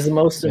team. He's the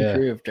most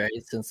improved, right,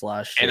 since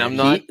last year. And I'm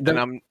not.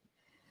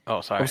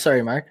 Oh, sorry. I'm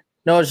sorry, Mark.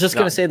 No, I was just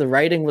gonna say the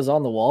writing was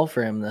on the wall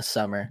for him this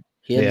summer.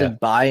 He had to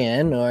buy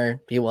in,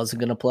 or he wasn't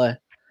gonna play.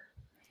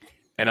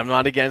 And I'm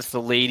not against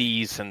the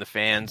ladies and the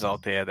fans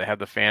out there that have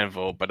the fan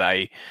vote, but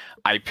I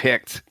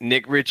picked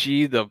Nick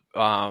Ritchie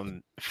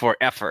for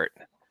effort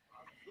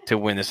to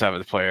win the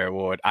 7th player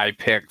award. I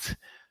picked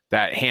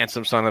that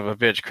handsome son of a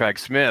bitch, Craig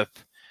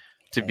Smith,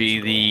 to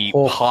be the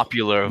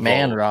popular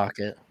man vote.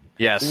 Rocket.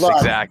 Yes,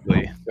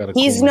 exactly.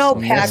 He's no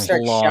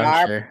Patrick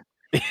Sharp,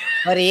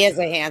 but he is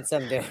a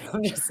handsome dude.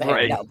 I'm just saying.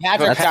 Right. No,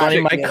 Patrick That's funny.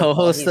 My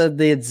co-host said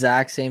the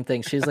exact same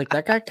thing. She's like,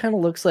 that guy kind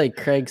of looks like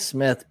Craig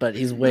Smith, but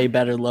he's way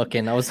better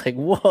looking. I was like,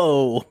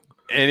 whoa.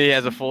 And he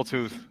has a full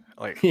tooth.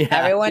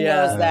 Everyone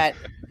knows that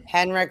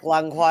Henrik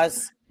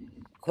Lundqvist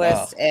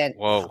and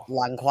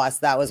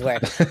Lundqvist, that was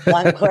weird.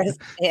 Lundqvist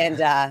and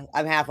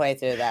I'm halfway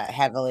through that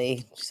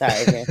heavily.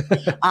 Sorry.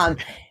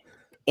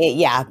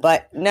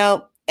 But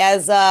no.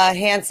 As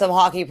handsome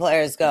hockey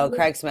players go,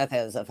 Craig Smith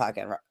is a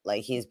fucking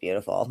he's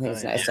beautiful.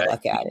 He's nice to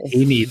look at.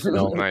 He needs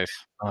no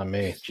nice on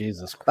me,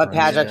 Jesus Christ. But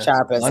Patrick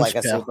Sharp is like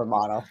a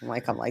supermodel.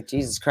 I'm like,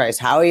 Jesus Christ,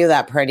 how are you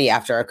that pretty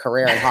after a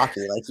career in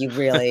hockey? Like, you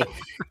really,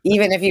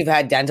 even if you've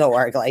had dental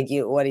work,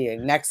 what are you?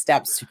 Next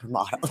step,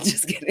 supermodel.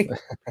 Just kidding.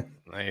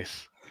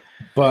 Nice.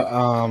 But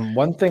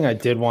one thing I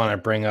did want to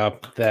bring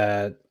up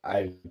that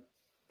I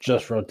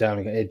just wrote down,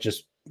 it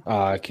just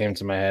came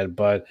to my head,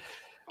 but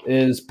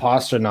is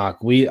Pasternak.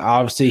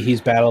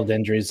 He's battled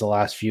injuries the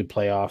last few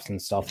playoffs and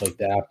stuff like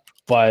that,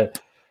 but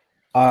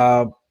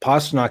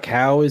Pastrnak,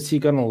 how is he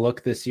going to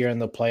look this year in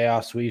the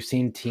playoffs? We've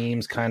seen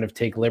teams kind of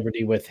take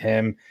liberty with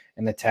him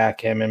and attack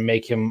him and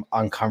make him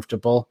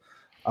uncomfortable.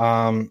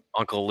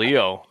 Uncle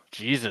Leo,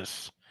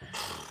 Jesus.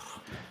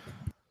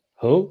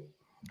 Who?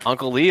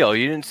 Uncle Leo,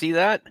 you didn't see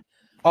that? They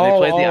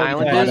played the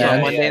Islanders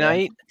on Monday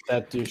night.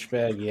 That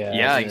douchebag,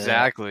 Yeah,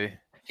 exactly.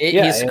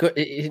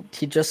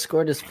 He just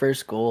scored his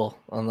first goal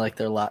on like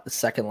their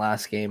second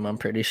last game, I'm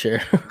pretty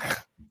sure.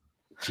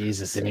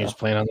 Jesus, and he was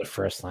playing on the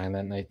first line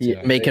that night too.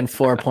 Making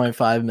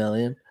 $4.5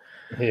 million.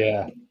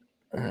 Yeah.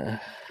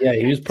 Yeah,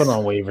 he was put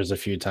on waivers a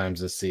few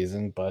times this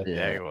season, but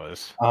yeah, he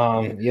was.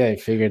 I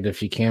figured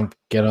if you can't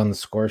get on the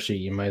score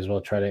sheet, you might as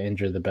well try to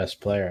injure the best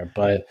player.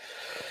 But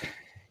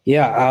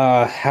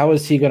yeah, how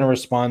is he going to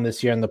respond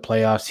this year in the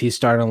playoffs? He's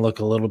starting to look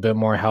a little bit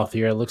more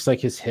healthier. It looks like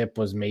his hip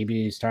was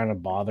maybe starting to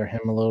bother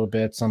him a little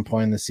bit at some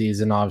point in the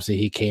season. Obviously,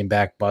 he came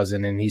back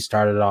buzzing and he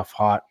started off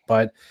hot,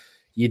 but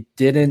you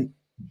didn't.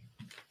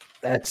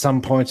 At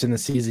some points in the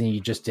season,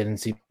 you just didn't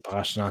see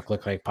Pastrnak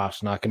look like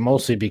Pastrnak, and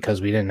mostly because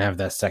we didn't have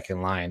that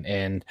second line,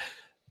 and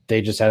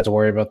they just had to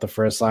worry about the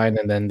first line,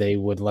 and then they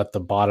would let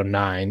the bottom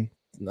nine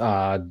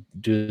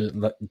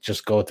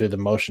just go through the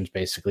motions,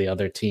 basically,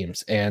 other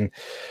teams. And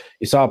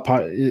you saw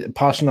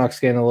Pastrnak's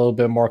getting a little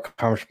bit more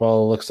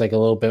comfortable, looks like a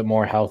little bit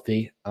more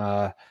healthy.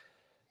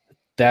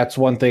 That's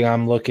one thing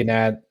I'm looking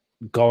at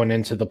going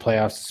into the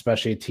playoffs,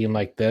 especially a team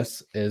like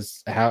this,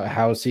 is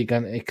how is he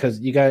gonna, because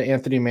you got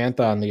Anthony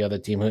Mantha on the other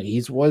team.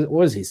 He's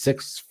what is he,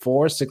 6'4",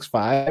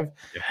 6'5"?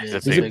 Yeah,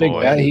 he's a big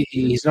guy.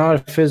 He's not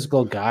a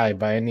physical guy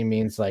by any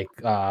means like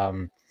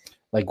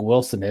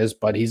Wilson is,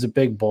 but he's a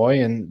big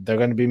boy, and they're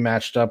going to be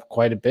matched up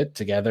quite a bit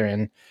together.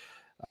 And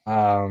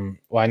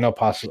I know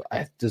possibly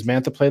does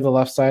Mantha play the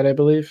left side, I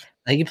believe?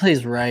 I think he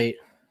plays right.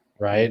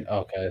 Right.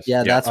 Okay.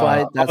 Yeah, that's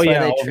why they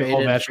traded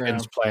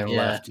Ovechkin's playing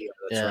left. Yeah,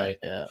 that's right.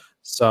 Yeah.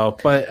 So,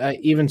 but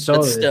even so,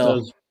 but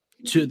still,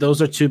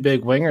 those are two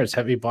big wingers,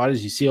 heavy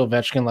bodies. You see,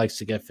 Ovechkin likes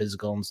to get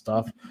physical and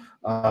stuff.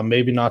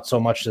 Maybe not so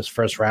much this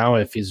first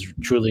round if he's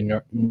truly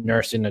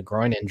nursing a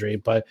groin injury.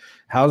 But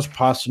how's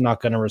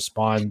Pastrnak going to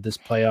respond this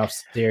playoff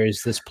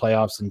series, this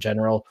playoffs in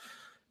general?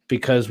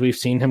 Because we've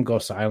seen him go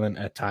silent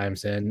at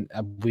times, and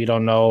we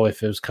don't know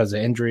if it was because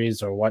of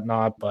injuries or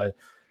whatnot. But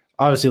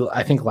obviously,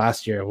 I think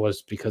last year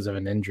was because of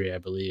an injury, I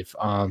believe.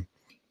 And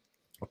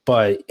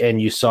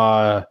you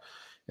saw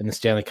in the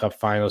Stanley Cup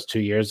Finals 2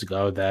 years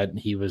ago that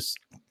he was,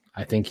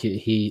 I think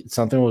he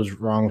something was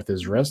wrong with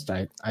his wrist.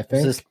 I think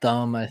it's his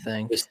thumb. I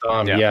think his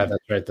thumb. Yeah,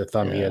 that's right. The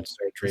thumb. He had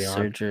surgery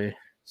on.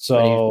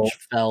 So he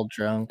fell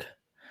drunk.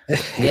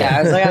 Yeah,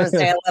 I was going to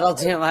say a little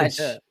too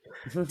much.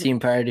 Team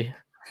party.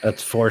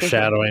 That's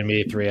foreshadowing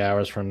me 3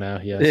 hours from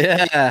now.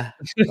 Yes. Yeah,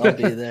 I'll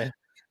be there.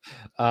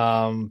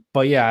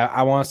 But yeah,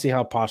 I want to see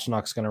how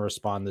Pastrnak's going to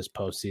respond this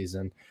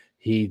postseason.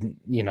 He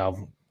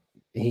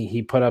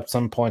put up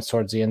some points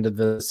towards the end of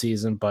the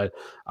season, but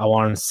I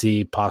want to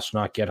see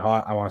Pastrnak get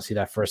hot. I want to see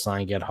that first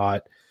line get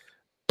hot.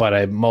 But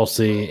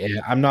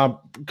I'm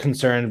not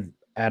concerned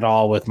at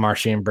all with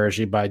Marshy and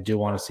Bergy, but I do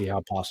want to see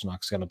how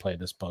Pastrnak's going to play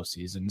this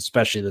postseason,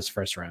 especially this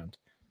first round.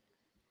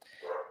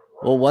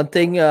 Well, one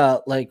thing,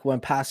 like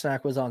when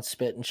Pastrnak was on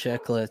Spit and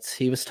Chicklets,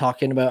 he was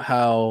talking about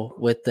how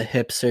with the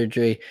hip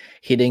surgery,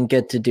 he didn't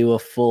get to do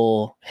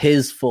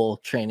his full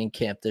training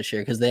camp this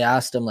year because they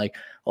asked him like,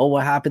 oh,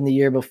 what happened the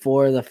year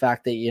before? The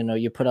fact that,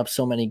 you put up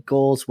so many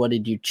goals, what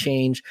did you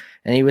change?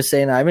 And he was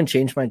saying, I haven't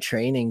changed my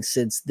training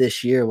since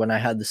this year when I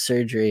had the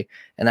surgery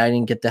and I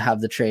didn't get to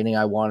have the training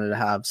I wanted to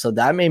have. So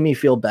that made me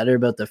feel better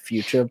about the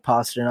future of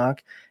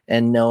Pastrnak.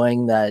 And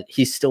knowing that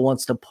he still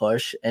wants to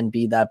push and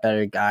be that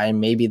better guy.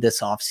 And maybe this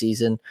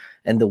offseason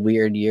and the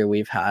weird year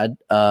we've had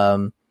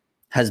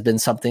has been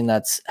something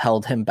that's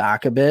held him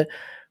back a bit.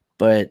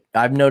 But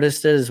I've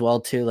noticed it as well,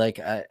 too. Like,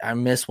 I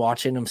miss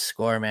watching him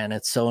score, man.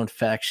 It's so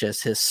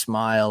infectious. His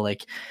smile,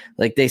 like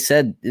they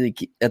said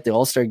at the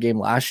All-Star game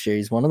last year,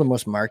 he's one of the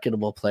most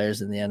marketable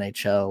players in the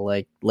NHL.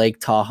 Like Lake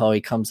Tahoe,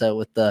 he comes out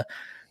with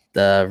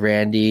the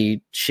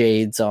Randy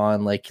shades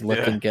on, like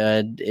looking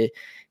good.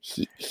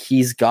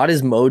 He's got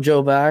his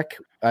mojo back.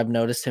 I've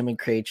noticed him and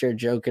Krejci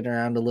joking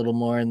around a little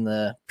more in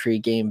the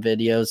pregame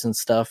videos and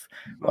stuff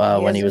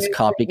when he was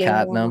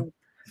copycatting them.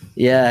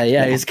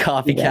 Yeah, he's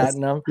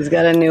copycatting them. He's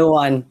got a new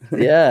one.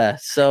 Yeah,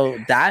 so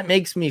that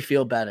makes me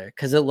feel better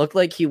because it looked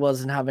like he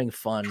wasn't having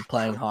fun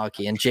playing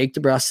hockey. And Jake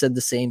DeBrusk said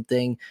the same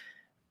thing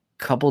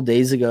a couple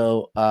days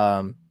ago.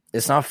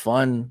 It's not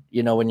fun,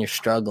 when you're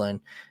struggling.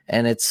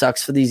 And it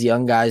sucks for these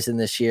young guys in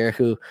this year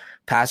who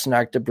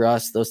Pastrnak,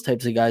 DeBrusk, those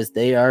types of guys,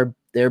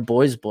 they're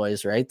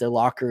boys, right? They're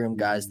locker room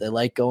guys. They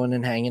like going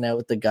and hanging out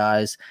with the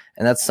guys,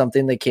 and that's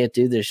something they can't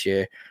do this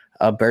year.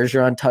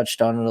 Bergeron touched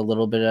on it a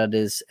little bit at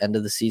his end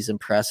of the season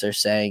presser,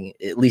 saying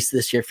at least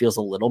this year feels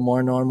a little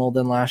more normal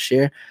than last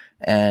year.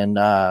 And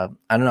I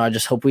don't know. I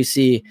just hope we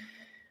see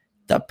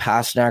the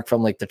Pastrnak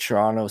from like the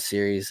Toronto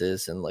series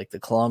and like the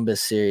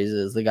Columbus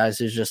series, the guys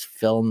who's just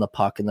filling the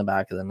puck in the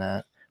back of the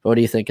net. What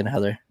are you thinking,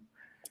 Heather?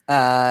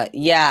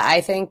 Yeah,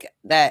 I think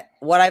that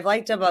what I've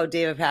liked about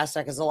David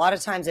Pastrnak is a lot of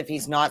times if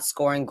he's not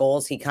scoring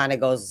goals, he kind of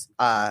goes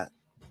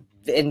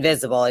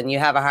invisible and you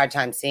have a hard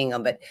time seeing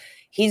him, but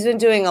he's been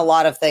doing a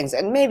lot of things,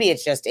 and maybe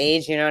it's just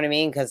age, you know what I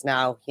mean? Because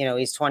now,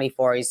 he's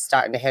 24, he's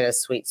starting to hit a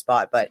sweet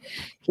spot, but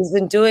he's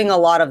been doing a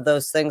lot of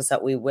those things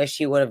that we wish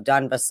he would have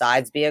done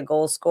besides be a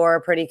goal scorer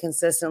pretty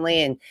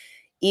consistently. And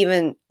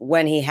even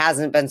when he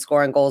hasn't been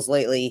scoring goals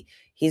lately,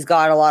 he's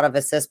got a lot of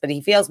assists, but he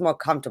feels more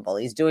comfortable.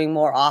 He's doing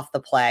more off the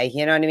play.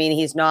 You know what I mean?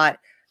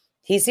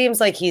 He seems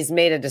like he's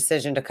made a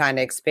decision to kind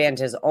of expand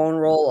his own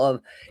role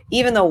of,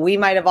 even though we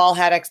might have all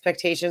had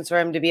expectations for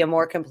him to be a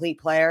more complete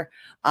player.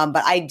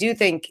 But I do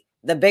think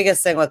the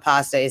biggest thing with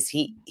Pasta is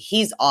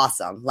he's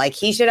awesome. Like,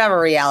 he should have a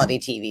reality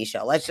TV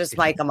show. Let's just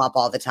mic him up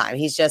all the time.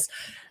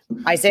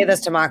 I say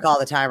this to Mark all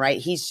the time, right?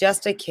 He's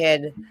just a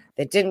kid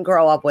that didn't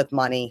grow up with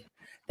money,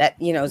 that,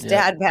 his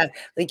dad had,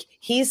 like,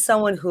 he's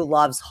someone who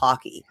loves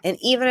hockey. And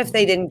even if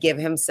they didn't give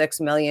him $6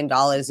 million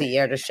a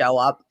year to show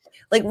up,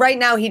 like right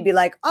now he'd be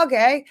like,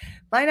 okay,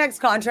 my next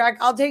contract,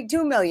 I'll take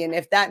 $2 million.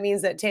 If that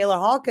means that Taylor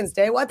Hall can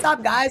stay, what's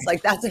up, guys?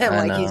 Like, that's him.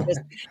 Like,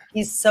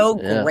 he's so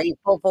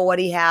grateful for what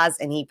he has,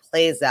 and he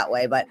plays that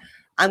way. But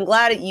I'm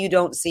glad that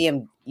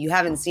you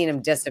haven't seen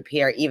him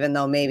disappear, even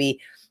though maybe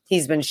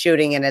he's been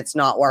shooting and it's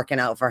not working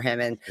out for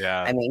him. And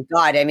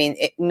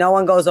no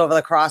one goes over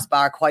the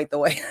crossbar quite the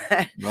way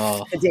that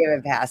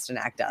David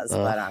Pastrnak does.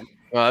 But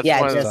well,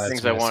 that's one of the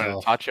things I wanted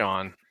to touch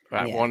on.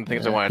 One of the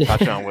things I wanted to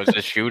touch on was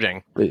the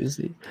shooting.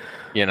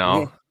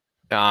 And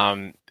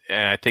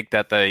I think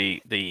that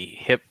the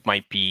hip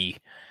might be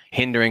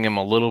hindering him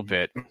a little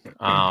bit.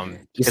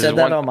 You said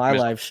that on my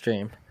live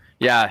stream.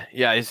 Yeah.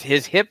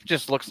 His hip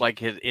just looks like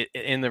his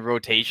in the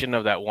rotation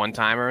of that one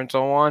timer and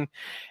so on,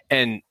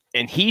 and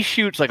he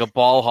shoots like a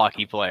ball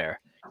hockey player.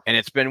 And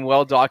it's been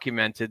well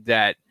documented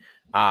that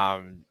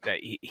that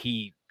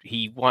he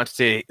wants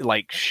to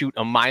like shoot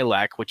a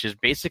Milek, which is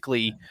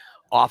basically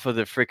off of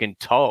the freaking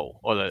toe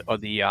or the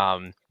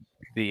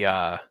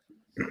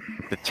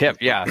tip.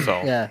 Yeah.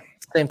 So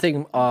same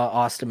thing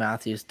Austin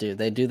Matthews do.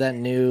 They do that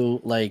new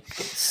like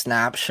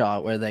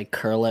snapshot where they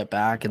curl it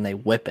back and they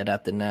whip it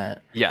at the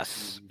net.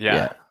 Yes.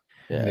 Yeah.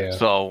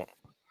 So,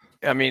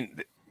 I mean,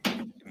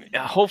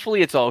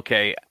 hopefully it's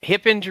okay.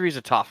 Hip injuries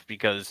are tough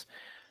because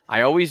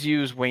I always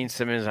use Wayne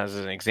Simmons as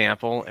an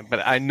example,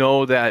 but I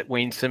know that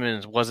Wayne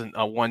Simmons wasn't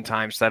a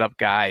one-time setup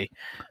guy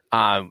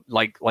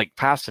like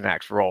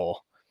Pasternak's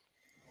role.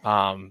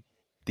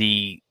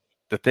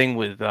 The thing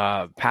with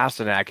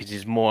Pastrnak is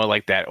he's more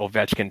like that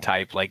Ovechkin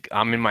type. Like,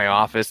 I'm in my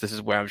office, this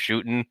is where I'm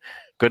shooting.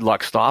 Good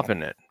luck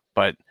stopping it.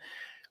 But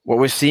what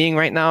we're seeing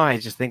right now, I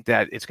just think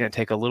that it's going to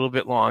take a little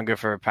bit longer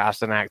for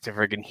Pastrnak to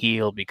friggin'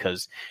 heal,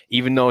 because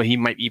even though he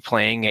might be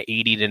playing at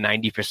 80 to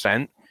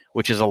 90%,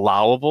 which is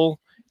allowable,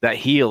 that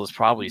heel is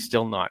probably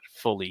still not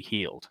fully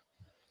healed.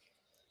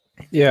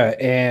 Yeah,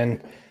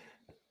 and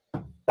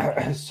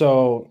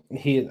so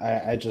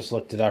I just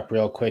looked it up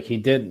real quick. He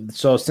did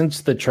so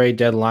since the trade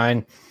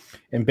deadline,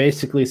 and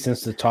basically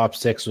since the top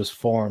six was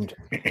formed,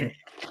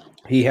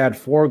 he had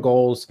 4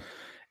 goals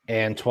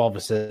and 12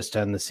 assists to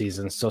end the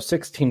season. So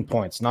 16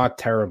 points, not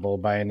terrible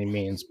by any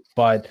means,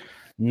 but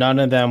none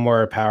of them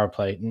were a power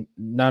play.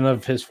 None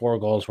of his 4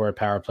 goals were a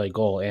power play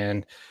goal.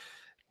 And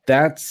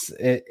that's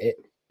it,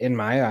 in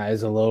my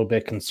eyes, a little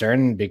bit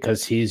concerning,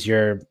 because he's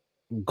your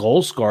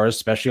goal scorer,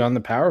 especially on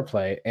the power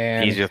play.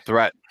 And he's your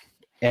threat.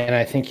 And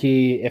I think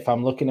if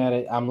I'm looking at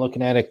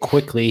it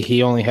quickly,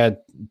 he only had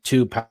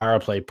 2 power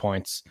play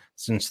points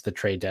since the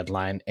trade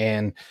deadline.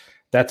 And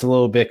that's a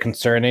little bit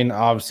concerning.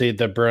 Obviously,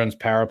 the Bruins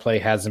power play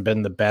hasn't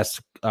been the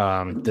best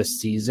this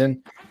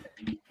season.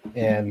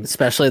 And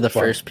especially the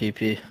first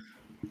PP.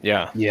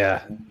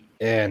 Yeah.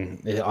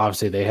 And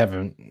obviously they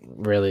haven't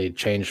really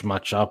changed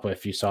much up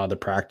if you saw the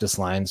practice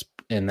lines,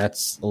 and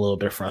that's a little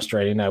bit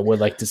frustrating. I would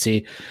like to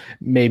see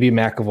maybe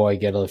McAvoy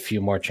get a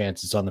few more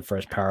chances on the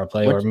first power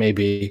play, or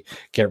maybe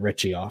get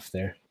Richie off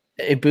there.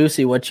 Hey,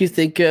 Boosie, what do you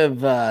think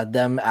of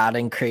them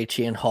adding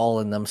Krejci and Hall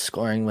and them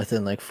scoring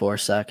within like 4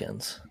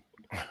 seconds?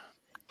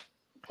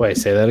 Wait,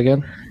 say that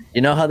again?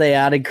 You know how they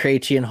added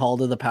Krejci and Hall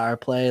to the power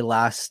play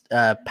last?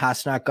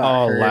 Pastrnak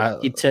got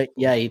hurt.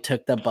 He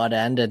took the butt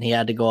end and he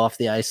had to go off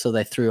the ice, so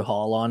they threw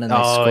Hall on and they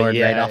scored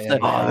right off the.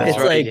 It's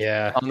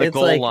right. On the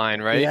goal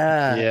line, right?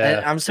 Yeah.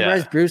 And I'm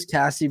surprised Bruce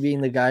Cassidy,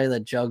 being the guy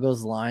that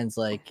juggles lines,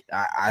 like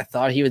I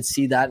thought he would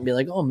see that and be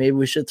like, oh, maybe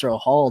we should throw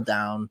Hall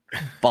down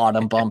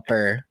bottom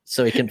bumper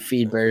so he can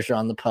feed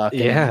Bergeron the puck.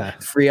 And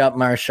free up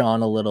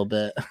Marchand a little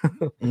bit.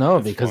 No,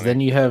 because then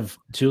you have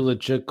 2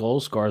 legit goal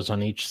scorers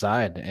on each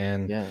side,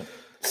 and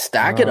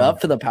stack it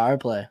up for the power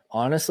play,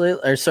 honestly,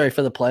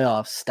 for the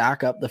playoffs.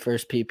 Stack up the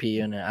first PP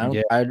unit.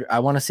 I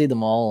want to see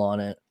them all on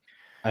it.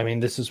 I mean,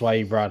 this is why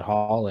you brought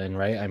Hall in,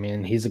 right? I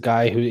mean, he's a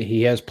guy who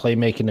he has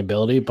playmaking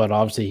ability, but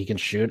obviously he can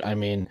shoot. I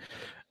mean,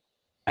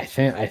 I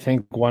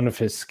think one of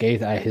his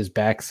his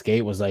back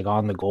skate was like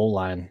on the goal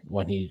line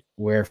when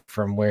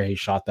from where he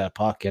shot that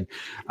puck, and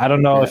I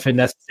don't know if it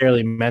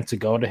necessarily meant to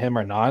go to him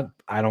or not.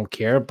 I don't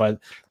care, but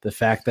the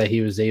fact that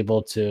he was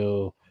able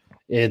to.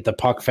 The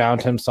puck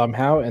found him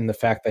somehow, and the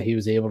fact that he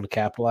was able to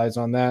capitalize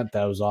on that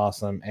was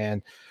awesome.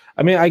 And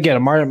I mean, I get it.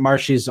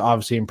 Marshy's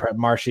obviously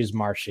Marshy's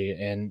Marshy,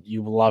 and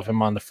you love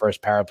him on the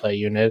first power play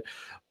unit.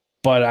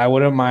 But I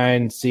wouldn't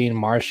mind seeing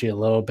Marshy a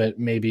little bit,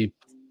 maybe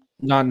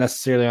not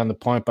necessarily on the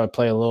point, but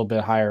play a little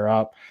bit higher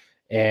up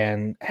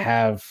and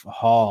have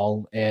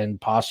Hall and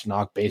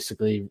Pasternak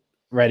basically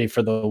ready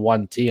for the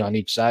 1T on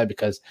each side,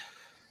 because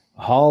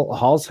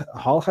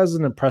Hall has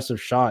an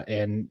impressive shot,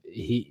 and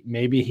he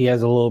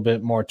has a little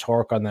bit more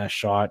torque on that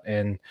shot,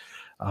 and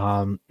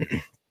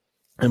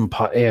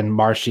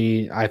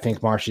Marshy, I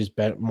think Marshy's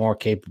more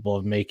capable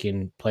of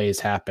making plays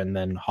happen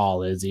than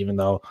Hall is, even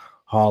though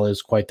Hall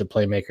is quite the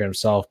playmaker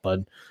himself.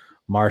 But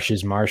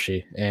Marshy's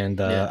Marshy, and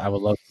I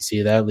would love to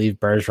see that. Leave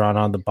Bergeron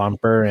on the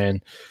bumper,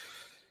 and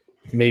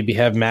maybe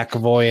have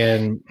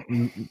McAvoy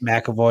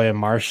and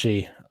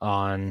Marshy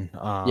on.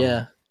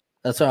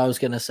 That's what I was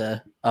gonna say.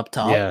 Up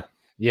top.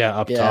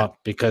 Top,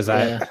 because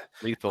I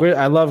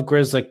love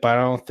Grizzly, but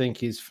I don't think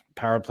he's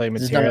power play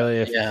material.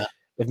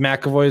 If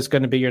McAvoy is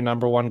going to be your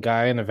number one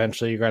guy and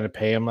eventually you're going to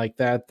pay him like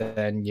that,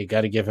 then you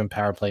got to give him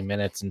power play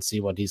minutes and see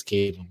what he's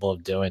capable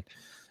of doing.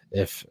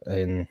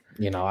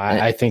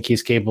 I think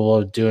he's capable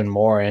of doing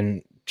more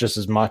and just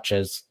as much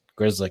as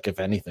Grizzly, if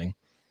anything.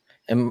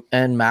 And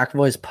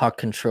McAvoy's puck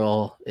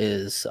control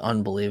is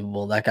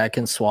unbelievable. That guy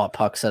can swat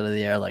pucks out of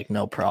the air like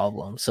no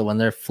problem. So when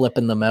they're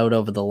flipping them out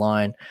over the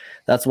line,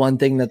 that's one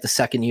thing that the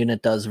second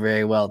unit does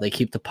very well. They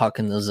keep the puck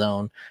in the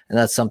zone, and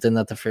that's something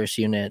that the first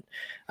unit,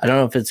 I don't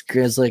know if it's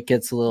Grizzly,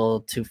 gets a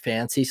little too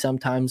fancy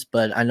sometimes,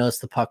 but I notice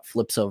the puck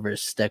flips over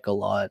his stick a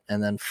lot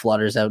and then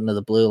flutters out into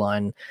the blue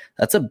line.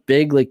 That's a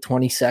big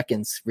 20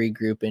 seconds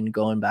regrouping,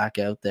 going back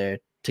out there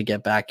to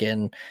get back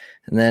in.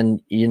 And then,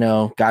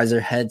 guys are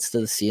heads to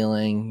the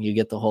ceiling. You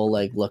get the whole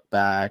look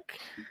back,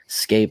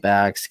 skate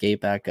back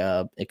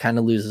up. It kind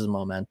of loses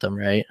momentum,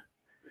 right?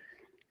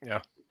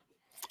 Yeah,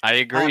 I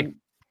agree.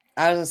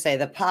 I was gonna say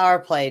the power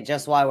play,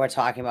 just while we're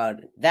talking about,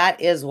 that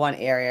is one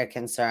area of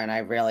concern I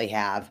really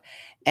have.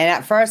 And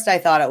at first I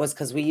thought it was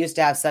because we used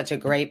to have such a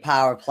great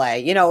power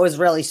play. It was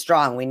really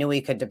strong. We knew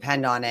we could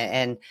depend on it.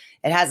 And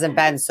it hasn't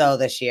been so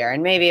this year.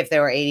 And maybe if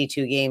there were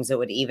 82 games, it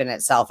would even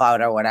itself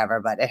out or whatever,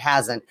 but it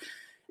hasn't.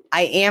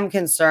 I am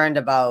concerned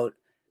about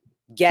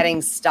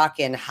getting stuck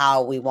in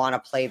how we want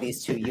to play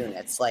these two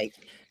units.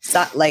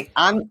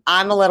 I'm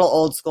a little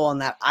old school in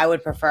that I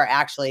would prefer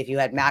actually if you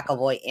had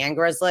McAvoy and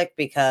Grizzly,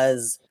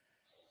 because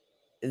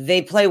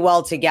they play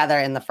well together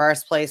in the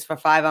first place for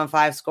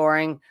 5-on-5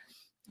 scoring.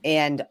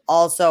 And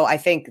also, I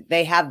think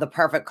they have the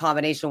perfect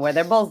combination where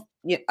they're both,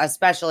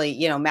 especially,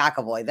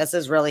 McAvoy, this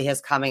is really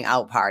his coming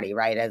out party,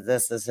 right? As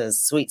this is his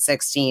Sweet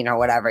 16 or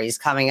whatever. He's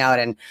coming out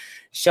and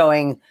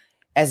showing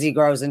as he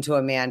grows into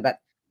a man. But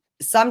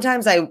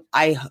sometimes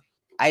I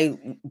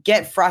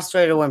get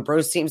frustrated when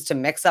Bruce seems to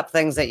mix up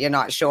things that you're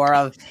not sure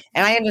of.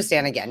 And I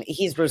understand, again,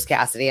 he's Bruce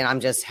Cassidy and I'm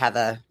just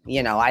Heather,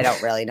 I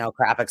don't really know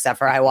crap except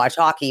for I watch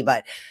hockey.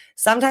 But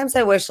sometimes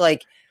I wish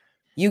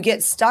you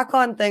get stuck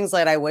on things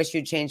I wish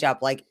you'd change up.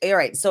 All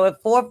right, so if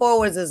 4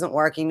 forwards isn't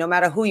working, no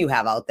matter who you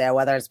have out there,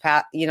 whether it's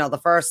the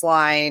first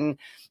line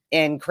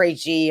in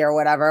Krejci or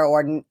whatever,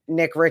 or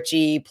Nick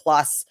Ritchie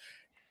plus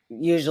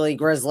usually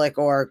Grizzly,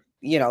 or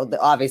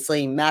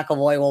obviously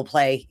McAvoy will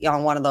play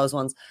on one of those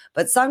ones.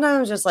 But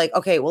sometimes just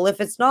okay, well, if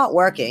it's not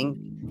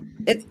working,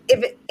 if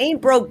it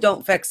ain't broke,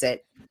 don't fix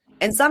it.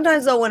 And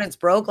sometimes though, when it's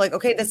broke,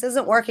 okay, this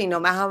isn't working, no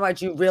matter how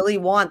much you really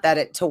want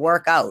it to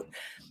work out.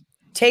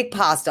 Take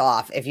pasta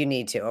off if you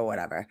need to or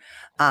whatever.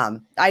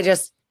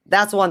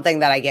 That's one thing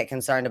that I get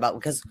concerned about,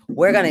 because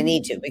we're going to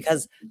need to,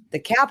 because the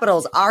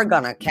Capitals are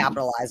going to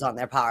capitalize on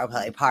their power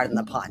play, pardon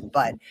the pun,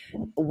 but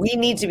we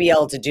need to be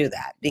able to do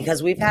that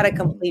because we've had a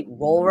complete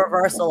role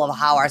reversal of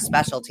how our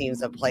special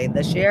teams have played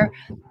this year.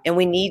 And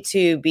we need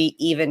to be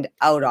evened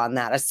out on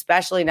that,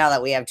 especially now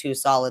that we have 2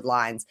 solid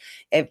lines.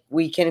 If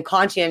we can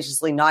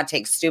conscientiously not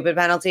take stupid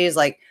penalties,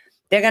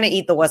 they're going to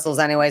eat the whistles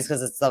anyways,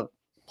 because it's the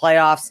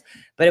playoffs.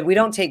 But if we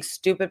don't take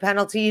stupid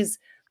penalties,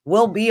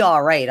 we'll be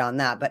all right on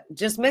that. But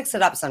just mix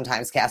it up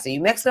sometimes, Cassie. You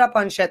mix it up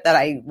on shit that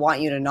I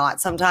want you to not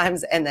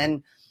sometimes. And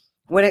then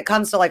when it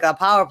comes to a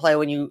power play,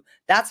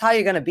 that's how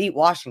you're going to beat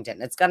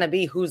Washington. It's going to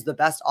be who's the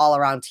best all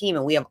around team.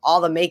 And we have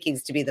all the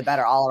makings to be the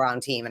better all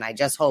around team. And I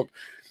just hope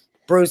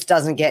Bruce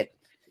doesn't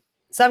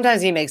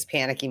sometimes he makes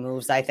panicky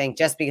moves, I think,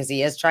 just because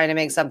he is trying to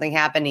make something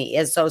happen. He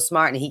is so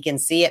smart and he can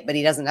see it, but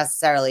he doesn't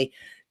necessarily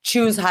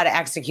choose how to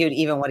execute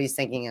even what he's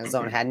thinking in his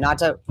own head. Not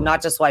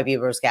to swipe you,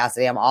 Bruce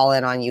Cassidy. I'm all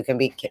in on you can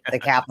beat the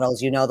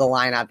Capitals. The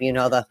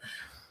lineup.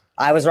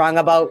 I was wrong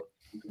about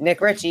Nick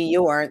Ritchie.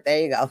 You weren't.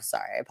 There you go.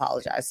 Sorry. I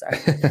apologize. Sorry.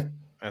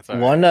 That's all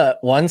right.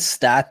 One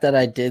stat that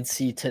I did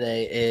see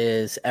today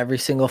is every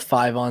single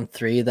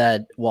 5-on-3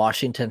 that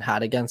Washington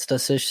had against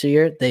us this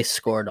year, they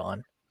scored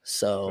on.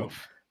 So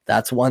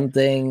that's one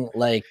thing.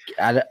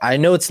 I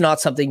know it's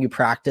not something you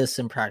practice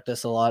a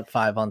lot,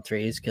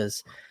 5-on-3s,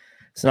 because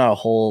it's not a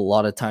whole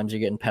lot of times you're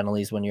getting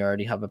penalties when you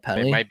already have a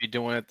penalty. They might be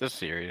doing it this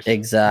series.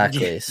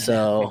 Exactly.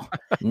 So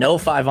no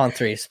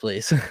 5-on-3s,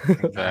 please.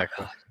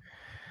 Exactly.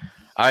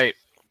 All right.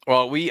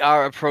 Well, we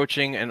are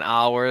approaching an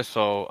hour,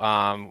 so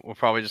we're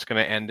probably just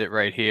going to end it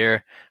right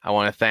here. I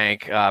want to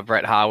thank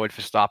Brett Howard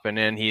for stopping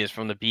in. He is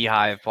from the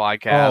Beehive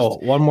podcast.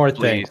 Oh, one more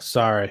thing. Please.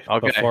 Sorry,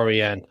 Okay. before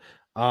we end.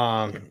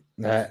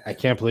 I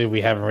can't believe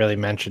we haven't really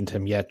mentioned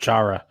him yet.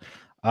 Chara.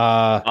 Shit,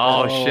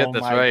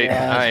 that's right.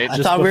 God. All right. I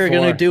thought we were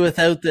going to do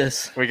without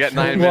this. We got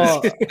 9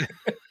 minutes.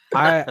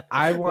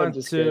 I want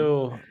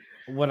to.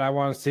 What I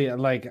want to see,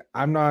 like,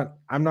 I'm not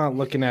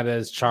looking at it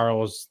as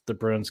Charles,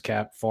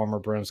 the former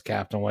Bruins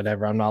captain,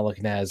 whatever. I'm not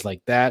looking at it as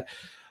like that.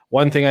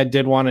 One thing I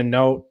did want to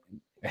note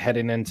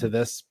heading into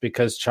this,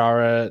 because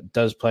Chara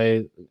does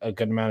play a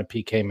good amount of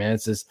PK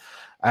minutes, is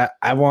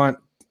I want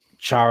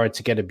Chara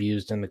to get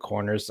abused in the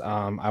corners.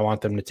 I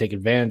want them to take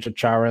advantage of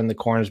Chara in the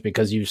corners,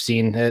 because you've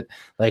seen it.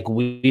 Like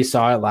we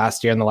saw it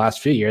last year. In the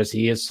last few years,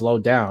 he has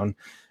slowed down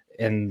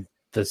in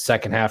the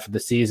second half of the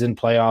season,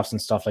 playoffs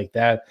and stuff like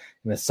that.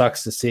 And it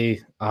sucks to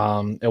see.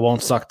 It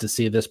won't suck to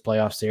see this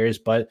playoff series,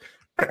 but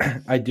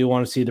I do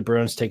want to see the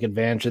Bruins take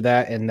advantage of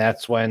that. And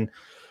that's when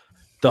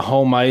the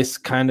home ice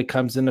kind of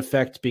comes in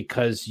effect,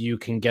 because you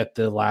can get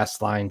the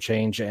last line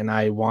change. And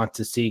I want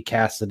to see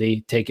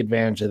Cassidy take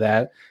advantage of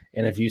that.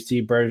 And if you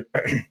see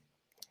if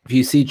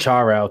you see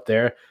Chara out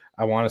there,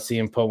 I want to see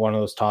him put one of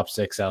those top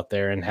six out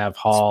there and have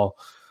Hall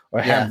or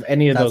have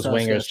any of those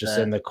wingers just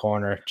in the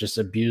corner, just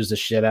abuse the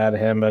shit out of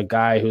him. A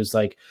guy who's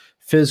like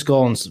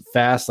physical and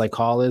fast like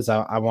Hall is.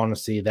 I want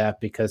to see that,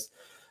 because,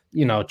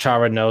 you know,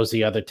 Chara knows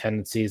the other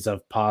tendencies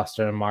of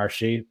Pasta and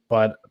Marshy,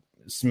 but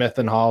Smith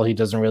and Hall, he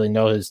doesn't really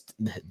know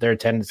their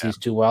tendencies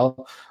too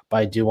well. But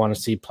I do want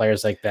to see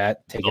players like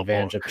that take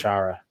advantage of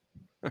Chara.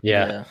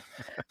 Yeah.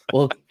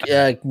 Well,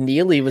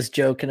 Neely was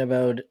joking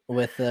about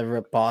with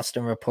the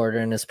Boston reporter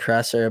in his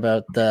presser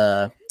about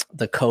the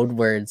code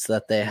words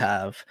that they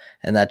have,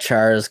 and that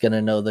Chara is going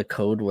to know the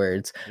code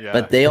words. Yeah.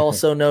 But they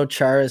also know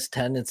Chara's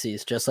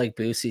tendencies, just like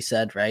Boosie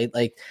said, right?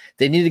 Like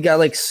they need a guy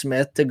like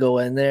Smith to go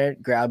in there,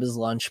 grab his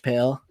lunch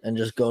pail, and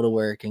just go to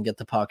work and get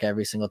the puck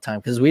every single time.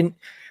 Because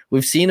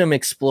we've seen him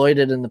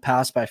exploited in the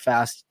past by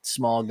fast,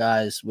 small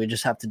guys. We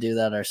just have to do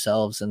that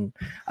ourselves. And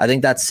I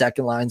think that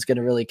second line is going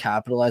to really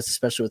capitalize,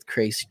 especially with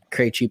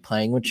Krejci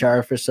playing with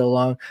Chara for so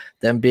long.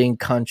 Them being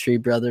country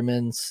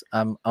brothermans,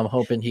 I'm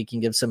hoping he can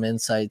give some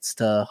insights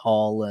to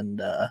Hall and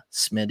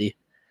Smitty.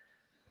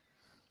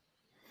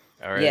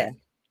 All right. Yeah.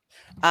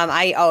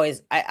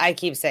 I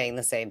keep saying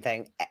the same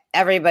thing.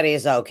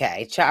 Everybody's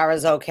okay.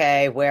 Chara's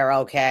okay. We're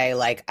okay.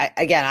 Like,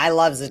 I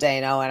love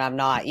Zdeno, and I'm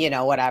not,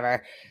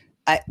 whatever.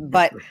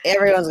 But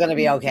everyone's going to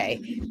be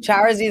okay.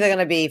 Chara's either going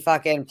to be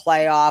fucking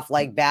playoff,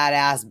 like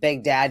badass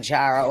big dad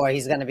Chara, or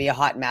he's going to be a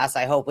hot mess.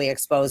 I hope we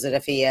expose it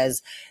if he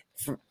is.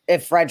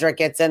 If Frederick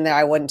gets in there,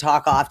 I wouldn't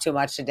talk off too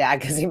much to dad,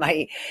 because he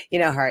might,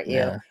 hurt you.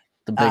 Yeah,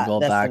 the big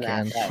old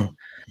backhand.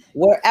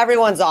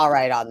 Everyone's all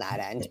right on that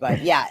end.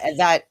 But yeah,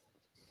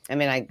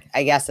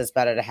 I guess it's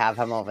better to have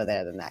him over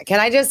there than that. Can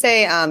I just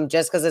say,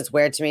 just because it's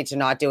weird to me to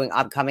not doing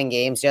upcoming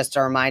games, just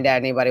to remind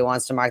anybody who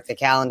wants to mark the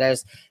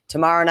calendars,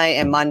 tomorrow night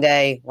and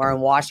Monday, we're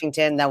in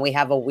Washington. Then we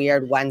have a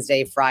weird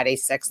Wednesday, Friday,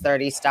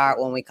 6:30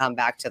 start when we come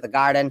back to the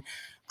Garden.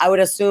 I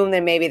would assume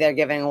that maybe they're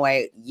giving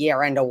away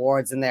year-end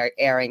awards and they're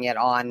airing it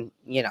on,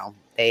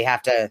 they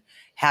have to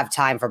have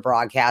time for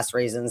broadcast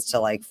reasons to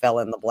like fill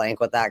in the blank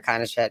with that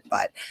kind of shit.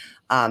 But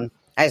I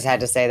just had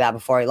to say that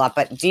before we left.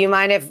 But do you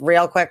mind if,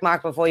 real quick,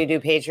 Mark, before you do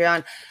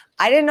Patreon,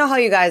 I didn't know how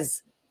you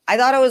guys, I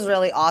thought it was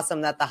really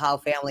awesome that the Howe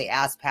family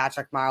asked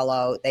Patrick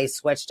Marleau. They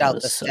switched out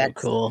the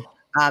sticks. So cool.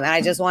 And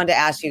I just wanted to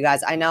ask you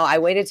guys, I know I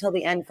waited till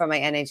the end for my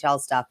NHL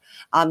stuff.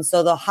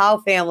 So the Howe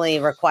family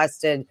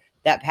requested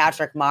that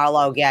Patrick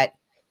Marleau get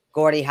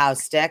Gordie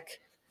Howe's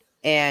stick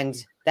and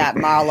that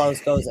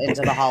Marleau's goes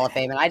into the Hall of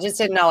Fame. And I just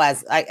didn't know,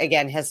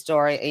 again,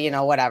 history,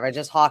 whatever,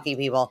 just hockey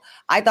people.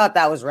 I thought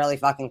that was really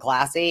fucking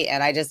classy.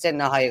 And I just didn't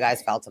know how you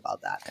guys felt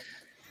about that.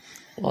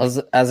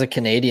 Well, as a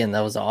Canadian,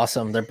 that was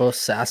awesome. They're both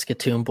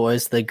Saskatoon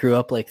boys. They grew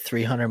up like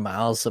 300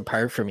 miles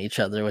apart from each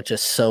other, which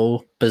is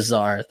so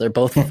bizarre. They're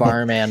both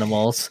farm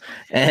animals.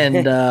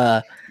 And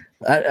I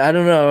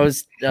don't know.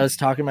 I was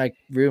talking to my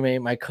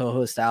roommate, my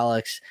co-host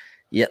Alex,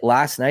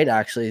 last night,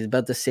 actually,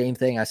 about the same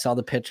thing. I saw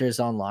the pictures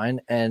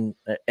online, and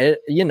I'm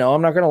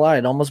not gonna lie,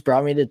 it almost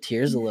brought me to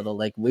tears a little.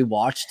 Like, we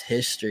watched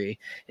history.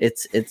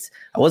 It's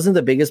I wasn't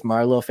the biggest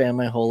Marleau fan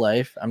my whole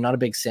life. I'm not a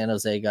big San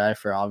Jose guy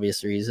for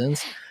obvious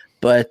reasons,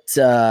 but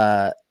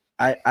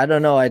I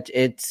don't know.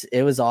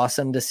 It was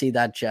awesome to see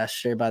that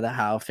gesture by the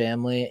Howe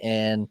family,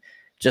 and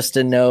just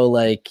to know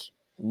like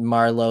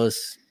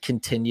Marleau's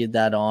continued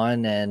that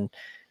on, and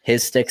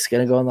his stick's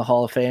going to go in the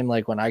Hall of Fame.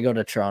 Like, when I go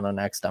to Toronto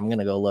next, I'm going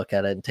to go look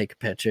at it and take a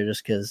picture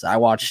just because I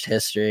watched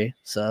history.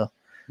 So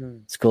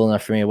it's cool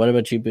enough for me. What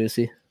about you,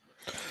 Boosie?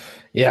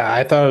 Yeah,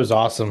 I thought it was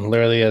awesome.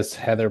 Literally, as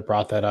Heather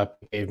brought that up,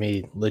 it gave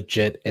me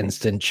legit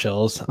instant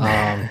chills.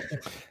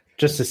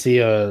 Just to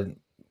see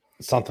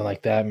something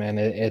like that, man.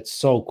 It's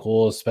so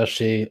cool,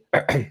 especially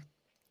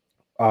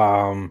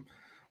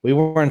we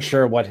weren't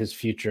sure what his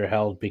future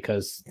held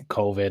because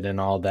COVID and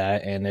all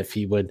that, and if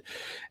he would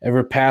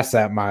ever pass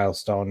that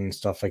milestone and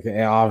stuff like that.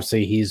 And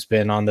obviously, he's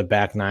been on the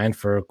back nine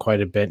for quite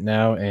a bit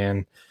now,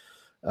 and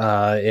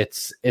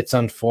It's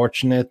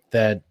unfortunate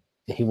that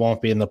he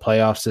won't be in the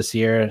playoffs this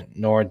year,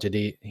 nor did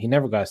he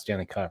never got a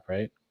Stanley Cup,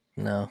 right?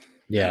 No.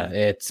 Yeah,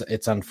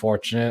 it's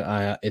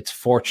unfortunate. It's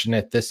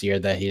fortunate this year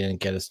that he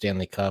didn't get a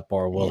Stanley Cup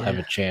or will have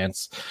a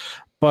chance.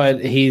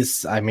 But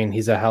he's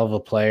a hell of a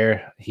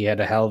player. He had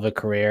a hell of a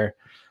career.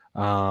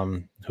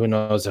 Who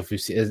knows if we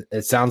see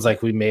it sounds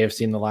like we may have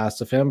seen the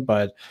last of him,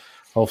 but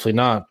hopefully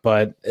not.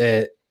 But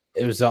it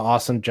was an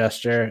awesome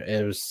gesture.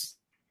 It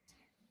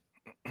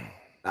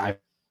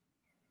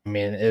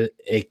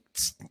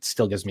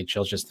still gives me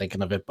chills just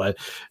thinking of it. But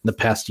in the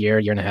past year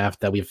and a half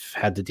that we've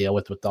had to deal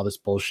with all this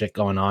bullshit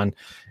going on,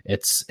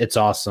 it's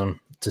awesome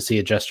to see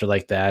a gesture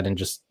like that and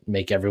just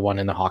make everyone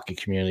in the hockey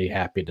community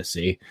happy to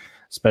see,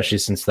 especially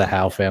since the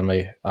Howe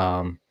family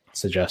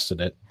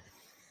suggested it.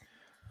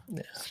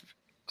 Yeah.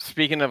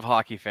 Speaking of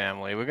hockey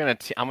family, I'm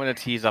gonna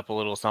tease up a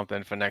little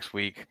something for next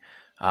week.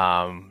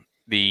 How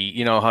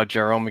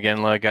Jerome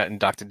McGinley got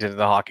inducted into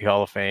the Hockey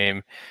Hall of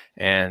Fame,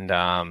 and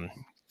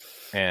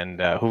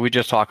who we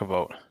just talked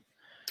about,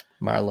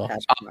 Marlowe.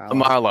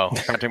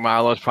 Patrick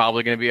Marlowe is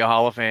probably going to be a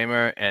Hall of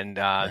Famer, and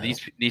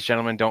these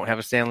gentlemen don't have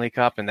a Stanley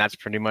Cup, and that's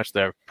pretty much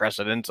the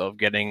precedent of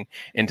getting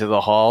into the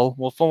Hall.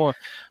 Well, former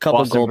couple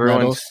Boston gold Bruins.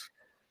 medals.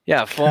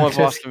 Yeah, former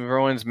Boston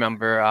Bruins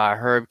member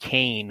Herb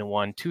Kane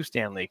won 2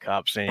 Stanley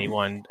Cups, and he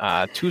won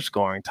 2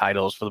 scoring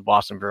titles for the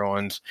Boston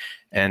Bruins,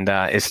 and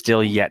is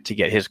still yet to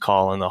get his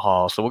call in the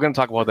Hall. So we're going to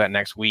talk about that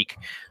next week.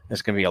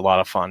 It's going to be a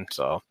lot of fun.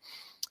 So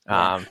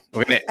I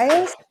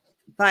always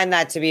find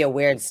that to be a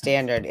weird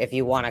standard if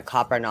you want a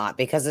cup or not,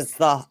 because it's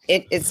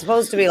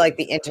supposed to be like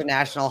the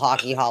International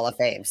Hockey Hall of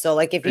Fame. So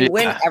like if you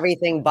win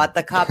everything but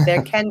the cup,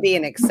 there can be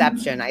an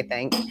exception, I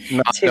think.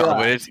 But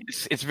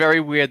it's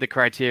very weird, the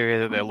criteria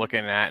that they're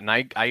looking at, and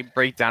I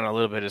break down a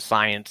little bit of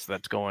science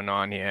that's going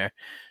on here,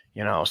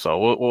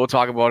 so we'll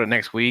talk about it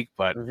next week.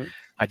 But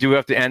I do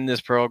have to end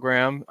this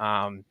program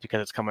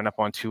because it's coming up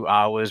on 2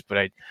 hours.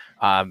 But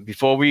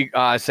before we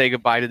say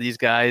goodbye to these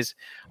guys,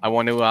 I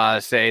want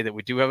to say that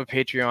we do have a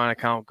Patreon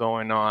account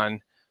going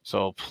on.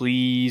 So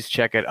please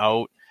check it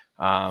out.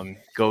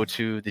 Go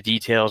to the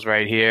details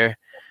right here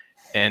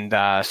and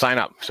sign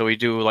up. So we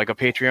do like a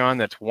Patreon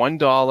that's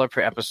 $1 per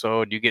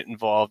episode. You get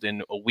involved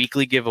in a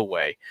weekly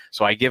giveaway.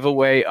 So we give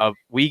away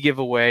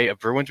a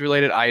Bruins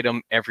related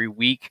item every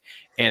week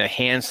and a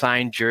hand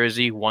signed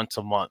jersey once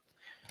a month.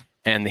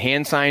 And the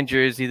hand-signed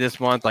jersey this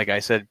month, like I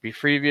said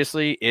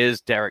previously,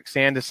 is Derek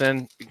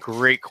Sanderson.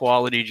 Great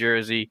quality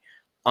jersey.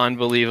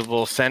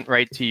 Unbelievable. Sent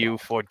right to you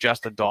for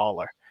just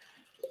 $1.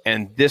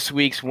 And this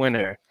week's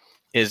winner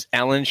is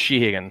Ellen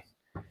Sheehan.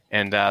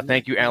 And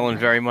thank you, Ellen,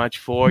 very much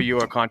for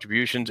your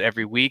contributions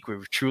every week. We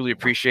truly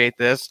appreciate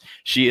this.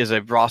 She is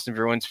a Boston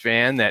Bruins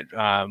fan that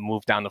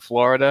moved down to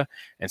Florida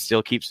and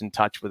still keeps in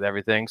touch with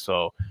everything.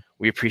 So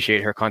we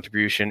appreciate her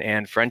contribution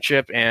and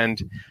friendship,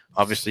 and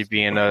obviously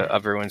being a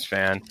Bruins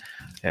fan.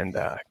 And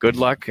good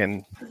luck.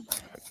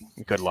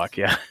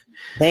 Yeah.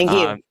 Thank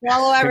you.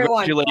 Follow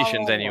everyone.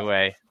 Congratulations,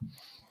 anyway.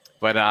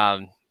 But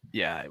I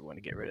want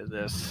to get rid of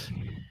this.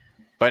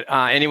 But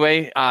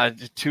anyway,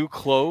 to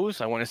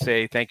close, I want to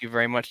say thank you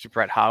very much to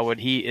Brett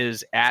Howard. He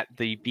is at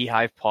the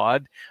Beehive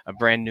Pod, a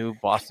brand new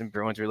Boston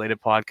Bruins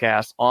related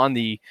podcast on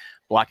the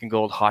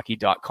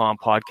blackandgoldhockey.com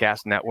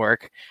podcast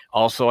network.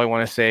 Also, I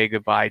want to say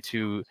goodbye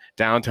to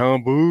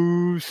Downtown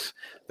Booze.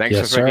 Thanks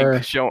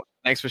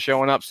for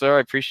showing up, sir. I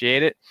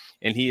appreciate it.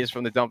 And he is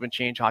from the Dump and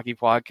Change Hockey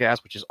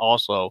Podcast, which is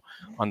also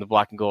on the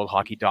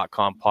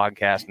blackandgoldhockey.com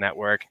podcast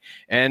network.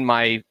 And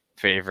my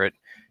favorite,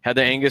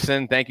 Heather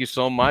Angerson, thank you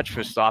so much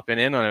for stopping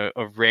in on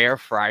a rare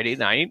Friday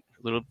night.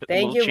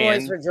 Thank you,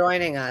 boys, for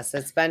joining us.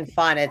 It's been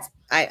fun.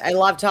 I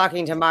love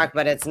talking to Mark,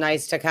 but it's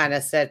nice to kind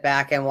of sit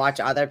back and watch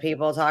other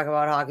people talk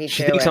about hockey too.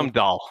 She thinks I'm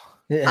dull.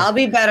 I'll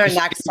be better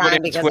next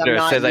time because Twitter I'm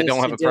not says used I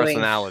don't have a doing...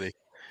 personality.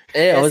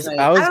 Yeah, I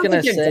was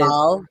gonna say.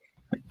 Dull.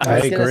 I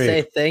was gonna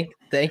say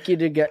thank you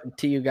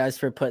to you guys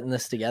for putting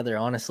this together.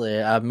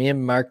 Honestly, me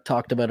and Mark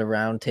talked about a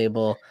round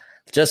table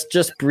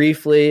just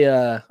briefly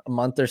a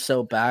month or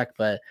so back,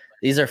 but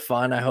these are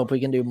fun. I hope we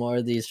can do more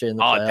of these during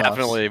the playoffs.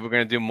 Definitely. We're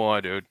going to do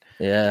more, dude.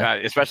 Yeah.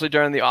 Especially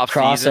during the off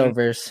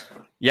crossovers.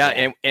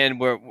 Yeah.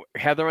 And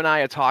Heather and I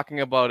are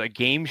talking about a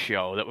game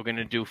show that we're going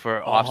to do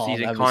for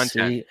off-season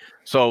content.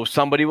 So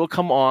somebody will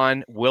come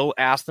on, we'll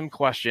ask them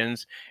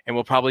questions, and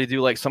we'll probably do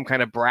like some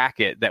kind of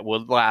bracket that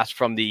will last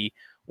from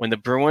when the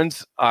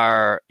Bruins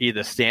are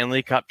either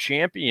Stanley Cup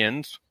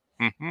champions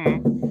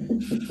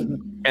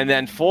and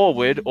then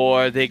forward,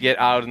 or they get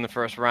out in the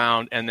first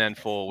round and then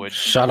forward.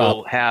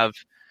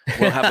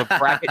 We'll have a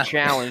bracket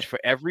challenge for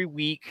every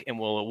week, and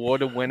we'll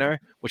award a winner,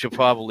 which will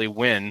probably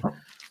win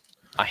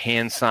a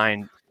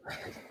hand-signed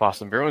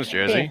Boston Bruins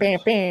jersey.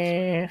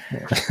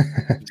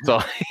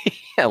 So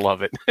I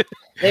love it.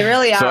 They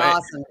really are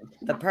awesome.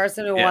 The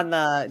person who won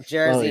the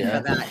jersey for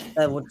that,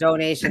 the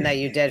donation that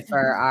you did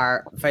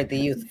for the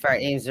youth, for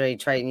Amesbury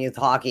Triton Youth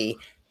Hockey,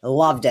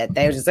 loved it.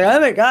 They were just like, oh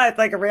my God, it's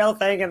like a real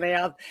thing. And they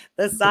have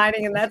the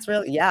signing, and that's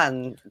real. Yeah,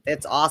 and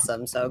it's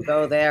awesome. So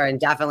go there and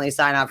definitely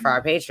sign up for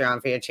our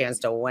Patreon for your chance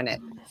to win it.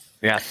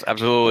 Yes,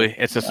 absolutely.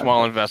 It's a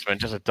small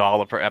investment, just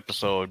 $1 per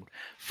episode.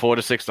 $4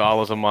 to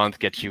 $6 a month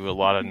gets you a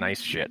lot of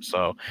nice shit.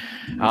 So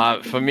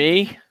for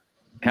me,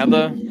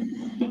 Heather,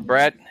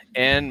 Brett,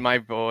 and my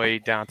boy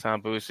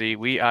Downtown Boosie,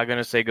 we are going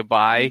to say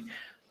goodbye.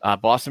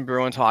 Boston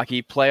Bruins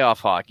hockey, playoff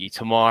hockey,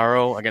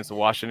 tomorrow against the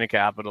Washington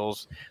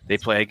Capitals. They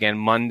play again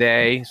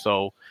Monday,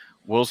 so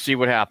we'll see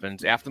what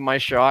happens. After my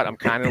shot, I'm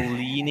kind of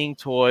leaning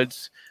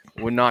towards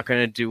we're not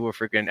going to do a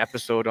freaking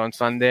episode on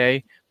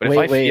Sunday. But if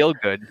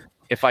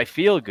I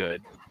feel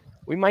good,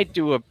 we might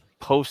do a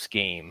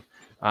post-game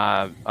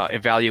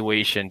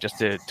evaluation just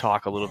to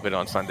talk a little bit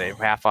on Sunday,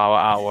 half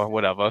hour,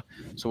 whatever.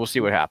 So we'll see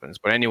what happens.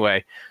 But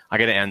anyway, I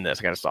got to end this.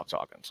 I got to stop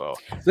talking. So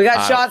we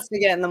got shots to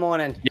get in the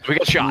morning. Yeah, we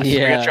got shots.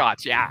 Yeah. We got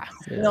shots. Yeah.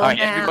 No All right,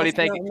 mask,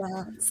 everybody.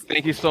 no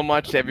Thank you so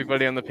much to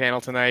everybody on the panel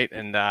tonight.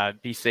 And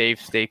be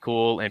safe, stay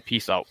cool, and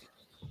peace out.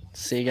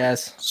 See you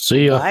guys.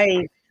 See ya.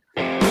 Bye.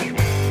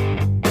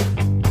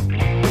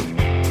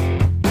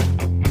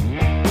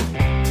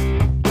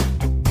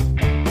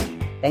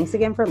 Thanks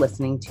again for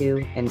listening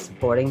to and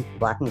supporting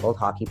Black and Gold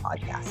Hockey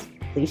Podcast.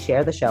 Please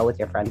share the show with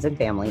your friends and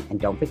family, and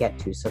don't forget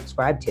to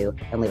subscribe to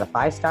and leave a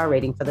 5-star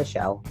rating for the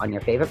show on your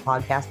favorite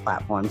podcast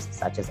platforms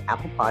such as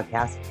Apple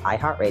Podcasts,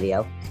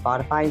 iHeartRadio,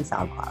 Spotify, and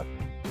SoundCloud.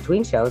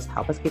 Between shows,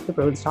 help us keep the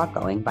Bruins talk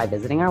going by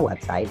visiting our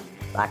website,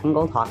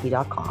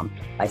 blackandgoldhockey.com,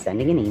 by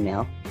sending an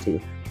email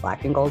to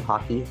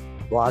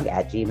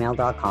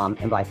blackandgoldhockeyblog@gmail.com,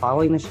 and by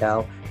following the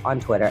show on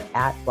Twitter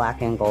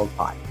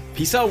 @blackandgoldpod.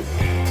 Peace out.